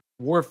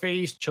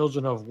 Warface,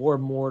 Children of War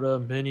Morta,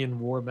 Minion,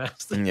 War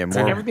Master. Yeah, It's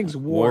more like everything's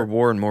war.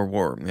 war, and more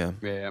war. Yeah.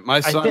 Yeah, my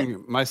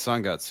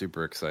son got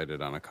super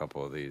excited on a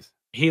couple of these.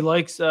 He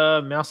likes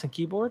mouse and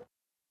keyboard.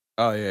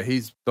 Oh yeah,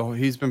 he's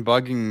been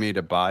bugging me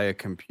to buy a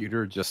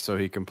computer just so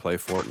he can play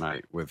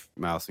Fortnite with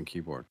mouse and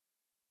keyboard.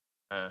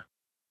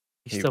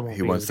 He still won't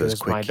he be wants as good those as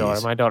quick my daughter.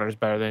 keys. My daughter's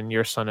better than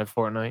your son at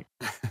Fortnite.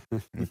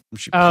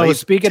 She Oh, plays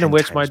speaking 10 of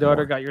which, my times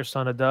daughter more. got your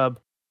son a dub.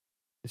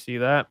 You see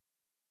that?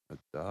 A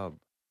dub.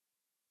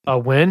 A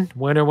winner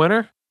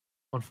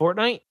on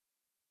Fortnite,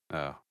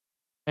 Oh,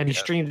 and he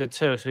streamed it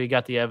too, so he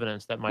got the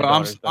evidence that my but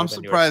daughter's better I'm than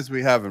yours. surprised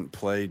we haven't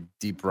played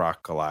Deep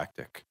Rock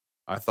Galactic.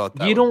 I thought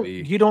that You would don't.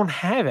 be... You don't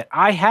have it.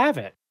 I have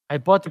it. I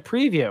bought the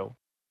preview.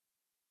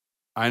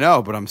 I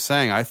know, but I'm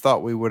saying I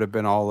thought we would have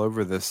been all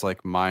over this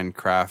like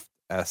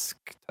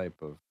Minecraft-esque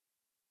type of...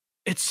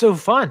 It's so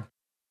fun.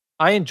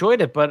 I enjoyed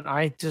it, but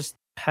I just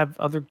have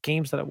other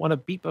games that I want to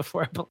beat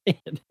before I play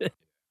it.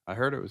 I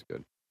heard it was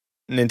good.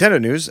 Nintendo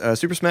news: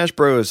 Super Smash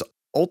Bros.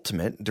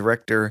 Ultimate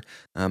director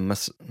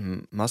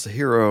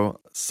Masahiro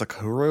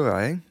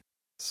Sakurai,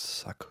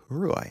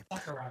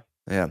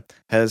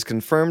 has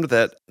confirmed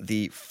that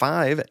the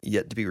 5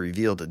 yet to be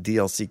revealed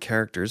DLC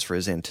characters for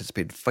his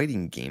anticipated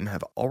fighting game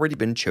have already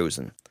been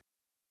chosen.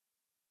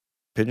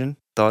 Pigeon,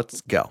 thoughts,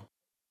 go.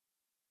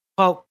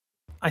 Well,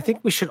 I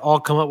think we should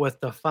all come up with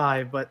the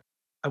 5, but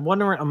I'm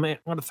wondering. I'm going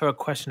to throw a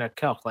question at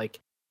Kelk.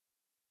 Like,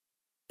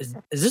 is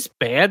this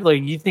bad?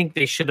 Like, you think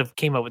they should have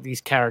came up with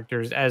these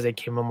characters as they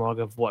came along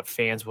of what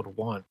fans would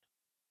want?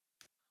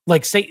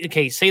 Like, say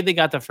they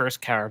got the first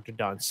character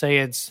done. Say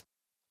it's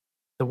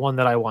the one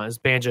that I want is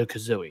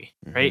Banjo-Kazooie,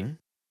 right?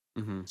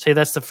 Mm-hmm. Say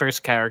that's the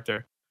first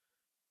character.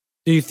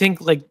 Do you think,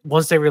 like,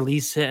 once they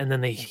release it and then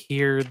they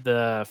hear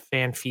the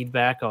fan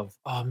feedback of,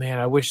 oh man,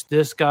 I wish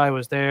this guy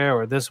was there,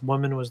 or this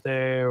woman was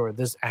there, or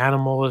this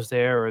animal was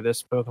there, or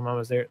this Pokemon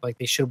was there, like,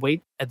 they should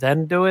wait and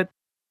then do it?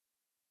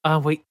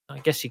 Wait, I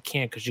guess you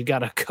can't because you got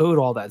to code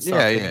all that stuff.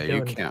 Yeah, that you're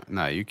you doing. can't.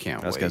 No, you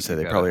can't. I was wait. going to say You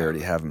they gotta probably already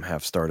have them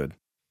half started.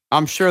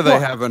 I'm sure they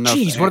have enough.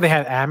 Geez, what do they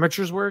have?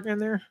 Amateurs working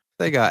there?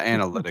 They got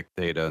analytic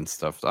data and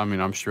stuff. I mean,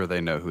 I'm sure they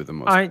know who the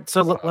most. All right,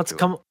 so let's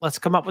popular-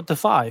 come up with the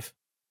 5.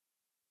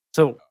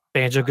 So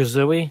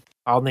Banjo-Kazooie.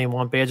 I'll name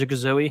one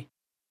Banjo-Kazooie.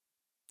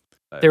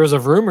 There was a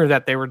rumor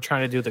that they were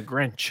trying to do the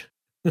Grinch.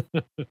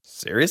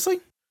 Seriously?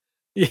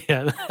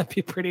 Yeah, that'd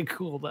be pretty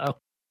cool though.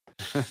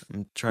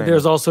 I'm trying.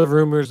 There's also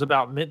rumors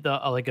about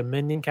like a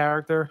minion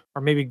character,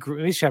 or maybe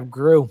we should have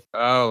Gru,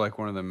 Oh, like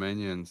one of the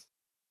minions.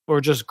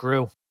 or just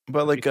Gru.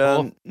 but like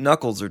cool.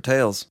 Knuckles or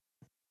Tails.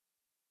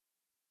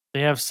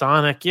 They have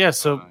Sonic, yeah.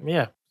 So Sonic.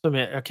 yeah, so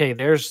okay.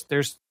 There's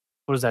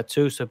what is that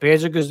 2? So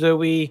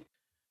Banjo-Kazooie,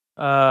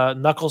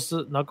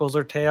 Knuckles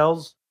or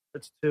Tails.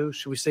 That's 2.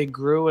 Should we say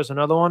Gru as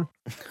another one?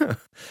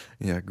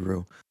 Yeah,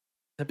 Gru.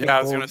 That'd be Yeah,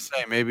 I was cool. gonna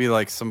say maybe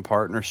like some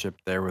partnership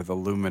there with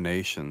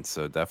Illumination.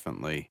 So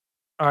definitely.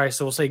 All right,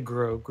 so we'll say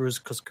Gru.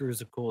 Because Gru's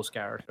the coolest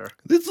character.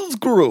 This is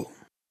Gru.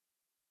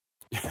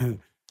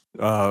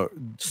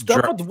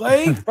 Step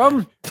away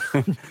from.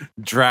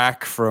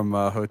 Drac from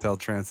Hotel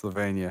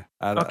Transylvania.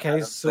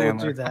 Okay, so we'll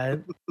do that.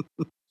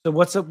 So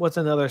what's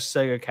another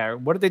Sega character?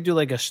 What did they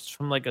do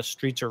from a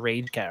Streets of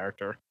Rage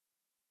character?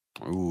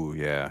 Ooh,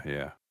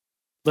 yeah.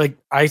 Like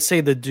I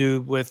say the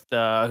dude with who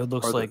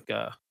looks Or the- like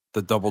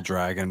The Double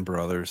Dragon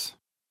brothers.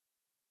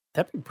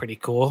 that'd be pretty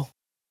cool.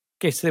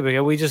 Okay, so there we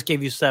go. We just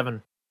gave you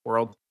 7,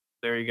 world.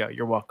 There you go.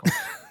 You're welcome.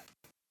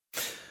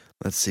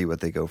 Let's see what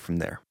they go from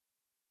there.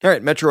 All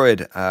right,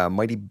 Metroid,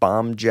 Mighty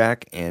Bomb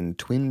Jack, and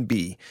Twin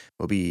B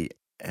will be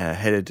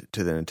headed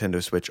to the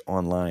Nintendo Switch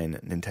Online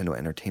Nintendo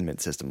Entertainment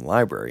System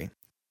library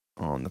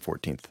on the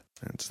 14th.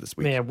 That's this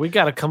week. Man, we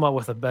got to come up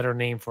with a better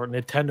name for it.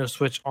 Nintendo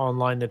Switch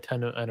Online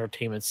Nintendo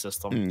Entertainment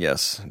System.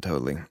 Yes,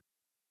 totally.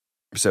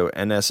 So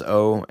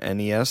NSO,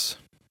 NES.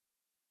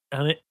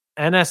 And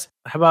NS,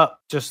 how about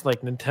just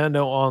like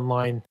Nintendo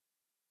Online?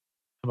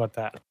 How about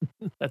that?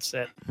 That's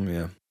it.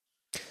 Yeah.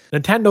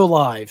 Nintendo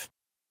Live.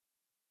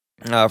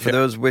 For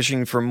those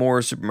wishing for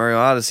more Super Mario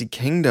Odyssey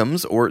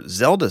Kingdoms or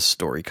Zelda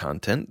story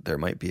content, there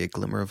might be a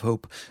glimmer of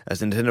hope,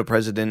 as Nintendo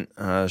President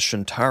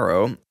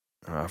Shuntaro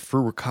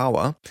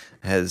Furukawa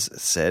has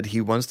said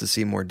he wants to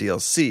see more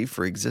DLC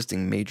for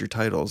existing major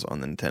titles on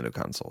the Nintendo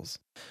consoles.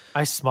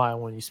 I smile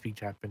when you speak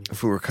Japanese.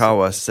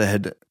 Furukawa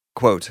said,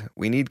 quote,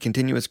 "We need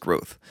continuous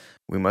growth.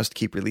 We must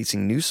keep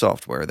releasing new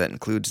software that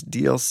includes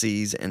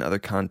DLCs and other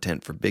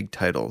content for big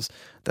titles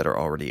that are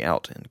already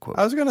out," end quote.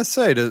 I was gonna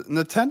say,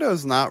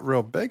 Nintendo's not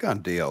real big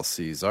on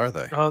DLCs, are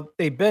they?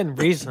 They've been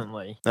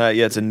recently. Yeah,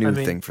 it's a new I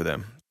mean- thing for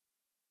them.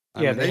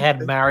 I Yeah, mean, they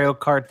had Mario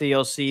Kart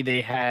DLC.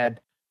 They had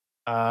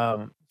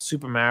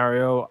Super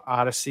Mario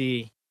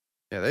Odyssey.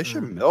 Yeah, they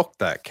should milk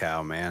that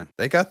cow, man.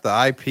 They got the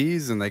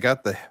IPs and they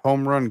got the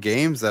home run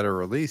games that are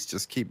released.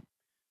 Just keep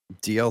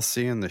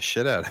DLCing the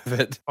shit out of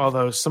it.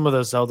 Although some of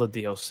the Zelda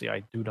DLC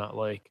I do not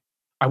like.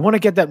 I want to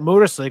get that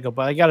motorcycle,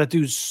 but I got to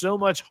do so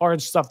much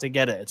hard stuff to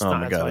get it. It's Oh not,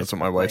 my it's god, not that's what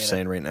my playing wife's it.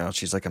 saying right now.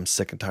 She's like, I'm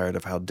sick and tired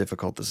of how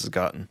difficult this has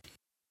gotten.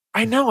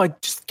 I know. I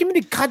just give me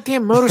the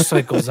goddamn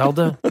motorcycle,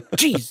 Zelda.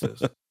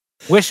 Jesus,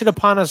 wish it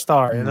upon a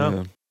star. You know.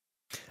 Yeah.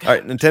 All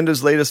right,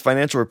 Nintendo's latest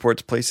financial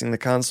reports placing the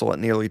console at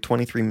nearly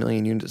 23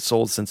 million units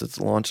sold since its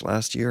launch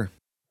last year.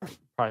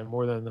 Probably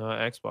more than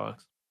Xbox.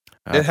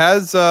 It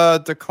has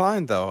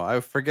declined though. I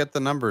forget the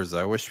numbers.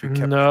 I wish we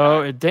kept. No,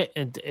 track. it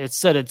didn't. It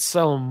said it's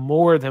selling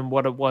more than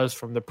what it was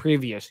from the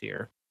previous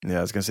year. Yeah,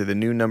 I was going to say the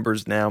new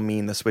numbers now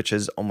mean the Switch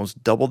has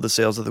almost doubled the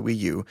sales of the Wii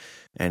U,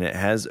 and it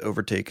has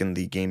overtaken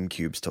the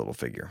GameCube's total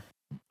figure.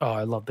 Oh,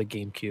 I love the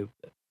GameCube.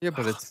 Yeah,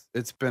 but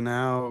it's been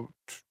out.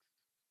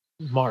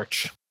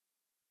 March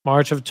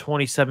of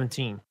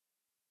 2017.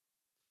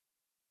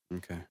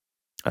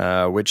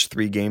 Okay. Which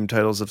 3 game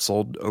titles have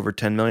sold over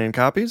 10 million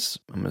copies?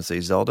 I'm going to say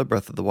Zelda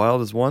Breath of the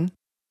Wild is 1.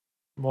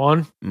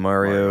 1,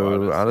 Mario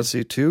Mario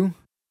Odyssey 2.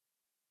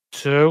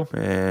 2,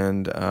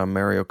 And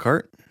Mario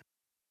Kart.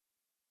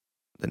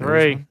 The newest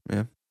 3. one.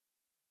 Yeah.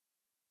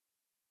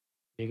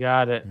 You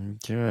got it.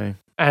 Okay.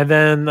 And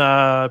then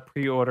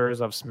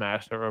pre-orders of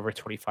Smash are over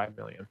 25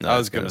 million. I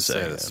was gonna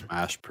say yeah. the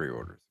Smash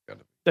pre-orders.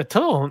 The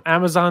total on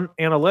Amazon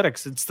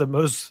Analytics, it's the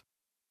most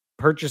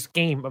purchased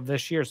game of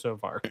this year so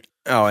far.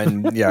 Oh,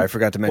 and yeah, I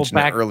forgot to mention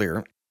that back-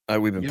 earlier.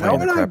 We've been You playing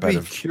know the what? I'd crap out be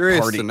of curious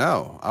Party to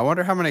know. I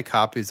wonder how many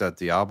copies that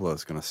Diablo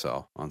is gonna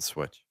sell on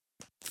Switch.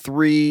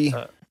 3.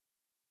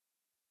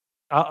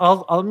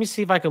 I'll let me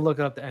see if I can look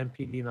up the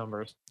NPD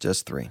numbers.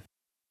 Just 3.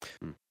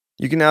 Hmm.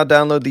 You can now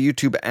download the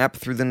YouTube app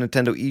through the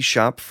Nintendo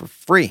eShop for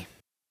free.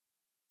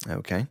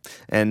 Okay.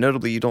 And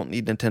notably, you don't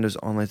need Nintendo's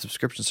online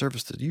subscription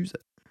service to use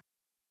it.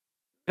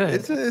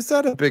 Good. Is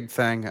that a big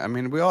thing? I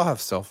mean, we all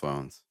have cell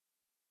phones.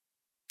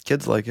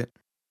 Kids like it.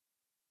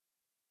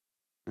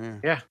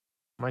 Yeah.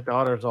 My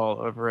daughter's all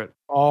over it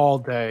all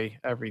day,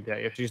 every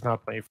day. If she's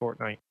not playing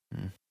Fortnite,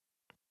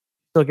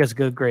 still gets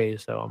good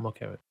grades, so I'm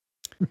okay with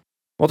it.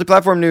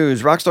 Multi-platform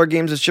news. Rockstar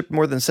Games has shipped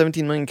more than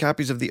 17 million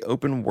copies of the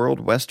open world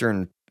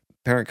Western.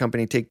 Parent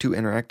company Take-Two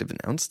Interactive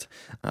announced.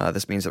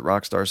 This means that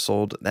Rockstar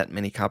sold that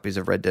many copies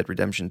of Red Dead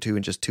Redemption 2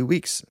 in just 2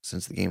 weeks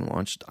since the game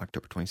launched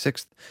October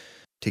 26th.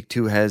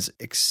 Take-Two has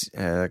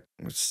exceeded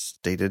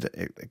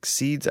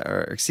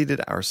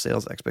our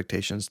sales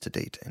expectations to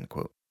date, end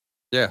quote.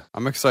 Yeah,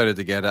 I'm excited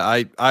to get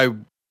it. I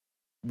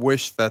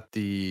wish that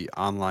the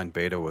online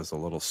beta was a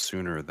little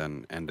sooner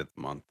than end of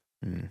the month.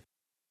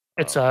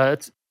 It's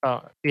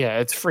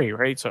it's free,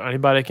 right? So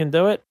anybody can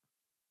do it.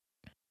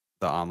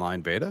 The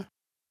online beta?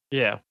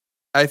 Yeah.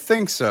 I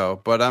think so,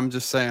 but I'm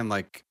just saying,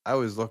 like, I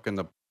was looking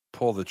to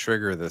pull the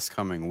trigger this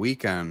coming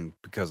weekend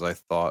because I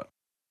thought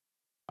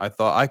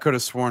I could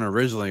have sworn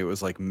originally it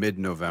was like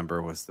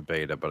mid-November was the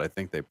beta, but I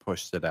think they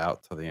pushed it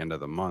out till the end of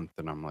the month,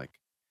 and I'm like,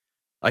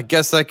 I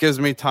guess that gives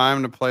me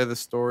time to play the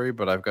story,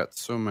 but I've got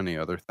so many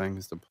other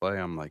things to play.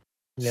 I'm like,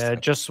 Yeah,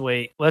 just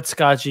wait. Let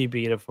Scotchy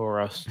beat it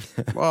for us.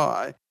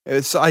 well,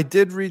 I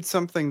did read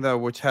something though,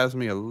 which has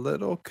me a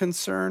little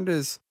concerned.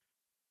 Is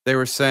they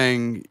were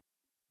saying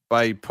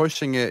by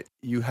pushing it,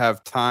 you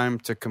have time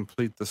to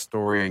complete the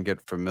story and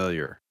get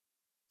familiar.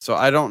 So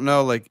I don't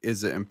know, like,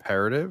 is it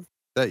imperative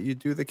that you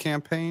do the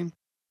campaign,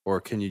 or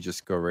can you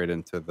just go right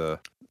into the?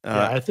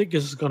 Yeah, I think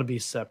this is going to be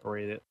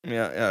separated.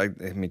 Yeah,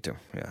 me too.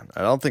 Yeah,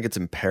 I don't think it's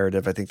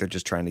imperative. I think they're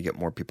just trying to get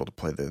more people to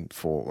play the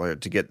full,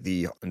 to get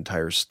the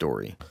entire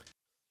story.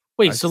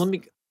 Wait, so let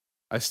me.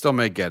 I still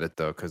may get it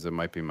though, because it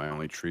might be my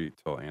only treat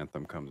till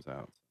Anthem comes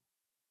out.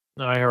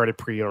 No, I already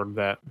pre-ordered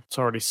that. It's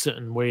already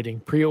sitting waiting.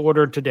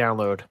 Pre-ordered to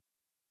download.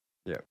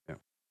 Yeah.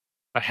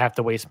 I have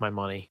to waste my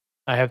money.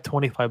 I have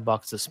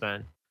 $25 to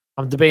spend.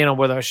 I'm debating on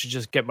whether I should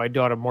just get my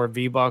daughter more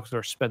V-Bucks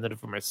or spend it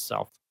for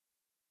myself.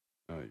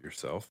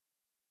 Yourself?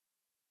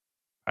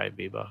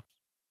 V-Bucks.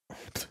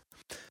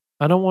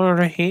 I don't want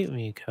her to hate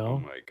me, Kel. Oh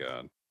my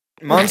god.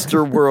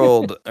 Monster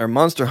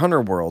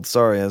Hunter World,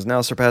 has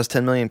now surpassed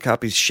 10 million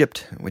copies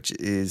shipped, which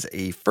is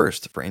a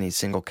first for any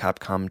single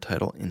Capcom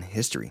title in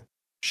history.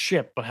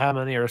 Shit, but how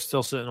many are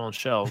still sitting on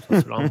shelves?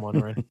 That's what I'm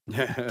wondering.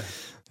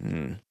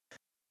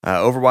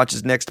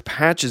 Overwatch's next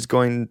patch is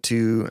going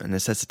to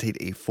necessitate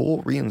a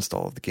full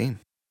reinstall of the game.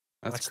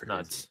 That's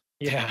nuts.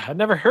 Yeah, I've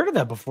never heard of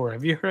that before.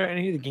 Have you heard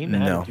any of the game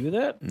that had to do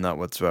that? Not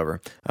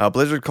whatsoever.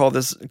 Blizzard called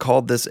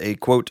this a,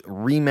 quote,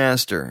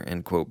 remaster,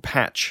 end quote,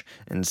 patch,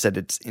 and said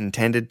it's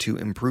intended to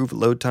improve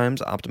load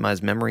times,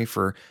 optimize memory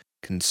for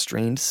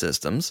constrained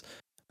systems.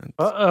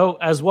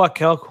 As what,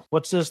 Kel?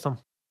 What system?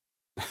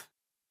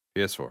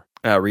 PS4.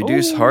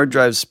 Reduce hard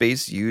drive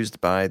space used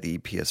by the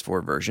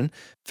PS4 version,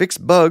 fix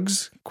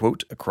bugs,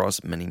 quote,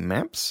 across many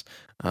maps,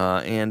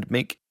 and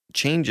make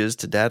changes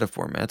to data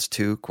formats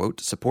to, quote,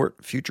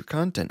 support future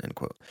content, end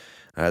quote.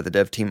 The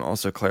dev team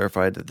also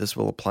clarified that this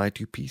will apply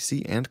to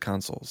PC and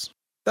consoles.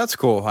 That's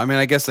cool. I mean,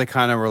 I guess they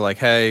kind of were like,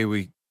 hey,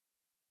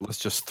 let's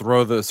just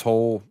throw this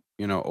whole,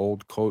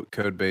 old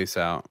code base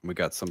out. We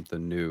got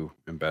something new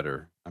and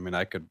better. I mean,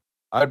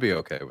 I'd be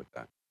okay with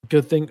that.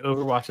 Good thing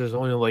Overwatch is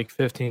only like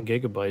 15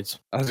 gigabytes.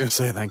 I was gonna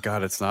say, thank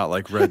God it's not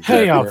like Red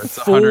Dead. Hey, where it's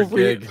 100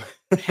 gig.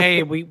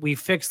 Hey, we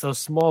fixed a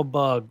small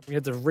bug. We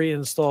had to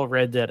reinstall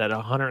Red Dead at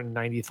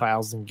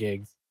 190,000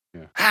 gigs.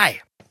 Yeah.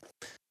 Hi.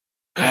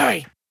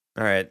 All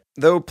right.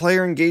 Though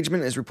player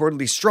engagement is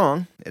reportedly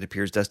strong, it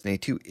appears Destiny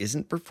 2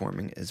 isn't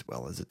performing as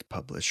well as its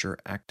publisher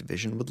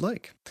Activision would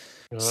like,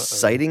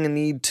 citing a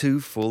need to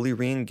fully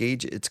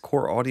re-engage its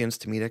core audience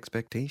to meet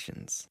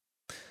expectations.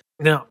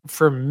 Now,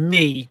 for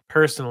me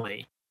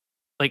personally,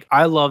 like,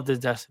 I love the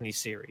Destiny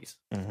series,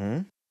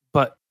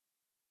 but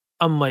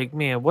I'm like,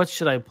 man, what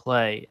should I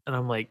play? And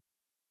I'm like,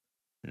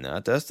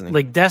 not Destiny.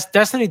 Like,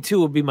 Destiny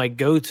 2 would be my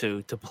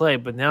go-to to play,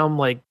 but now I'm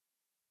like,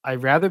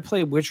 I'd rather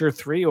play Witcher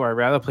 3 or I'd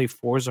rather play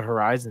Forza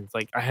Horizons.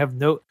 Like,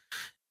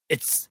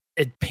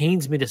 it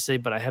pains me to say,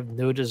 but I have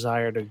no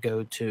desire to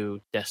go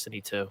to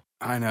Destiny 2.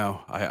 I know.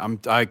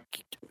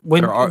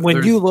 When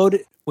you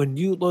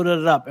loaded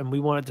it up and we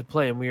wanted to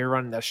play and we were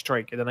running that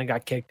strike and then I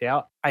got kicked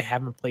out, I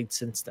haven't played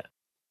since then.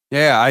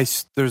 Yeah,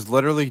 there's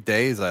literally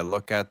days I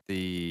look at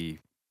the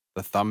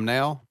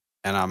thumbnail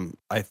and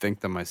I think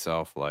to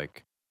myself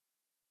like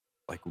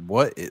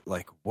what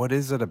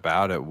is it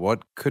about it?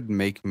 What could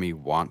make me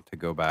want to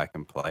go back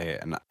and play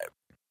it? And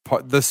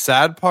the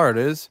sad part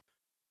is,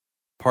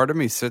 part of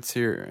me sits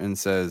here and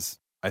says,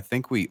 I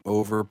think we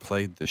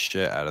overplayed the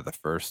shit out of the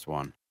first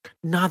one.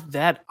 Not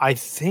that. I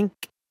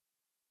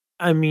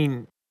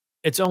mean,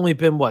 it's only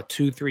been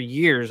 2-3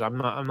 years. I'm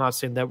not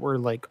saying that we're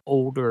like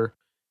older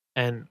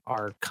and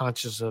are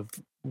conscious of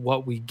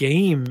what we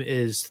game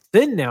is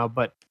thin now,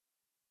 but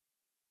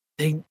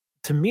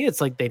to me it's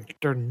like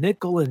they're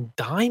nickel and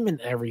dime and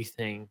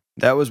everything.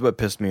 That was what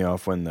pissed me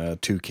off when the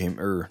 2 came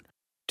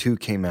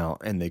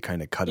out and they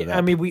kind of cut it out.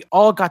 I mean, we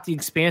all got the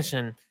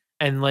expansion,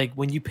 and like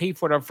when you pay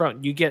for it up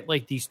front, you get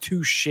like these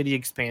 2 shitty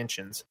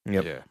expansions.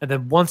 Yep. Yeah. And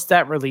then once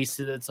that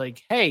releases, it's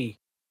like, hey,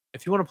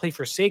 if you want to play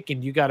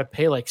Forsaken, you got to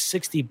pay like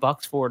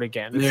 $60 for it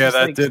again.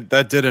 It's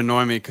that did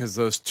annoy me because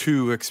those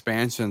 2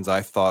 expansions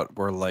I thought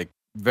were like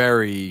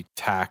very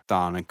tacked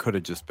on and could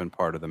have just been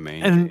part of the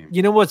main game.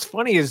 You know what's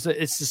funny is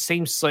that it's the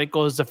same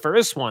cycle as the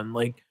first one.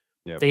 Like,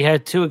 They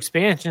had 2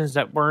 expansions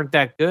that weren't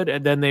that good,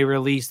 and then they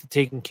released the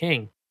Taken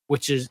King,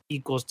 which is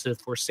equals to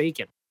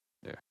Forsaken.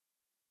 Yeah,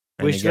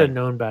 we should have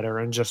known better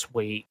and just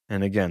wait.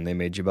 And again, they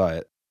made you buy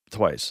it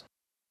twice.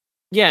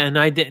 Yeah, and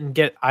I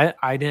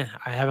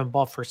haven't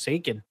bought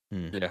Forsaken.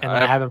 Yeah, and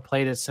I haven't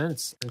played it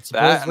since. And that,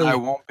 and supposedly, I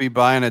won't be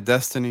buying a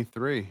Destiny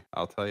 3.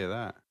 I'll tell you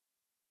that.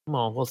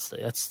 well, we'll see.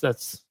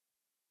 That's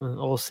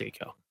we'll see.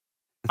 Go.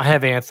 I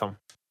have Anthem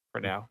for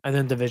now, and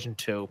then Division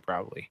 2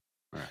 probably.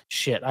 Right.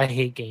 Shit, I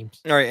hate games.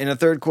 All right, in a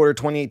third quarter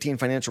 2018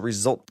 financial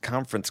result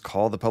conference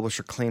call, the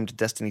publisher claimed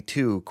Destiny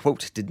 2,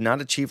 quote, did not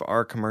achieve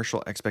our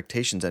commercial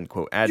expectations, end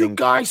quote, adding, You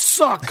guys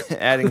suck!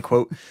 adding,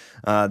 quote,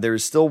 there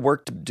is still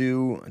work to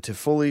do to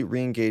fully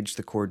re-engage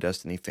the core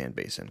Destiny fan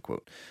base, end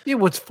quote. Yeah,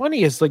 what's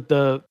funny is like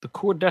the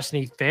core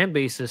Destiny fan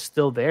base is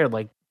still there.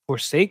 Like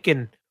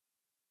Forsaken,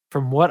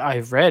 from what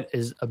I've read,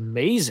 is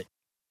amazing.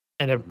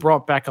 And it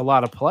brought back a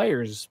lot of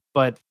players,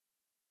 but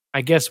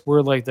I guess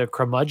we're like the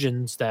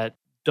curmudgeons that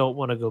don't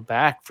want to go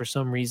back for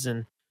some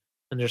reason,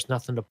 and there's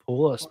nothing to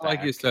pull us back.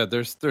 Like you said,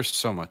 there's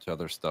so much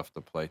other stuff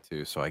to play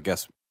too. So I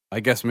guess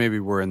maybe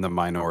we're in the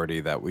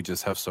minority that we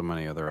just have so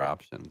many other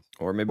options.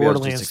 Or maybe I was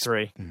Borderlands just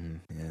 3,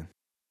 yeah.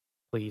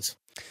 please.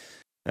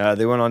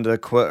 They went on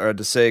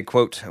to say,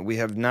 quote, we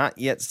have not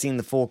yet seen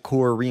the full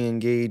core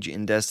re-engage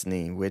in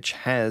Destiny, which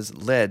has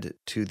led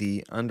to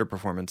the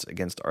underperformance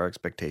against our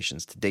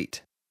expectations to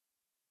date.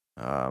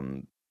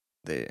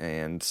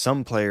 And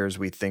some players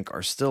we think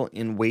are still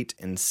in wait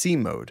and see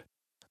mode.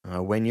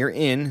 When you're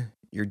in,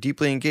 you're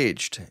deeply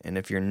engaged, and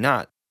if you're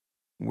not,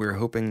 we're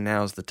hoping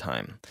now's the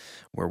time.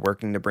 We're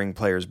working to bring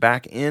players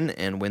back in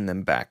and win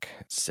them back.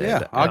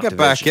 Said I'll get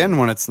back Activision. in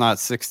when it's not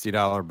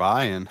 $60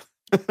 buy-in.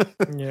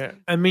 Yeah,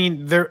 I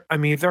mean they're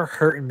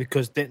hurting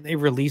because they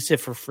release it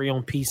for free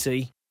on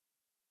PC.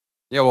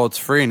 Yeah, well, it's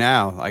free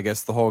now. I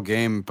guess the whole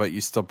game, but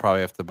you still probably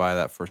have to buy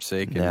that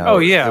Forsaken. No. Oh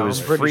yeah, it was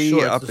I'm pretty free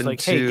sure. It's up just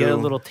like, hey, get a into-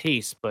 little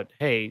taste, but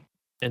hey,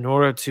 in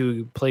order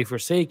to play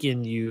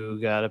Forsaken,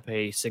 you gotta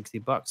pay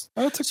 $60.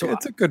 Oh,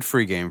 it's a good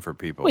free game for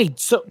people. Wait,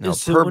 so, No,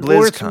 so per in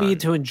order for BlizzCon. me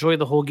to enjoy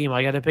the whole game,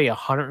 I gotta pay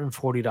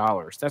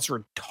 $140. That's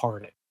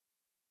retarded.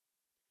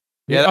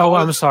 Yeah, that Oh,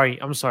 was-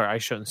 I'm sorry. I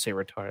shouldn't say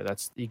retarded.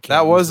 That's you can't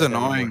That use was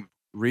anymore. annoying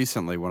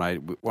recently when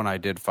I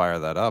did fire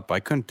that up. I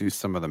couldn't do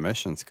some of the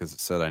missions because it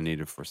said I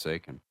needed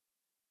Forsaken.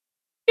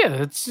 Yeah,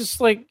 it's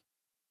just like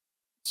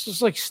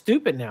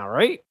stupid now,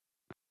 right?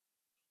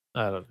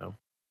 I don't know.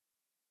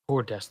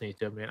 Poor Destiny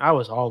 2, man. I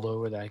was all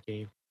over that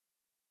game.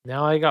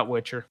 Now I got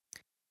Witcher.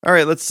 All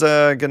right, let's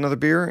get another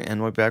beer, and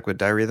we'll be back with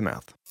Diarrhea of the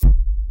Mouth.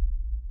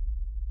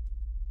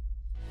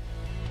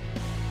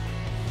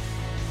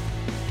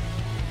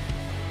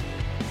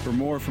 For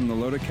more from the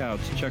Loaded Couch,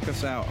 check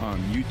us out on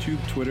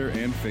YouTube, Twitter,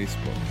 and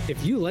Facebook.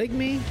 If you like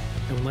me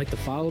and would like to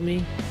follow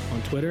me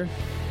on Twitter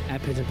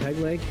at Pigeon Peg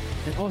Leg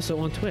and also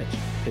on Twitch,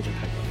 Pigeon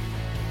Peg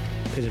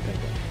Leg. Pigeon Peg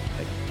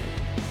Leg.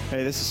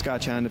 Hey, this is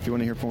Scott Hound. If you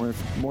want to hear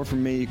more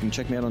from me, you can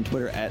check me out on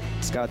Twitter at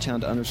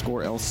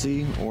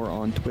ScottHound_LC or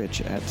on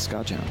Twitch at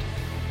ScottHound.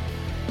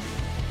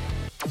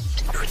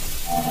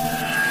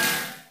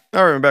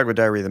 All right, we're back with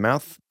Diarrhea of the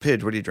Mouth.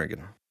 Pidge, what are you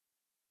drinking?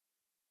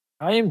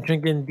 I am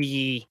drinking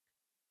the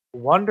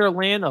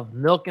Wonderland of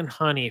Milk and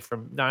Honey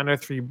from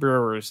 903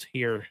 Brewers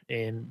here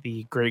in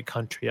the great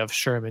country of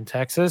Sherman,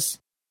 Texas.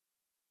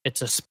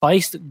 It's a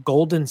spiced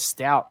golden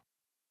stout.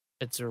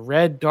 It's a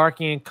red,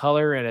 darkening in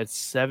color, and it's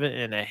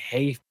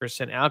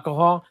 7.5%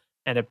 alcohol,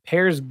 and it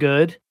pairs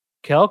good.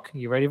 Kelk,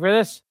 you ready for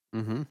this?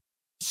 Mm-hmm.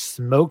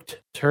 Smoked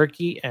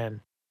turkey and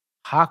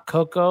hot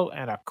cocoa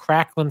and a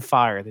crackling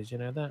fire. Did you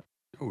know that?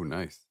 Oh,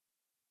 nice.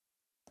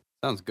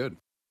 Sounds good.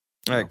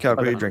 All right, Cal,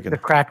 what are you drinking? The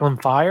crackling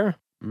fire?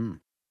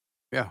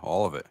 Yeah,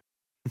 all of it.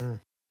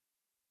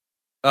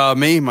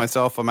 Mm.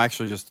 Myself, I'm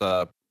actually just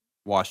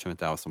washing it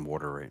down with some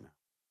water right now.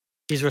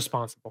 He's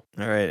responsible.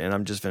 All right, and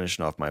I'm just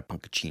finishing off my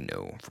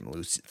Punkachino from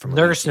Lucy.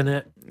 Nursing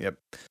it. Yep.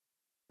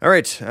 All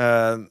right.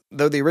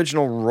 Though the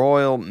original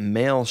Royal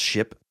Mail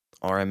ship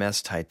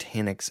RMS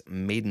Titanic's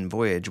maiden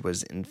voyage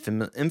was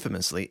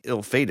infamously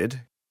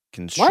ill-fated,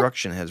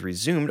 construction has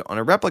resumed on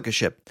a replica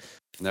ship,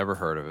 Never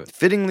heard of it.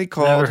 fittingly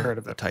called heard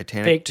of the it.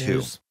 Titanic Fake 2,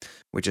 news.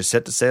 which is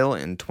set to sail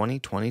in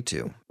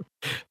 2022.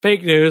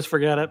 Fake news.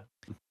 Forget it.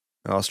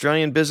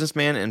 Australian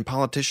businessman and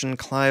politician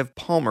Clive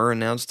Palmer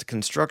announced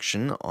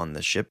construction on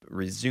the ship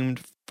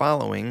resumed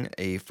following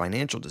a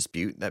financial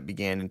dispute that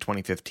began in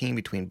 2015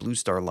 between Blue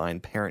Star Line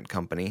parent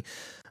company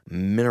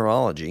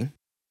Mineralogy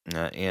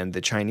and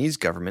the Chinese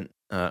government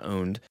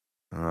owned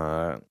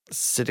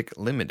CITIC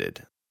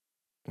Limited,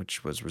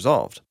 which was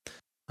resolved.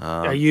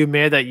 Are you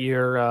mad that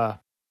your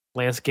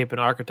landscape and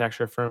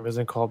architecture firm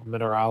isn't called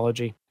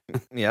Mineralogy?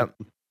 Yep.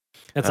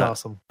 That's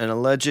awesome. An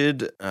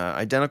alleged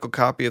identical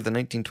copy of the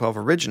 1912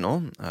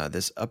 original.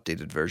 This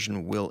updated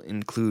version will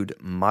include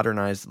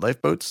modernized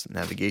lifeboats,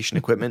 navigation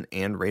equipment,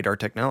 and radar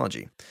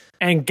technology.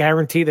 And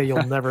guarantee that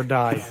you'll never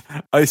die.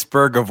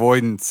 Iceberg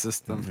avoidance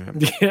system.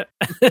 Yeah.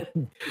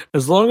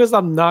 As long as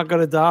I'm not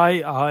going to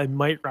die, I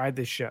might ride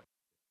this ship.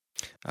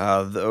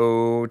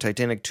 Though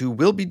Titanic 2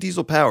 will be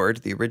diesel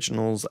powered, the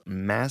original's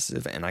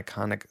massive and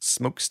iconic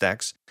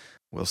smokestacks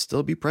will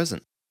still be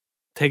present.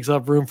 Takes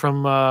up room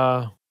from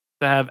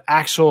to have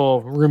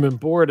actual room and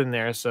board in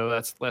there, so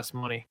that's less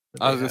money.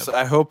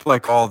 I hope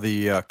like all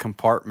the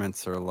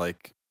compartments are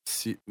like,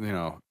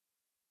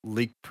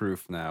 leak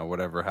proof now.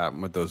 Whatever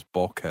happened with those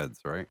bulkheads,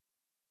 right?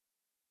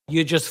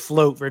 You just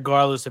float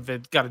regardless if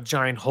it's got a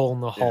giant hole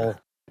in the hull.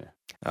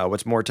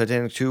 What's more,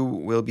 Titanic 2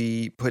 will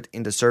be put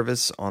into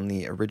service on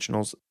the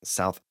original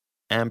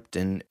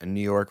Southampton,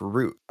 New York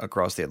route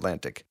across the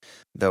Atlantic.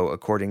 Though,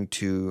 according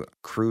to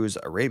Cruise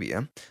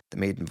Arabia, the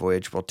maiden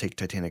voyage will take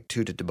Titanic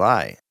 2 to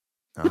Dubai,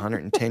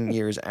 110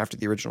 years after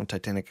the original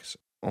Titanic's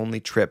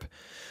only trip.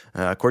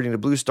 According to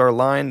Blue Star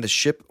Line, the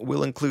ship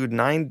will include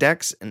 9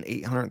 decks and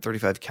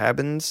 835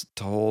 cabins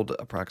to hold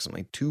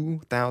approximately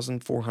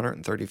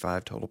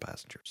 2,435 total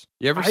passengers.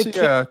 You ever see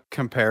a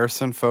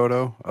comparison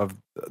photo of?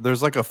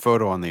 There's like a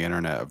photo on the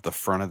internet of the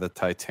front of the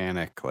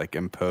Titanic, like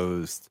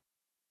imposed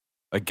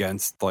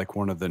against like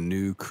one of the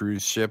new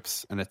cruise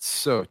ships, and it's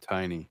so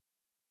tiny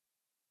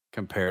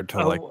compared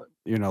to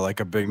like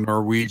a big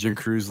Norwegian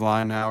cruise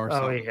line now or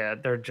something. Oh yeah,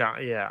 they're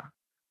giant. Yeah,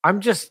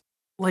 I'm just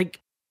like,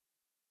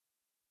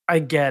 I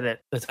get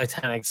it. The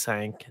Titanic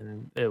sank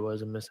and it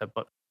was a mishap,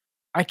 but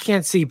I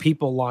can't see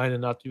people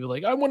lining up to be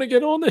like, I want to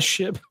get on this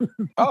ship.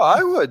 Oh,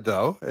 I would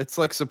though. It's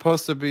like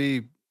supposed to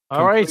be.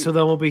 All right, so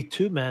then we'll be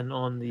 2 men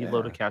on the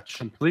Loaded Couch.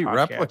 Complete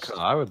podcast. replica.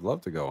 I would love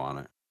to go on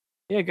it.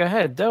 Yeah, go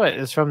ahead, do it.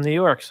 It's from New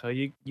York, so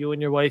you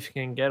and your wife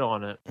can get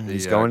on it.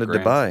 He's going to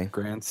Dubai.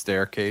 Grand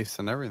staircase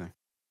and everything.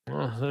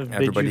 Well,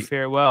 bid you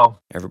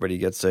farewell. Everybody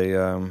gets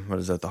a what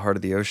is that? The heart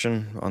of the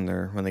ocean on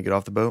their when they get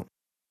off the boat.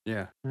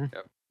 Yeah,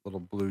 yep.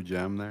 Little blue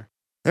gem there.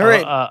 All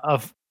right,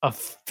 a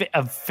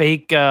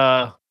fake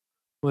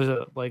was it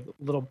like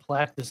little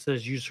plaque that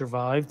says you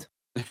survived?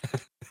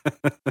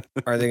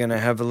 Are they going to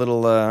have a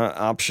little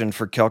option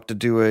for Kelk to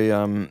do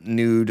a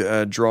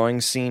nude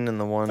drawing scene in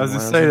the one? I was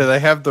going to say, do they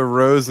have the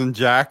Rose and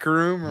Jack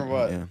room or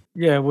what?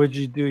 Yeah, would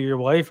you do your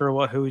wife or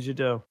what? Who would you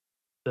do?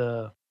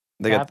 The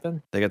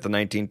captain? They got the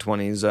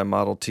 1920s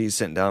Model T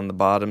sitting down the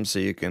bottom so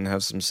you can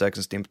have some sex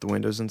and steam at the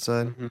windows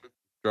inside. Mm-hmm.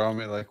 Draw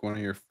me like one of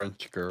your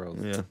French girls.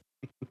 Yeah.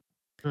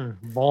 Boom.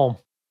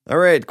 All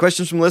right,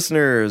 questions from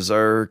listeners.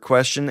 Our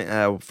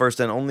question, first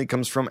and only,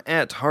 comes from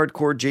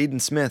 @Hardcore Jaden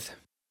Smith.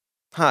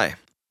 Hi,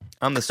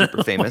 I'm the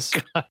super famous.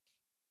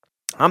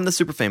 I'm the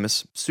super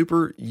famous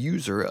super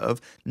user of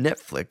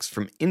Netflix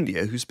from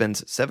India who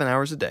spends 7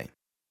 hours a day.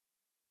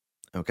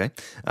 Okay,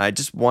 I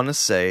just want to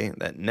say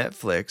that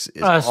Netflix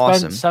is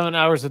awesome. Spend 7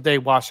 hours a day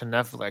watching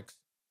Netflix.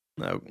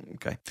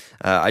 Okay.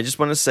 I just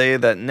want to say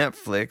that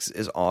Netflix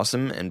is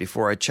awesome, and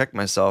before I check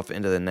myself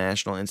into the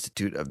National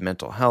Institute of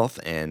Mental Health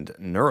and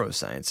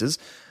Neurosciences,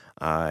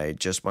 I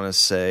just want to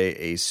say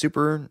a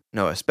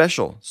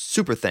special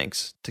super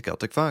thanks to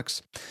Celtic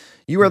Fox.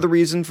 You are the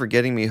reason for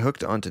getting me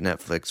hooked onto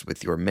Netflix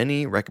with your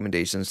many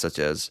recommendations such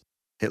as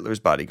Hitler's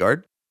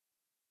Bodyguard,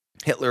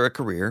 Hitler: A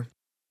Career,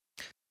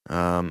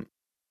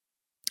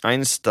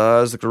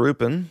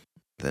 Einstürzgruppen,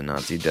 the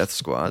Nazi death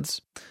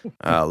squads,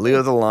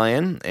 Leo the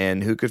Lion,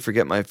 and who could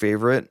forget my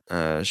favorite,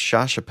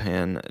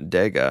 Shashapan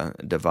Dega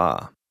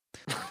Deva.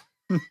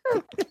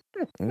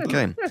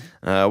 Okay.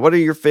 What are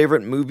your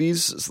favorite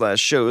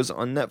movies/shows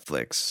on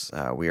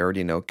Netflix? We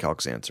already know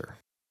Calc's answer.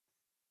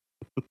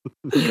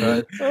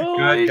 Good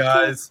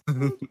guys.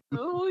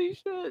 Holy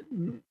shit.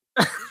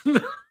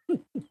 The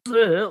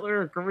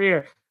Hitler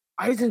career.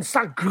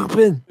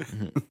 Einstürzgruppen.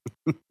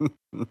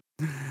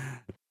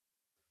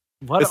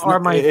 What are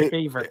my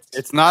favorites?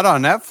 It's not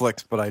on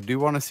Netflix, but I do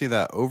want to see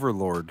that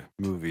Overlord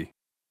movie.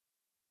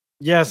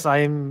 Yes,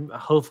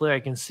 hopefully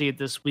I can see it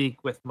this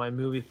week with my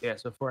movie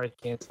pass before I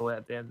cancel it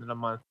at the end of the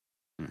month.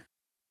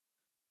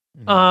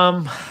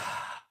 Well,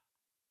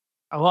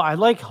 I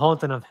like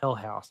Haunting of Hill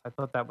House. I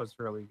thought that was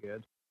really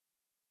good.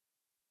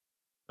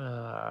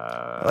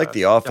 I like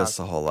The Office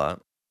a whole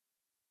lot.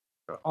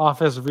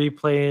 Office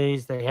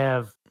replays. They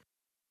have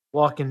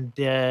Walking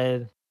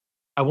Dead.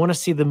 I want to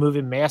see the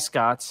movie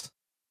Mascots.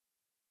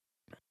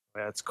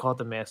 Yeah, it's called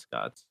The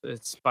Mascots.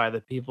 It's by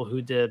the people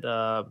who did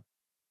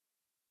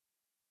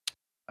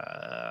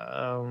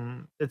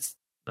it's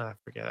I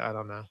forget. I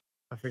don't know.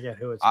 I forget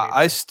who it's.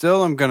 I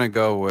still am gonna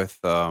go with.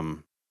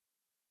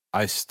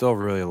 I still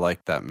really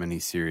like that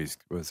miniseries.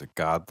 Was it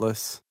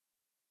Godless?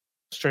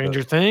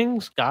 Stranger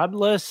Things,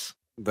 Godless.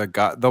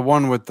 The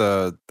one with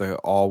the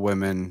all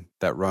women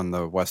that run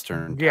the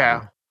Western.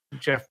 Yeah,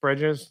 Jeff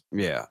Bridges.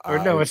 Yeah,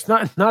 or no, it's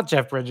not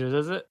Jeff Bridges,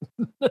 is it?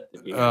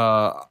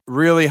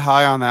 Really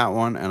high on that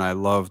one, and I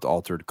loved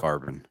Altered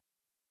Carbon.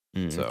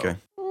 Okay.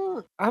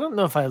 I don't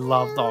know if I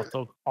loved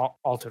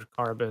Altered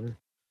Carbon.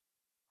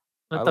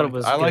 I thought it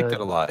was. I liked it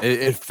a lot.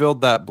 It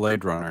filled that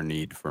Blade Runner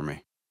need for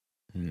me.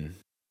 I'm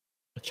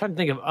trying to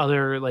think of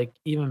other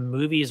even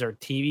movies or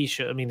TV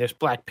shows. I mean, there's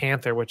Black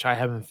Panther, which I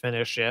haven't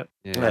finished yet.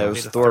 Yeah, it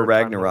was Thor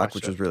Ragnarok,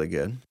 which was really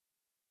good.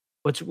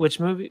 Which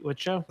movie?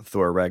 Which show?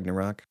 Thor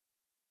Ragnarok.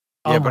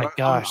 Oh my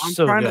gosh! I'm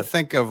so trying good. to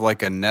think of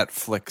like a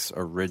Netflix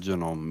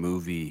original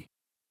movie.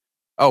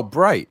 Oh,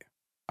 Bright.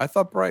 I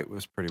thought Bright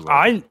was pretty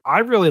well. I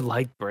really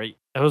liked Bright.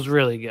 It was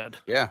really good.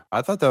 Yeah,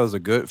 I thought that was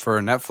for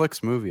a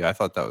Netflix movie. I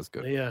thought that was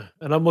good. Yeah,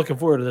 and I'm looking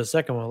forward to the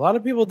second one. A lot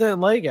of people didn't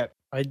like it.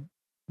 I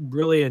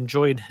really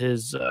enjoyed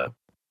his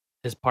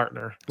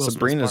partner.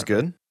 Sabrina's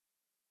good.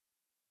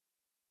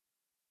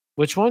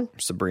 Which one?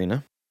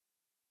 Sabrina.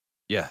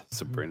 Yeah,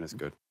 Sabrina's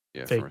good.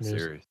 Yeah, Fake from a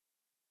news. series.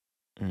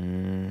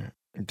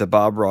 The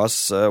Bob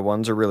Ross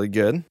ones are really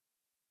good.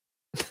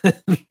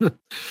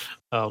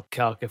 Oh,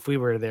 Calc, if we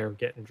were there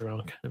getting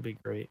drunk, that'd be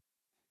great.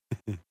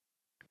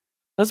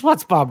 Let's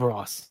watch Bob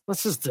Ross.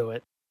 Let's just do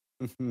it.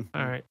 All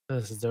right,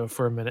 let's just do it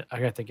for a minute. I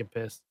got to get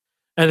pissed.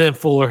 And then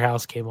Fuller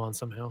House came on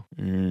somehow.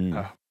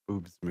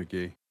 Boobs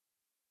McGee.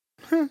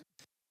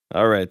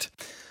 All right.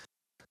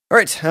 All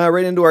right,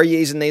 right into our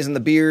yays and nays and the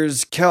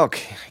beers. Calc,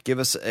 give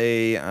us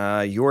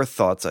your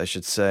thoughts, I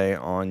should say,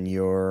 on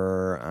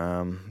your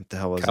what the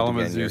hell was it again?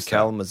 Kalamazoo Your Stout.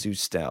 Kalamazoo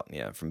Stout,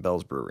 yeah, from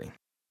Bell's Brewery.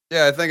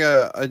 Yeah, I think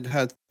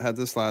I had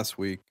this last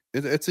week.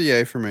 It's a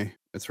yay for me.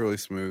 It's really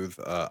smooth.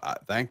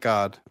 Thank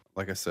God,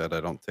 like I said,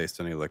 I don't taste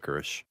any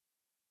licorice.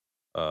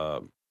 I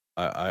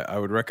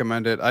would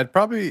recommend it. I'd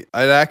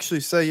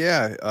actually say,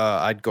 yeah,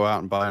 I'd go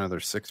out and buy another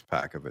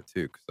 6-pack of it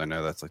too, because I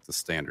know that's like the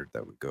standard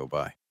that would go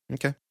by.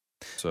 Okay.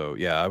 So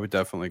yeah, I would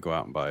definitely go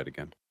out and buy it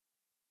again.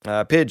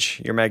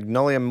 Pidge, your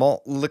Magnolia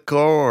Malt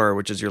Liqueur,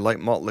 which is your light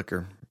malt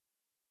liquor.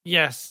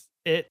 Yes,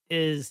 it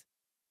is.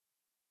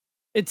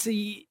 It's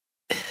a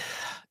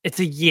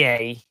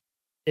yay.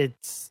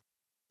 It's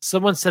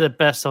someone said it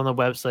best on the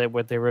website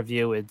with their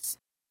review. It's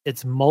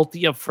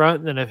malty up front,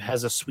 and then it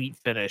has a sweet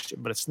finish,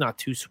 but it's not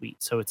too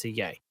sweet, so it's a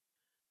yay.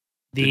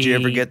 Did you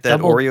ever get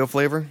that Oreo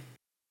flavor?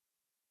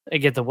 I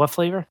get the what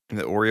flavor?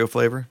 The Oreo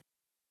flavor?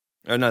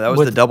 Oh, no, that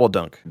was the double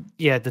dunk.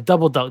 Yeah, the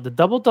double dunk. The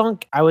double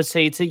dunk, I would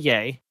say it's a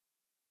yay.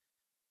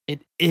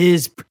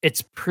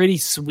 It's pretty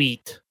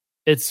sweet.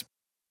 It's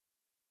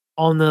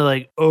on the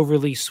like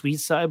overly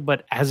sweet side,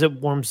 but as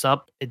it warms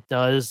up, it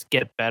does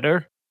get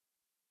better.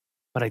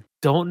 But I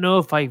don't know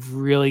if I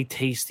really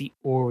taste the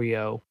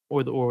Oreo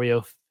or the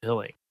Oreo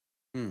filling.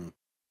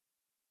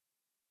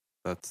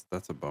 That's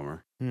a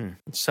bummer.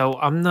 So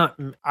I'm not.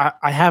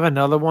 I have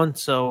another one,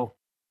 so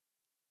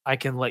I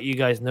can let you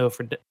guys know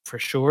for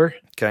sure.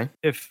 Okay.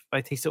 If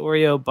I taste the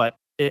Oreo, but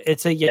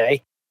it's a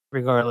yay,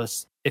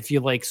 regardless. If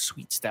you like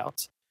sweet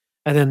stouts,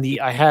 and then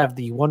I have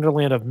the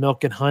Wonderland of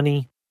Milk and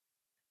Honey,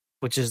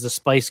 which is the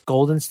spiced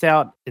golden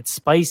stout. It's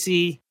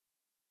spicy.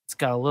 It's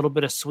got a little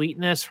bit of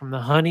sweetness from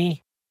the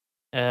honey.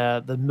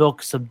 The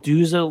milk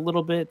subdues it a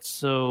little bit,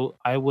 so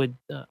I would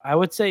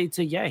say it's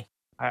a yay.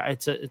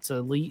 It's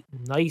a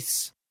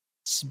nice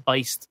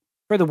spiced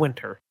for the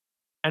winter.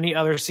 Any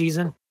other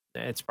season,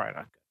 it's probably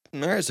not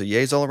good. All right, so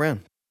yays all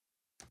around.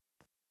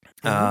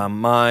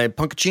 My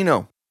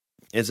Punkachino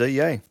is a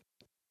yay.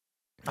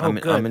 I'm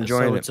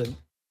enjoying so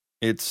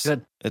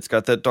it. It's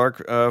got that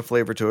dark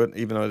flavor to it,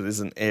 even though it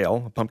is an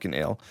ale, a pumpkin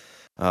ale.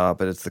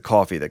 But it's the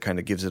coffee that kind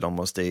of gives it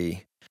almost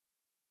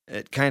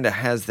it kind of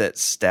has that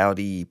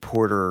stouty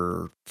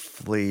porter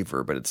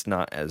flavor, but it's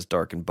not as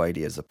dark and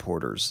bitey as the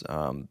porters.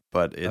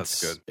 But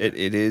it's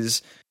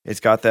good. It's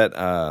got that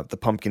the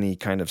pumpkin-y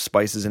kind of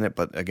spices in it,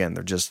 but again,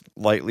 they're just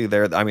lightly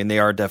there. I mean, they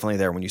are definitely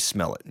there when you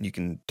smell it. You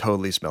can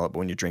totally smell it, but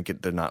when you drink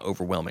it, they're not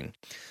overwhelming.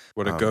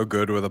 Would it go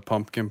good with a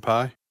pumpkin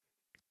pie?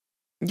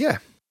 Yeah,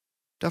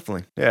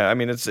 definitely. Yeah, I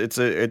mean, it's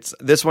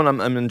this one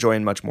I'm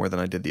enjoying much more than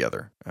I did the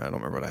other. I don't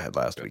remember what I had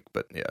last week,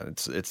 but yeah,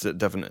 it's a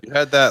definite. You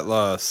had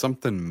that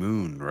something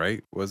moon,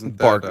 right? Wasn't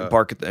that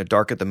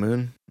Dark at the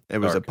Moon? It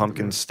was Dark a at the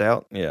pumpkin Moon.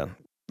 stout. Yeah,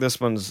 this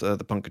one's the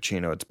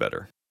Punkachino. It's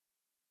better.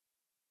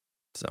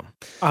 So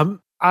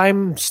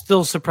I'm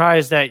still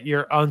surprised at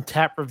your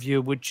Untapped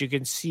review, which you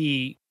can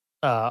see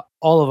all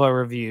of our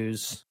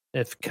reviews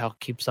if Cal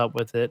keeps up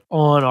with it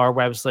on our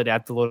website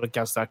at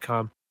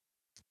theloadedcast.com.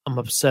 I'm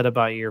upset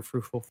about your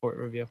Fruitful Fort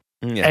review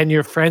and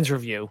your friend's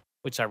review,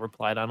 which I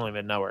replied, I don't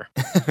even know her.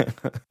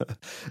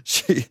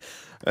 It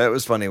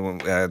was funny when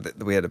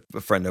we had a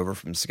friend over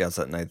from Scouts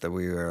that night that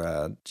we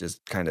were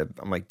just kind of.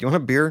 I'm like, "Do you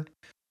want a beer?"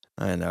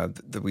 And I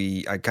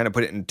kind of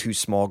put it in 2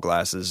 small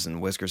glasses,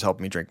 and Whiskers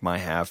helped me drink my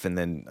half, and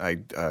then I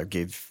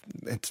gave.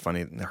 It's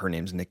funny, her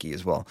name's Nikki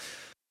as well.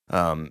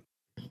 Her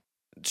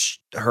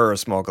a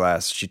small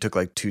glass. She took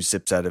like 2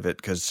 sips out of it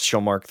because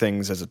she'll mark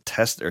things as a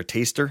test or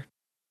taster.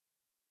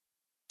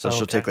 So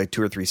she'll take like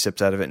 2 or 3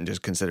 sips out of it and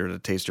just consider it a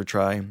taster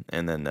try.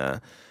 And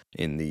then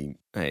in the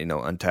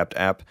Untapped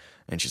app,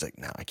 and she's like,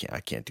 "No, I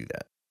can't do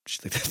that."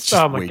 She's like, "That's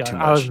just way too much."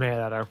 I was mad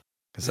at her.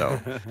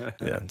 So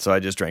yeah, so I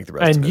just drank the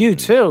rest. And of it. you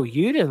too.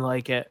 You didn't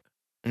like it.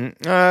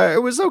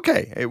 It was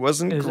okay. It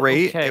wasn't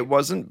great. Okay. It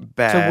wasn't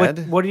bad.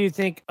 So what do you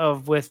think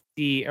of with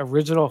the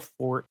original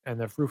Fort and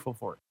the Fruitful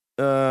Fort?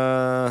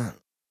 I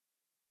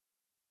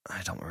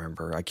don't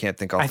remember. I can't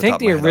think off. I the think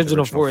top the of my head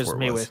original how Fort is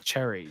made with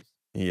cherries.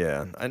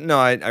 Yeah, I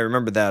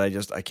remember that. I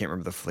can't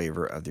remember the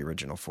flavor of the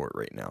original Fort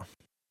right now.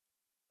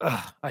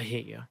 Ugh, I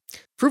hate you.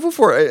 Fruitful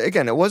Fort,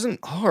 again, it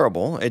wasn't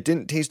horrible. It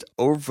didn't taste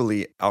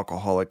overly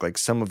alcoholic like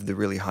some of the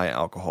really high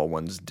alcohol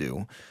ones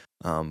do.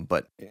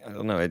 But I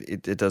don't know.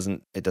 It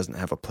doesn't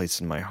have a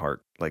place in my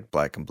heart like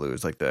Black and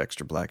Blues, like the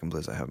extra Black and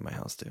Blues I have in my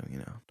house too.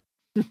 You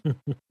know.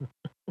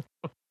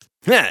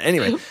 Yeah,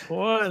 anyway.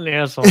 What an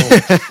asshole.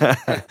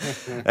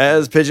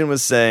 As Pigeon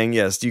was saying,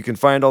 yes, you can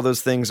find all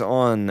those things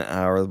on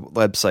our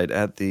website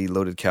at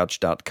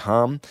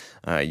theloadedcouch.com.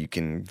 You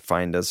can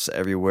find us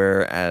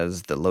everywhere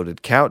as The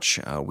Loaded Couch.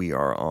 We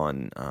are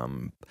on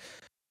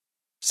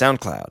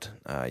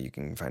SoundCloud. You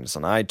can find us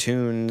on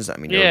iTunes. I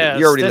mean, Yeah,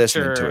 you're already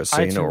Stitcher, listening to us, so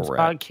iTunes, you know where we're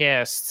at.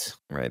 Podcast.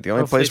 Right. The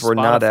only Hopefully place we're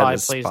not at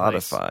is Spotify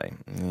plays Spotify.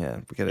 Yeah,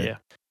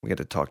 we got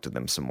to talk to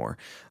them some more.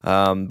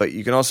 But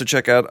you can also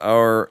check out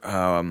our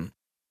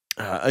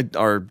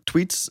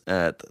tweets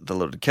at The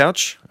Loaded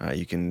Couch.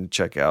 You can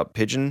check out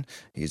Pigeon.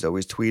 He's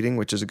always tweeting,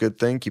 which is a good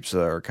thing. Keeps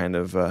our kind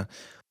of our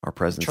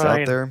presence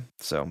out there.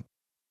 So,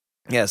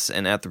 yes,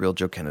 and at The Real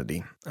Joe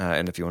Kennedy.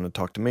 And if you want to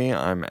talk to me,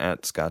 I'm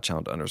at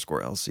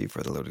ScotchHound_LC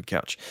for The Loaded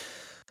Couch.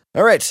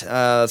 All right.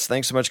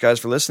 Thanks so much, guys,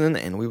 for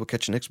listening, and we will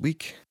catch you next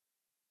week.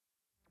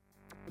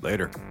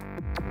 Later.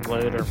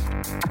 Later.